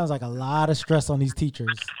 That sounds like a lot of stress on these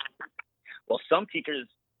teachers. Well, some teachers,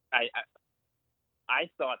 I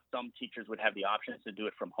thought some teachers would have the options to do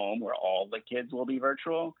it from home where all the kids will be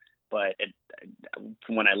virtual. But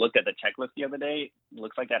when I looked at the checklist the other day, it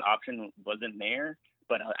looks like that option wasn't there.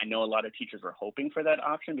 But I know a lot of teachers were hoping for that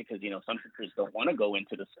option because, some teachers don't want to go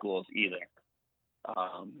into the schools either.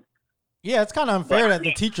 Yeah, it's kind of unfair that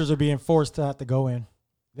the teachers are being forced to have to go in.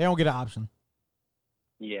 They don't get an option.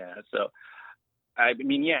 Yeah. So, I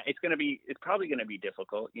mean, yeah, it's probably going to be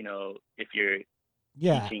difficult, if you're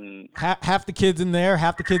teaching. Half the kids in there,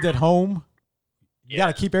 half the kids at home. You got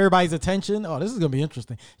to keep everybody's attention. Oh, this is going to be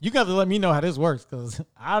interesting. You got to let me know how this works because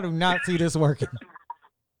I do not see this working.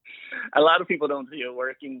 A lot of people don't see it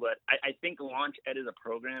working, but I think Launch Ed is a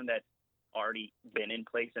program that's already been in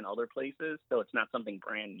place in other places. So it's not something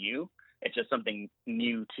brand new. It's just something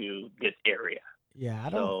new to this area. Yeah, I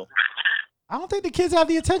don't think the kids have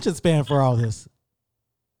the attention span for all this.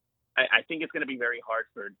 I think it's going to be very hard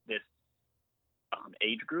for this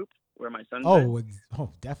age group where my son's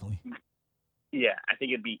Oh, definitely. Yeah, I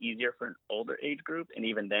think it'd be easier for an older age group, and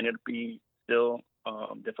even then it'd be still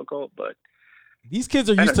difficult, but these kids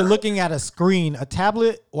are used to looking at a screen, a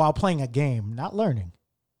tablet, while playing a game, not learning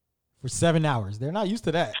for 7 hours. They're not used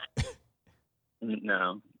to that.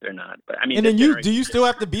 No, they're not. But I mean, and then do you still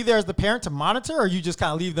have to be there as the parent to monitor, or you just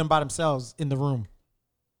kind of leave them by themselves in the room?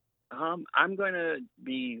 I'm going to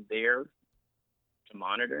be there to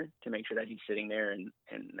monitor to make sure that he's sitting there and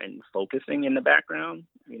focusing in the background.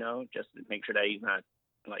 Just to make sure that he's not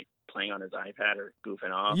like playing on his iPad or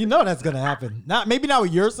goofing off. That's going to happen. Maybe not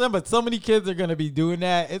with your son, but so many kids are going to be doing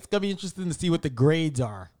that. It's going to be interesting to see what the grades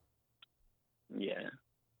are. Yeah.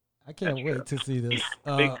 I can't wait to see this.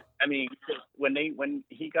 When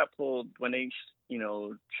he got pulled, when they,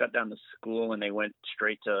 shut down the school and they went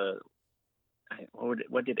straight to, what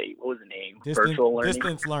was the name? Virtual learning.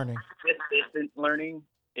 Distance learning. Distance learning.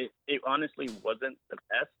 It honestly wasn't the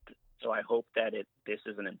best. So I hope that this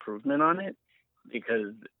is an improvement on it,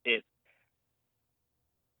 because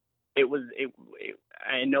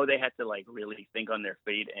I know they had to like really think on their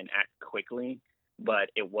feet and act quickly, but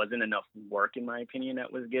it wasn't enough work, in my opinion,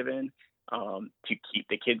 that was given to keep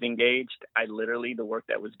the kids engaged. The work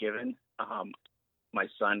that was given, my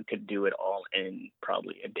son could do it all in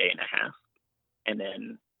probably a day and a half, and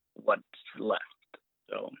then what's left.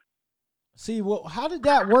 So, see, well, how did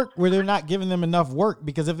that work where they're not giving them enough work?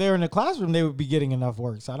 Because if they're in the classroom, they would be getting enough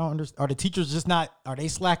work. So I don't understand. Are the teachers just not? Are they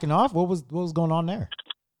slacking off? What was going on there?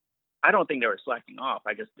 I don't think they were slacking off.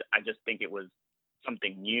 I just think it was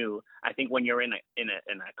something new. I think when you're in a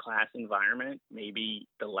class environment, maybe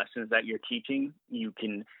the lessons that you're teaching, you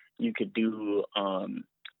could do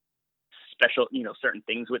special, certain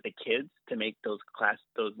things with the kids to make those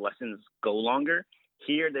lessons go longer.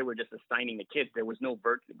 Here, they were just assigning the kids. There was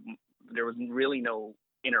really no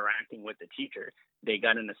interacting with the teacher. They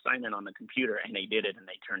got an assignment on the computer and they did it and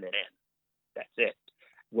they turned it in. That's it.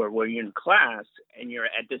 Where you're in class and you're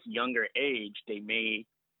at this younger age, they may,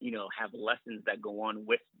 have lessons that go on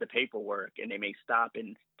with the paperwork, and they may stop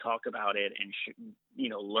and talk about it and,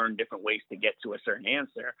 learn different ways to get to a certain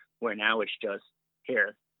answer, where now it's just,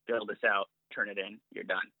 here, fill this out, turn it in, you're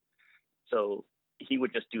done. So he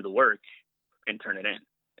would just do the work and turn it in,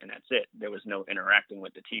 and that's it. There was no interacting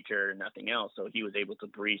with the teacher, nothing else. So he was able to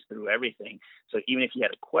breeze through everything. So even if he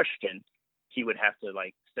had a question, he would have to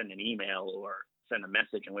like send an email or send a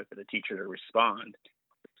message and wait for the teacher to respond.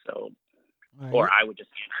 So, right. Or I would just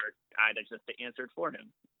answer it for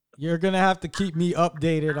him. You're going to have to keep me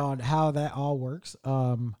updated on how that all works.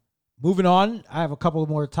 Moving on, I have a couple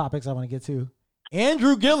more topics I want to get to.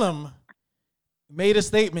 Andrew Gillum made a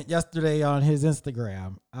statement yesterday on his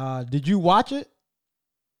Instagram. Did you watch it?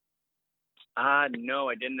 No,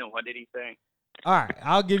 I didn't know. What did he say? All right,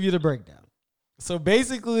 I'll give you the breakdown. So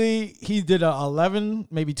basically, he did a 11,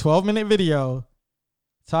 maybe 12-minute video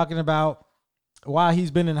talking about why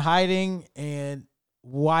he's been in hiding and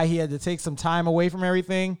why he had to take some time away from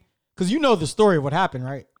everything. Because you know the story of what happened,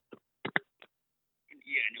 right?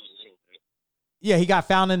 Yeah, I know a little bit. Yeah, he got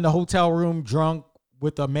found in the hotel room drunk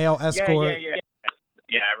with a male escort.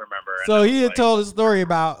 Yeah, I remember. So he had told a story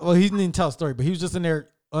about, well, he didn't tell a story, but he was just in there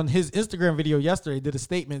on his Instagram video yesterday, did a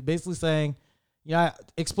statement basically saying,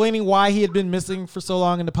 explaining why he had been missing for so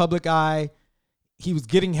long in the public eye. He was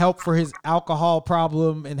getting help for his alcohol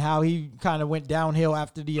problem and how he kind of went downhill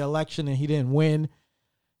after the election and he didn't win.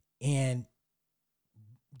 And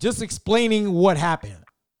just explaining what happened.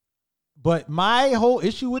 But my whole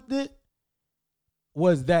issue with it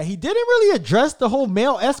was that he didn't really address the whole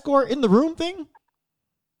male escort in the room thing.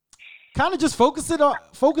 Kind of just focused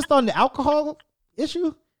on the alcohol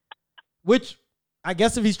issue, which I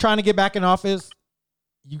guess if he's trying to get back in office,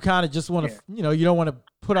 you kind of just want to, you don't want to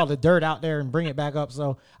put all the dirt out there and bring it back up.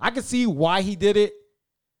 So I could see why he did it.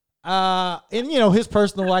 And his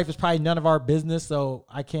personal life is probably none of our business, so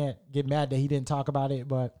I can't get mad that he didn't talk about it.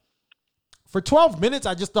 But for 12 minutes,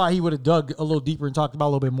 I just thought he would have dug a little deeper and talked about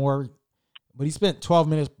a little bit more. But he spent 12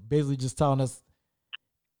 minutes basically just telling us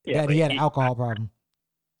that he had an alcohol problem.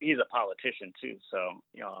 He's a politician too, so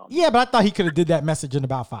yeah, but I thought he could have did that message in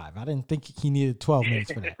about 5. I didn't think he needed 12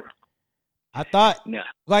 minutes for that. I thought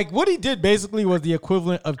like what he did basically was the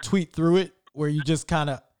equivalent of tweet through it, where you just kind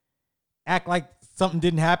of act like something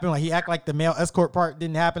didn't happen. Like he act like the male escort part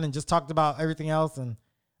didn't happen and just talked about everything else. And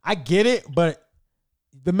I get it, but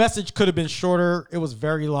the message could have been shorter. It was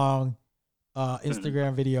very long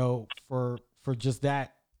Instagram video for just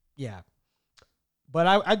that. Yeah. But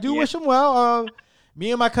I do wish him well.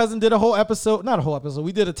 Me and my cousin did not a whole episode.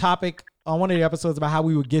 We did a topic on one of the episodes about how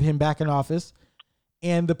we would get him back in office.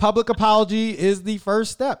 And the public apology is the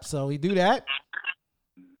first step. So he do that.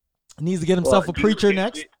 He needs to get himself a preacher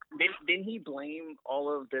next. Didn't he blame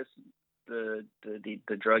all of this, the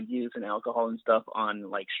drug use and alcohol and stuff on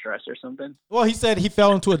like stress or something? Well, he said he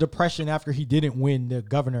fell into a depression after he didn't win the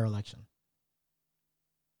governor election.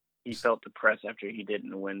 He felt depressed after he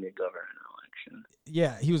didn't win the governor election.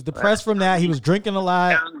 Yeah, he was depressed from that. He was drinking a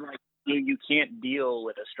lot. Sounds like you can't deal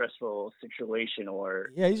with a stressful situation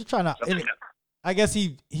or... Yeah, he's just trying to... I guess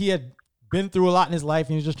he had been through a lot in his life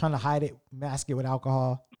and he was just trying to hide it, mask it with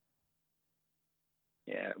alcohol.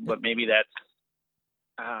 Yeah, but maybe that's...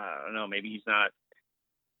 I don't know, maybe he's not...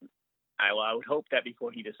 I would hope that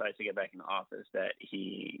before he decides to get back in office that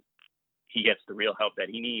he gets the real help that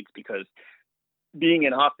he needs, because being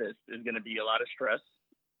in office is going to be a lot of stress.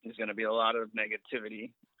 There's going to be a lot of negativity,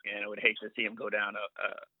 and I would hate to see him go down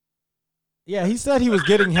Yeah, he said he was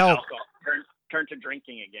getting help. Turn to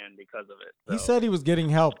drinking again because of it. So. He said he was getting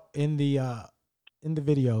help in the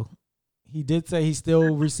video. He did say he's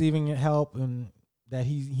still receiving help and that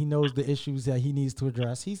he knows the issues that he needs to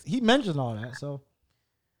address. He mentioned all that. So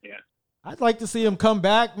yeah, I'd like to see him come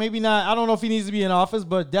back. Maybe not. I don't know if he needs to be in office,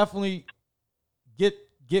 but definitely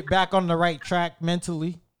get back on the right track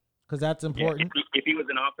mentally, because that's important. Yeah, if he was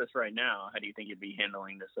in office right now, how do you think he'd be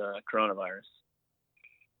handling this coronavirus?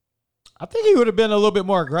 I think he would have been a little bit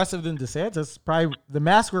more aggressive than DeSantis. Probably the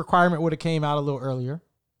mask requirement would have came out a little earlier.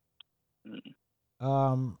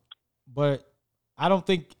 But I don't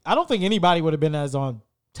think anybody would have been as on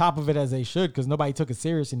top of it as they should, because nobody took it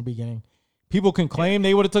serious in the beginning. People can claim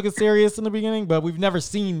they would have took it serious in the beginning, but we've never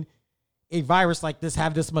seen a virus like this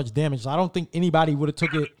have this much damage. So I don't think anybody would have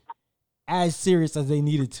took it as serious as they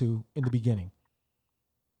needed to in the beginning.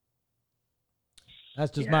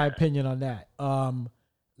 That's just my opinion on that.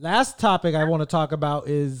 Last topic I want to talk about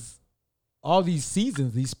is all these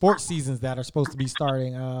seasons, these sports seasons that are supposed to be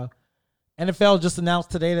starting. NFL just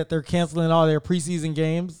announced today that they're canceling all their preseason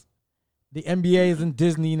games. The NBA is in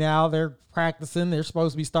Disney now. They're practicing. They're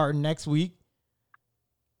supposed to be starting next week.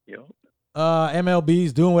 Yep. MLB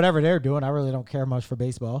is doing whatever they're doing. I really don't care much for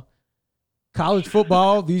baseball. College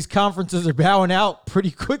football, these conferences are bowing out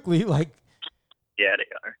pretty quickly. Like, yeah, they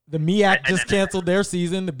are. The MEAC just canceled their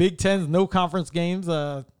season. The Big Ten's no conference games.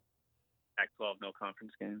 Pac-12 no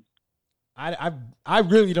conference games. I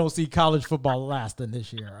really don't see college football lasting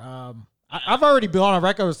this year. I've already been on a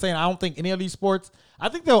record of saying I don't think any of these sports. I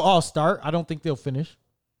think they'll all start. I don't think they'll finish.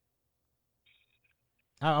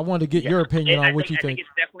 I wanted to get your opinion on what you think.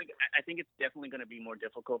 I think it's definitely going to be more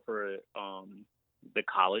difficult for the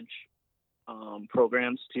college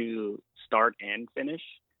programs to start and finish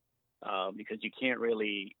because you can't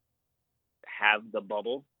really have the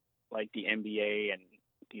bubble like the NBA and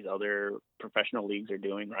these other professional leagues are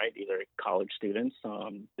doing, right? These are college students.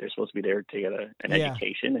 They're supposed to be there to get an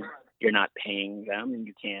education, and you're not paying them, and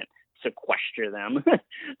you can't sequester them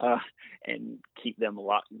and keep them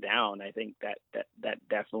locked down. I think that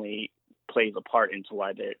definitely plays a part into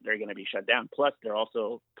why they're going to be shut down. Plus, they're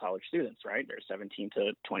also college students, right? They're 17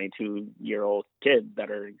 to 22-year-old kids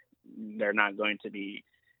they're not going to be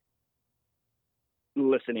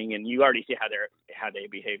listening, and you already see how they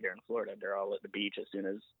behave here in Florida. They're all at the beach as soon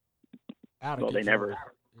as they never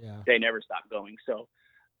stop going. So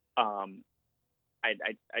I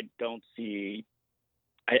don't see,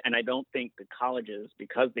 and I don't think the colleges,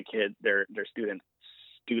 because the kids they're student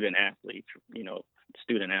athletes,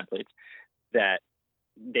 student athletes, that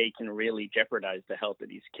they can really jeopardize the health of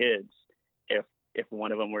these kids if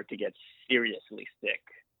one of them were to get seriously sick.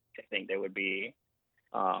 I think there would be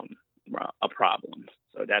a problem.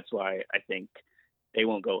 So that's why I think they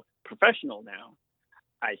won't go professional now.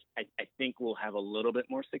 I think we'll have a little bit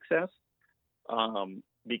more success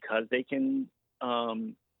because they can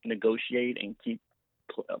negotiate and keep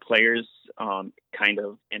players kind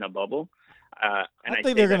of in a bubble. I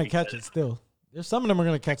think they're going to catch it still. There's some of them are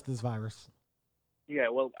going to catch this virus. Yeah,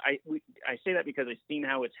 well, I say that because I've seen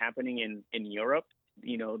how it's happening in Europe.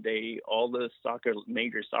 All the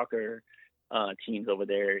major soccer teams over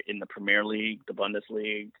there in the Premier League, the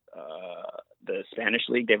Bundesliga, the Spanish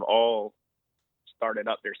league, they've all started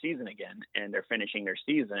up their season again, and they're finishing their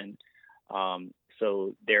season.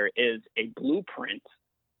 So there is a blueprint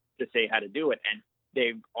to say how to do it, and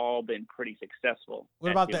they've all been pretty successful.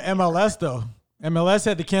 What about the MLS though? MLS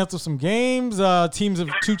had to cancel some games.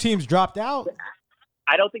 Two teams dropped out.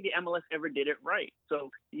 I don't think the MLS ever did it right. So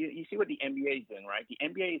you see what the NBA is doing, right? The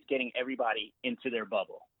NBA is getting everybody into their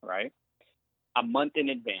bubble, right? A month in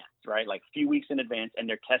advance, right? Like a few weeks in advance, and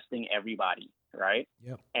they're testing everybody, right?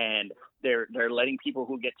 Yep. And they're letting people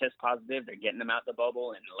who get test positive, they're getting them out the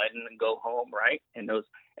bubble and letting them go home, right? And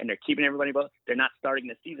they're keeping everybody bubble. They're not starting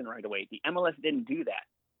the season right away. The MLS didn't do that.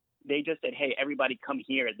 They just said, hey, everybody come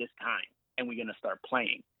here at this time, and we're going to start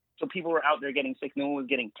playing. So people were out there getting sick. No one was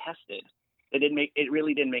getting tested. It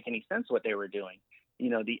really didn't make any sense what they were doing.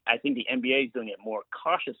 I think the NBA is doing it more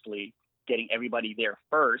cautiously, getting everybody there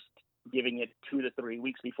first, giving it 2 to 3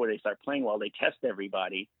 weeks before they start playing while they test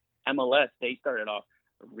everybody. MLS, they started off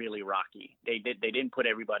really rocky. They didn't put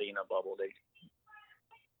everybody in a bubble.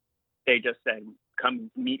 They just said,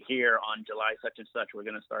 come meet here on July such and such. We're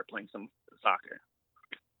going to start playing some soccer.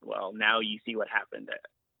 Well, now you see what happened.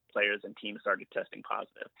 Players and teams started testing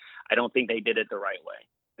positive. I don't think they did it the right way,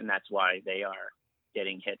 and that's why they are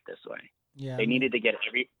getting hit this way. Yeah, they needed to get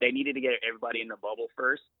everybody in the bubble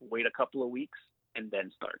first, wait a couple of weeks, and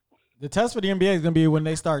then start. The test for the NBA is going to be when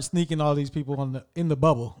they start sneaking all these people in the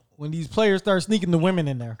bubble. When these players start sneaking the women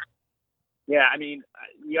in there. Yeah, I mean,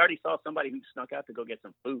 you already saw somebody who snuck out to go get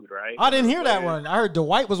some food, right? I didn't hear that one. I heard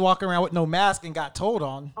Dwight was walking around with no mask and got told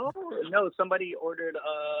on. Oh, no, somebody ordered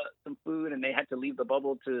some food and they had to leave the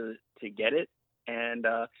bubble to get it. And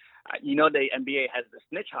the NBA has the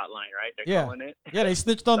snitch hotline, right? They're calling it. Yeah, they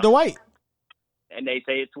snitched on Dwight, and they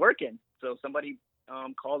say it's working. So somebody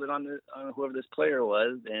called it on whoever this player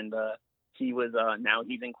was, and he was now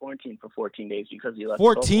he's in quarantine for 14 days because he left.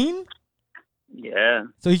 14? Yeah.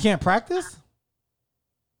 So he can't practice?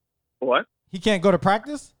 What? He can't go to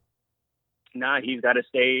practice? Nah, he's got to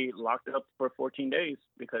stay locked up for 14 days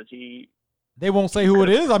because They won't say who it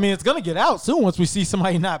is. I mean, it's gonna get out soon once we see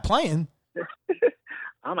somebody not playing.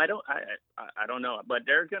 I don't know, but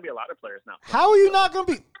there's gonna be a lot of players now. How are you not gonna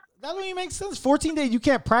be? That don't even make sense. 14 days, you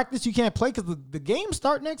can't practice, you can't play because the games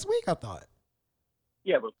start next week. I thought.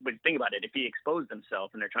 Yeah, but think about it. If he exposed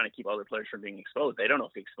himself and they're trying to keep other players from being exposed, they don't know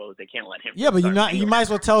if he's exposed. They can't let him. Yeah, but you might as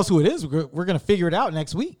well tell us who it is. We're gonna figure it out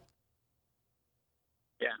next week.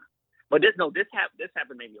 Yeah, but this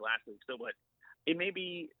happened maybe last week. So, but it may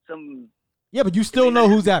be some. Yeah, but you still know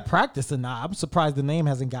who's at practice or not. I'm surprised the name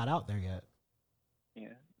hasn't got out there yet. Yeah,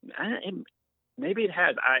 maybe it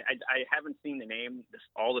has. I haven't seen the name.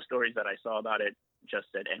 All the stories that I saw about it just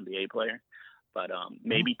said NBA player, but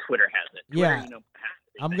maybe Twitter has it. Twitter,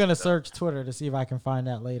 yeah, I'm gonna search Twitter to see if I can find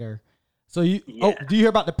that later. So do you hear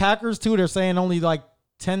about the Packers too? They're saying only like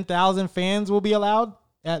 10,000 fans will be allowed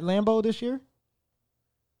at Lambeau this year.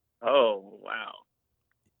 Oh wow!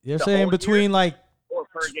 They're saying between like or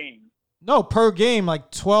per game. No, per game,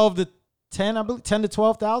 like 12 to 10, I believe, 10 to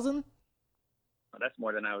 12,000. Well, that's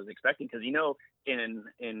more than I was expecting because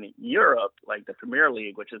in Europe, like the Premier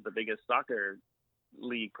League, which is the biggest soccer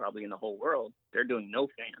league probably in the whole world, they're doing no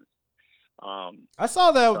fans. I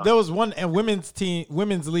saw that there was one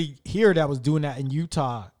women's league here that was doing that in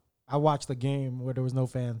Utah. I watched the game where there was no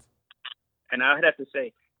fans. And I would have to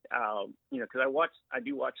say, because I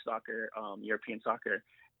do watch soccer, European soccer,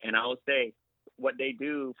 and I will say what they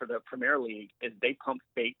do for the Premier League is they pump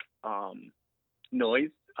fake noise,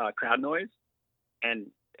 crowd noise, and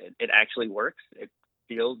it actually works. It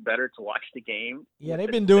feels better to watch the game. Yeah,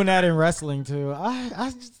 they've been doing that in wrestling too.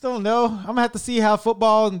 I just don't know. I'm gonna have to see how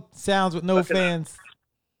football sounds with no fans.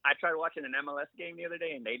 I tried watching an MLS game the other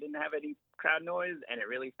day, and they didn't have any crowd noise, and it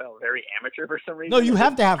really felt very amateur for some reason. No, you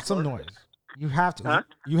have to have some noise. You have to. Huh?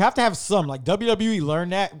 You have to have some. Like WWE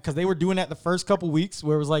learned that because they were doing that the first couple weeks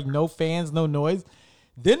where it was like no fans, no noise.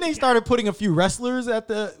 Then they started putting a few wrestlers out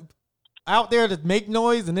there to make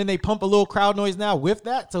noise, and then they pump a little crowd noise now with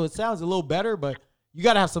that, so it sounds a little better. But you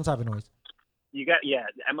got to have some type of noise. The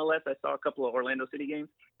MLS. I saw a couple of Orlando City games.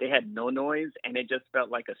 They had no noise, and it just felt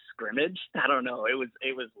like a scrimmage. I don't know. It was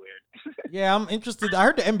weird. Yeah, I'm interested. I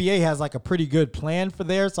heard the NBA has like a pretty good plan for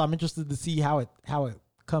there, so I'm interested to see how it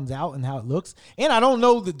comes out and how it looks. And I don't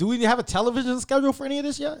know, do we have a television schedule for any of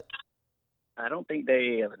this yet? I don't think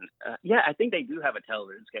they have. I think they do have a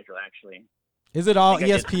television schedule actually. Is it all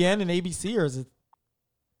ESPN and ABC, or is it?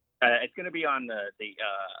 It's going to be on the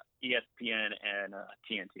ESPN and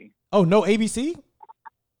TNT. Oh, no ABC?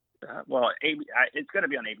 It's going to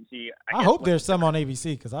be on ABC. I hope there's some on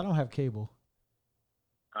ABC because I don't have cable.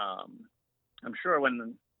 I'm sure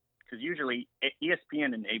because usually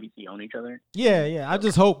ESPN and ABC own each other. Yeah. I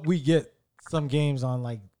just hope we get some games on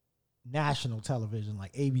like national television,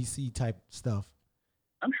 like ABC type stuff.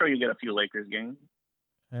 I'm sure you get a few Lakers games.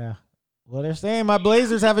 Yeah. Well, they're saying my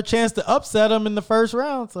Blazers have a chance to upset them in the first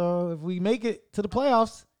round. So if we make it to the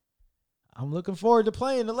playoffs, I'm looking forward to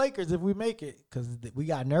playing the Lakers if we make it because we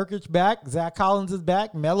got Nurkic back, Zach Collins is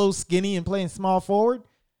back, Melo's skinny and playing small forward.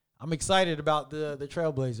 I'm excited about the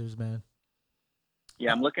Trailblazers, man.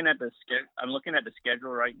 Yeah, I'm looking at the schedule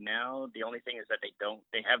right now. The only thing is that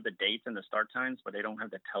they have the dates and the start times, but they don't have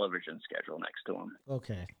the television schedule next to them.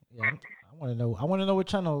 Okay. Yeah, I want to know what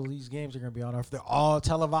channel these games are going to be on, or if they're all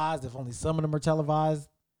televised, if only some of them are televised.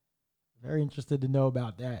 Very interested to know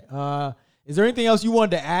about that. Is there anything else you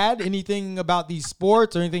wanted to add? Anything about these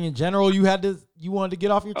sports or anything in general you wanted to get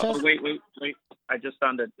off your chest? Wait. I just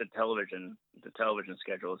found the television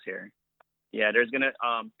schedule is here. Yeah, there's going to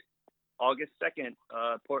August 2nd,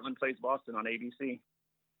 Portland plays Boston on ABC.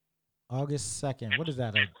 August 2nd. What is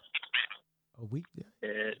that? A week?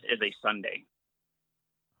 It is a Sunday.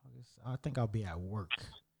 I think I'll be at work.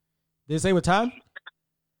 Did it say what time?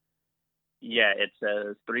 Yeah, it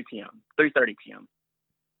says 3:30 p.m.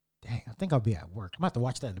 Dang, I think I'll be at work. I'm going to have to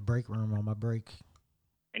watch that in the break room on my break.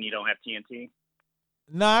 And you don't have TNT?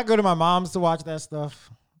 Nah, I go to my mom's to watch that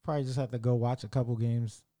stuff. Probably just have to go watch a couple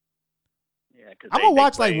games. Yeah, I'm gonna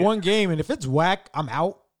watch like one game, and if it's whack, I'm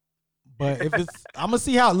out. But if it's, I'm gonna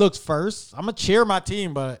see how it looks first. I'm gonna cheer my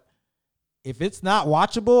team, but if it's not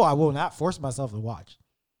watchable, I will not force myself to watch.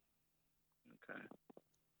 Okay.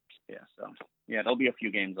 Yeah. So there'll be a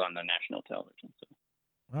few games on the national television.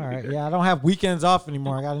 So. All right. Yeah, I don't have weekends off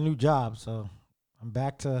anymore. I got a new job, so I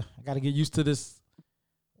got to get used to this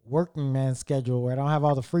working man schedule where I don't have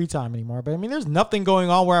all the free time anymore. But I mean, there's nothing going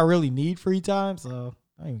on where I really need free time, so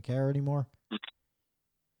I don't even care anymore.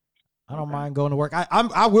 I don't mind going to work.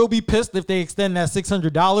 I will be pissed if they extend that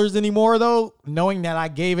 $600 anymore, though, knowing that I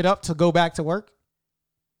gave it up to go back to work.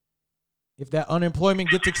 If that unemployment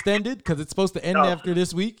gets extended, because it's supposed to end after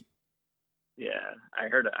this week. Yeah, I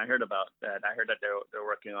heard about that. I heard that they're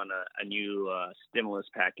working on a new stimulus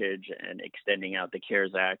package and extending out the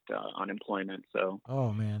CARES Act unemployment. So,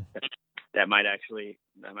 oh man, that might actually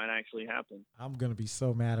happen. I'm gonna be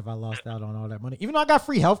so mad if I lost out on all that money. Even though I got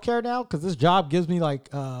free healthcare now, because this job gives me like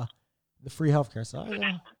the free healthcare, so I'm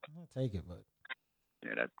gonna take it. But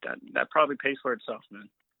yeah, that probably pays for itself, man.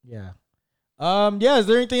 Yeah. Yeah. Is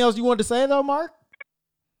there anything else you wanted to say though, Mark?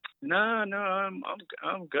 No, I'm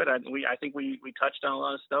good. I think we touched on a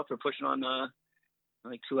lot of stuff. We're pushing on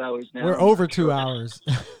like 2 hours now. We're over 2 hours.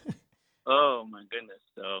 Oh my goodness!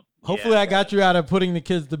 So hopefully, I got you out of putting the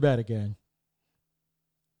kids to bed again.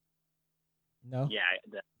 No. Yeah,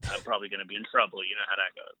 I'm probably gonna be in trouble. You know how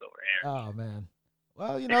that goes over here. Oh man.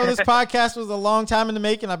 Well, this podcast was a long time in the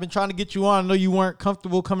making. I've been trying to get you on. I know you weren't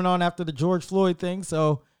comfortable coming on after the George Floyd thing,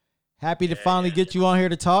 so happy to finally get you on here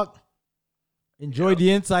to talk. Enjoyed the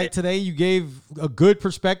insight today. You gave a good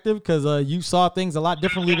perspective because you saw things a lot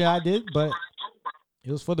differently than I did, but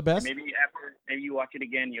it was for the best. Maybe you watch it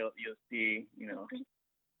again, you'll see.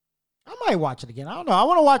 I might watch it again. I don't know. I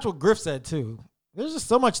want to watch what Griff said too. There's just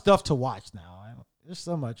so much stuff to watch now. There's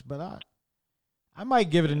so much, but I might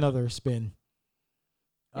give it another spin.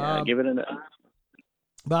 Yeah, give it another.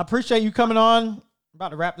 But I appreciate you coming on. I'm about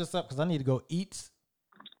to wrap this up because I need to go eat.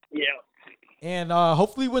 Yeah. And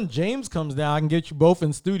hopefully when James comes down, I can get you both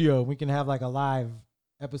in studio. We can have like a live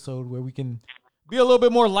episode where we can be a little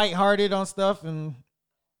bit more lighthearted on stuff and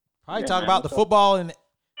probably talk about the football and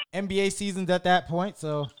NBA seasons at that point.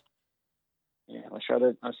 So yeah, let's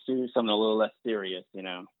do something a little less serious,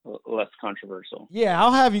 less controversial. Yeah,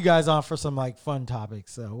 I'll have you guys on for some like fun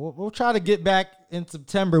topics. So we'll try to get back in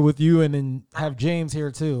September with you and then have James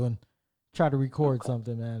here too and try to record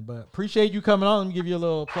something, man. But appreciate you coming on. Let me give you a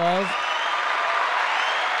little applause.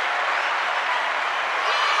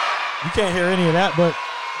 You can't hear any of that, but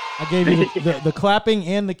I gave you the clapping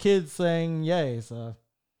and the kids saying yay. So,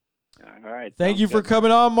 all right. Thank you for coming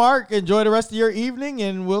on, Mark. Enjoy the rest of your evening,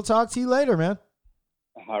 and we'll talk to you later, man.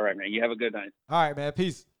 All right, man. You have a good night. All right, man.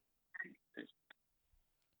 Peace.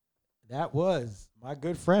 That was my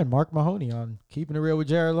good friend, Mark Mahoney, on Keeping It Real with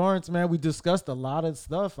Jared Lawrence, man. We discussed a lot of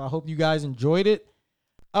stuff. I hope you guys enjoyed it.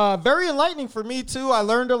 Very enlightening for me, too. I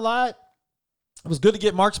learned a lot. It was good to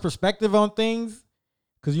get Mark's perspective on things.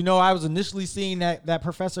 Because, I was initially seeing that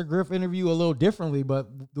Professor Griff interview a little differently, but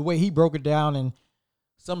the way he broke it down and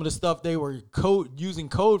some of the stuff they were using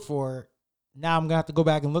code for, now I'm going to have to go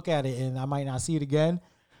back and look at it, and I might not see it again.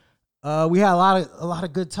 We had a lot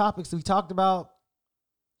of good topics that we talked about.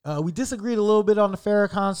 We disagreed a little bit on the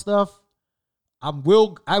Farrakhan stuff. I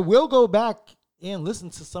will go back and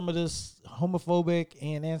listen to some of this homophobic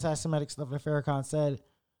and anti-Semitic stuff that Farrakhan said.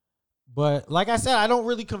 But like I said, I don't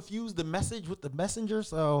really confuse the message with the messenger.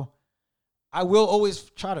 So I will always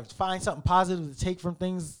try to find something positive to take from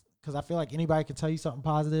things because I feel like anybody can tell you something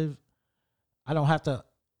positive. I don't have to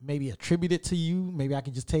maybe attribute it to you. Maybe I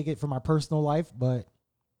can just take it from my personal life, but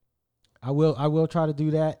I will try to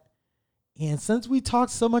do that. And since we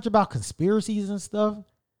talked so much about conspiracies and stuff,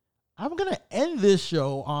 I'm going to end this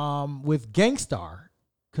show with Gangstar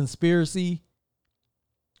Conspiracy.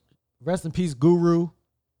 Rest in peace, Guru.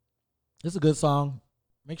 It's a good song.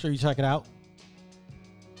 Make sure you check it out.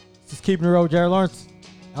 This is Keeping It Real with Jared Lawrence.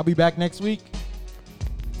 I'll be back next week.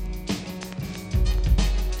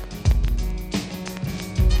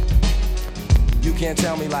 You can't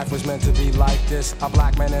tell me life was meant to be like this. A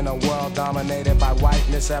black man in a world dominated by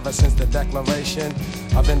whiteness. Ever since the Declaration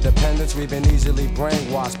of Independence, we've been easily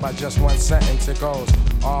brainwashed by just one sentence. It goes,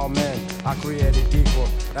 all men are created equal.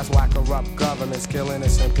 That's why corrupt governments kill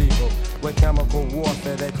innocent people. With chemical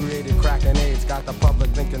warfare, they created crack and AIDS. Got the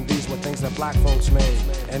public thinking these were things that black folks made.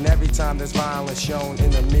 And every time there's violence shown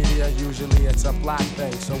in the media, usually it's a black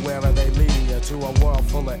thing. So where are they leading you? To a world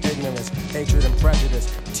full of ignorance, hatred and prejudice.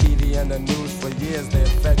 TV and the news for years they've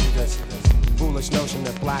fed you this foolish notion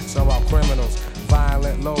that blacks are all criminals,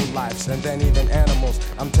 violent lowlifes, and then even animals.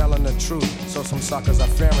 I'm telling the truth, so some suckers are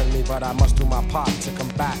fearing me, but I must do my part to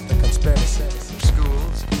combat the conspiracy.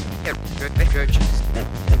 Schools, churches,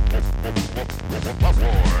 the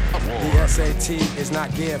SAT is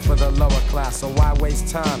not geared for the lower class, so why waste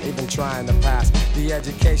time even trying to pass? The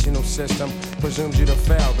educational system presumes you to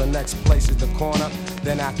fail. The next place is the corner,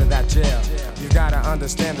 then after that jail. You gotta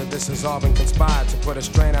understand that this has all been conspired to put a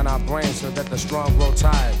strain on our brains so that the strong grow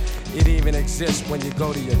tired. It even exists when you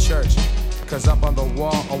go to your church, cause up on the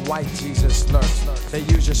wall a white Jesus lurks. They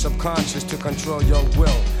use your subconscious to control your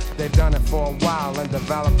will. They've done it for a while and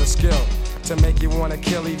developed the skill to make you wanna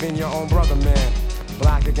kill even your own brother, man.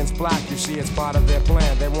 Black against black, you see it's part of their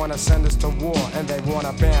plan. They wanna send us to war and they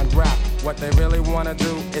wanna ban rap. What they really wanna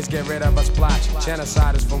do is get rid of us blacks.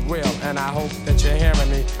 Genocide is for real and I hope that you're hearing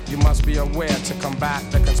me. You must be aware to combat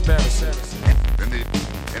the conspiracy.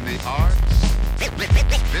 In the arts,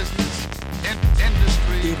 business,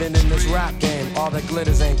 industry. Even in this rap game, all that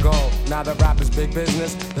glitters ain't gold. Now that rap is big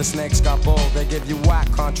business, the snakes got bold. They give you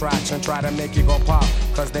whack contracts and try to make you go pop,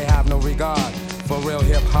 cause they have no regard for real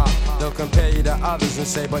hip-hop. They'll compare you to others and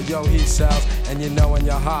say, but yo, he sells. And you know in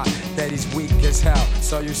your heart that he's weak as hell.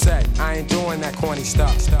 So you say, I ain't doing that corny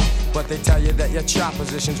stuff. But they tell you that your chart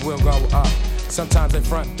positions will go up. Sometimes they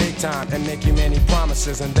front big time and make you many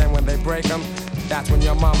promises. And then when they break them, that's when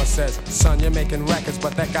your mama says, son, you're making records,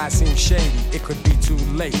 but that guy seems shady. It could be too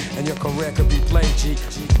late, and your career could be played, G.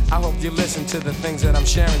 I hope you listen to the things that I'm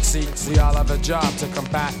sharing, see. We all have a job to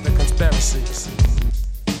combat the conspiracy.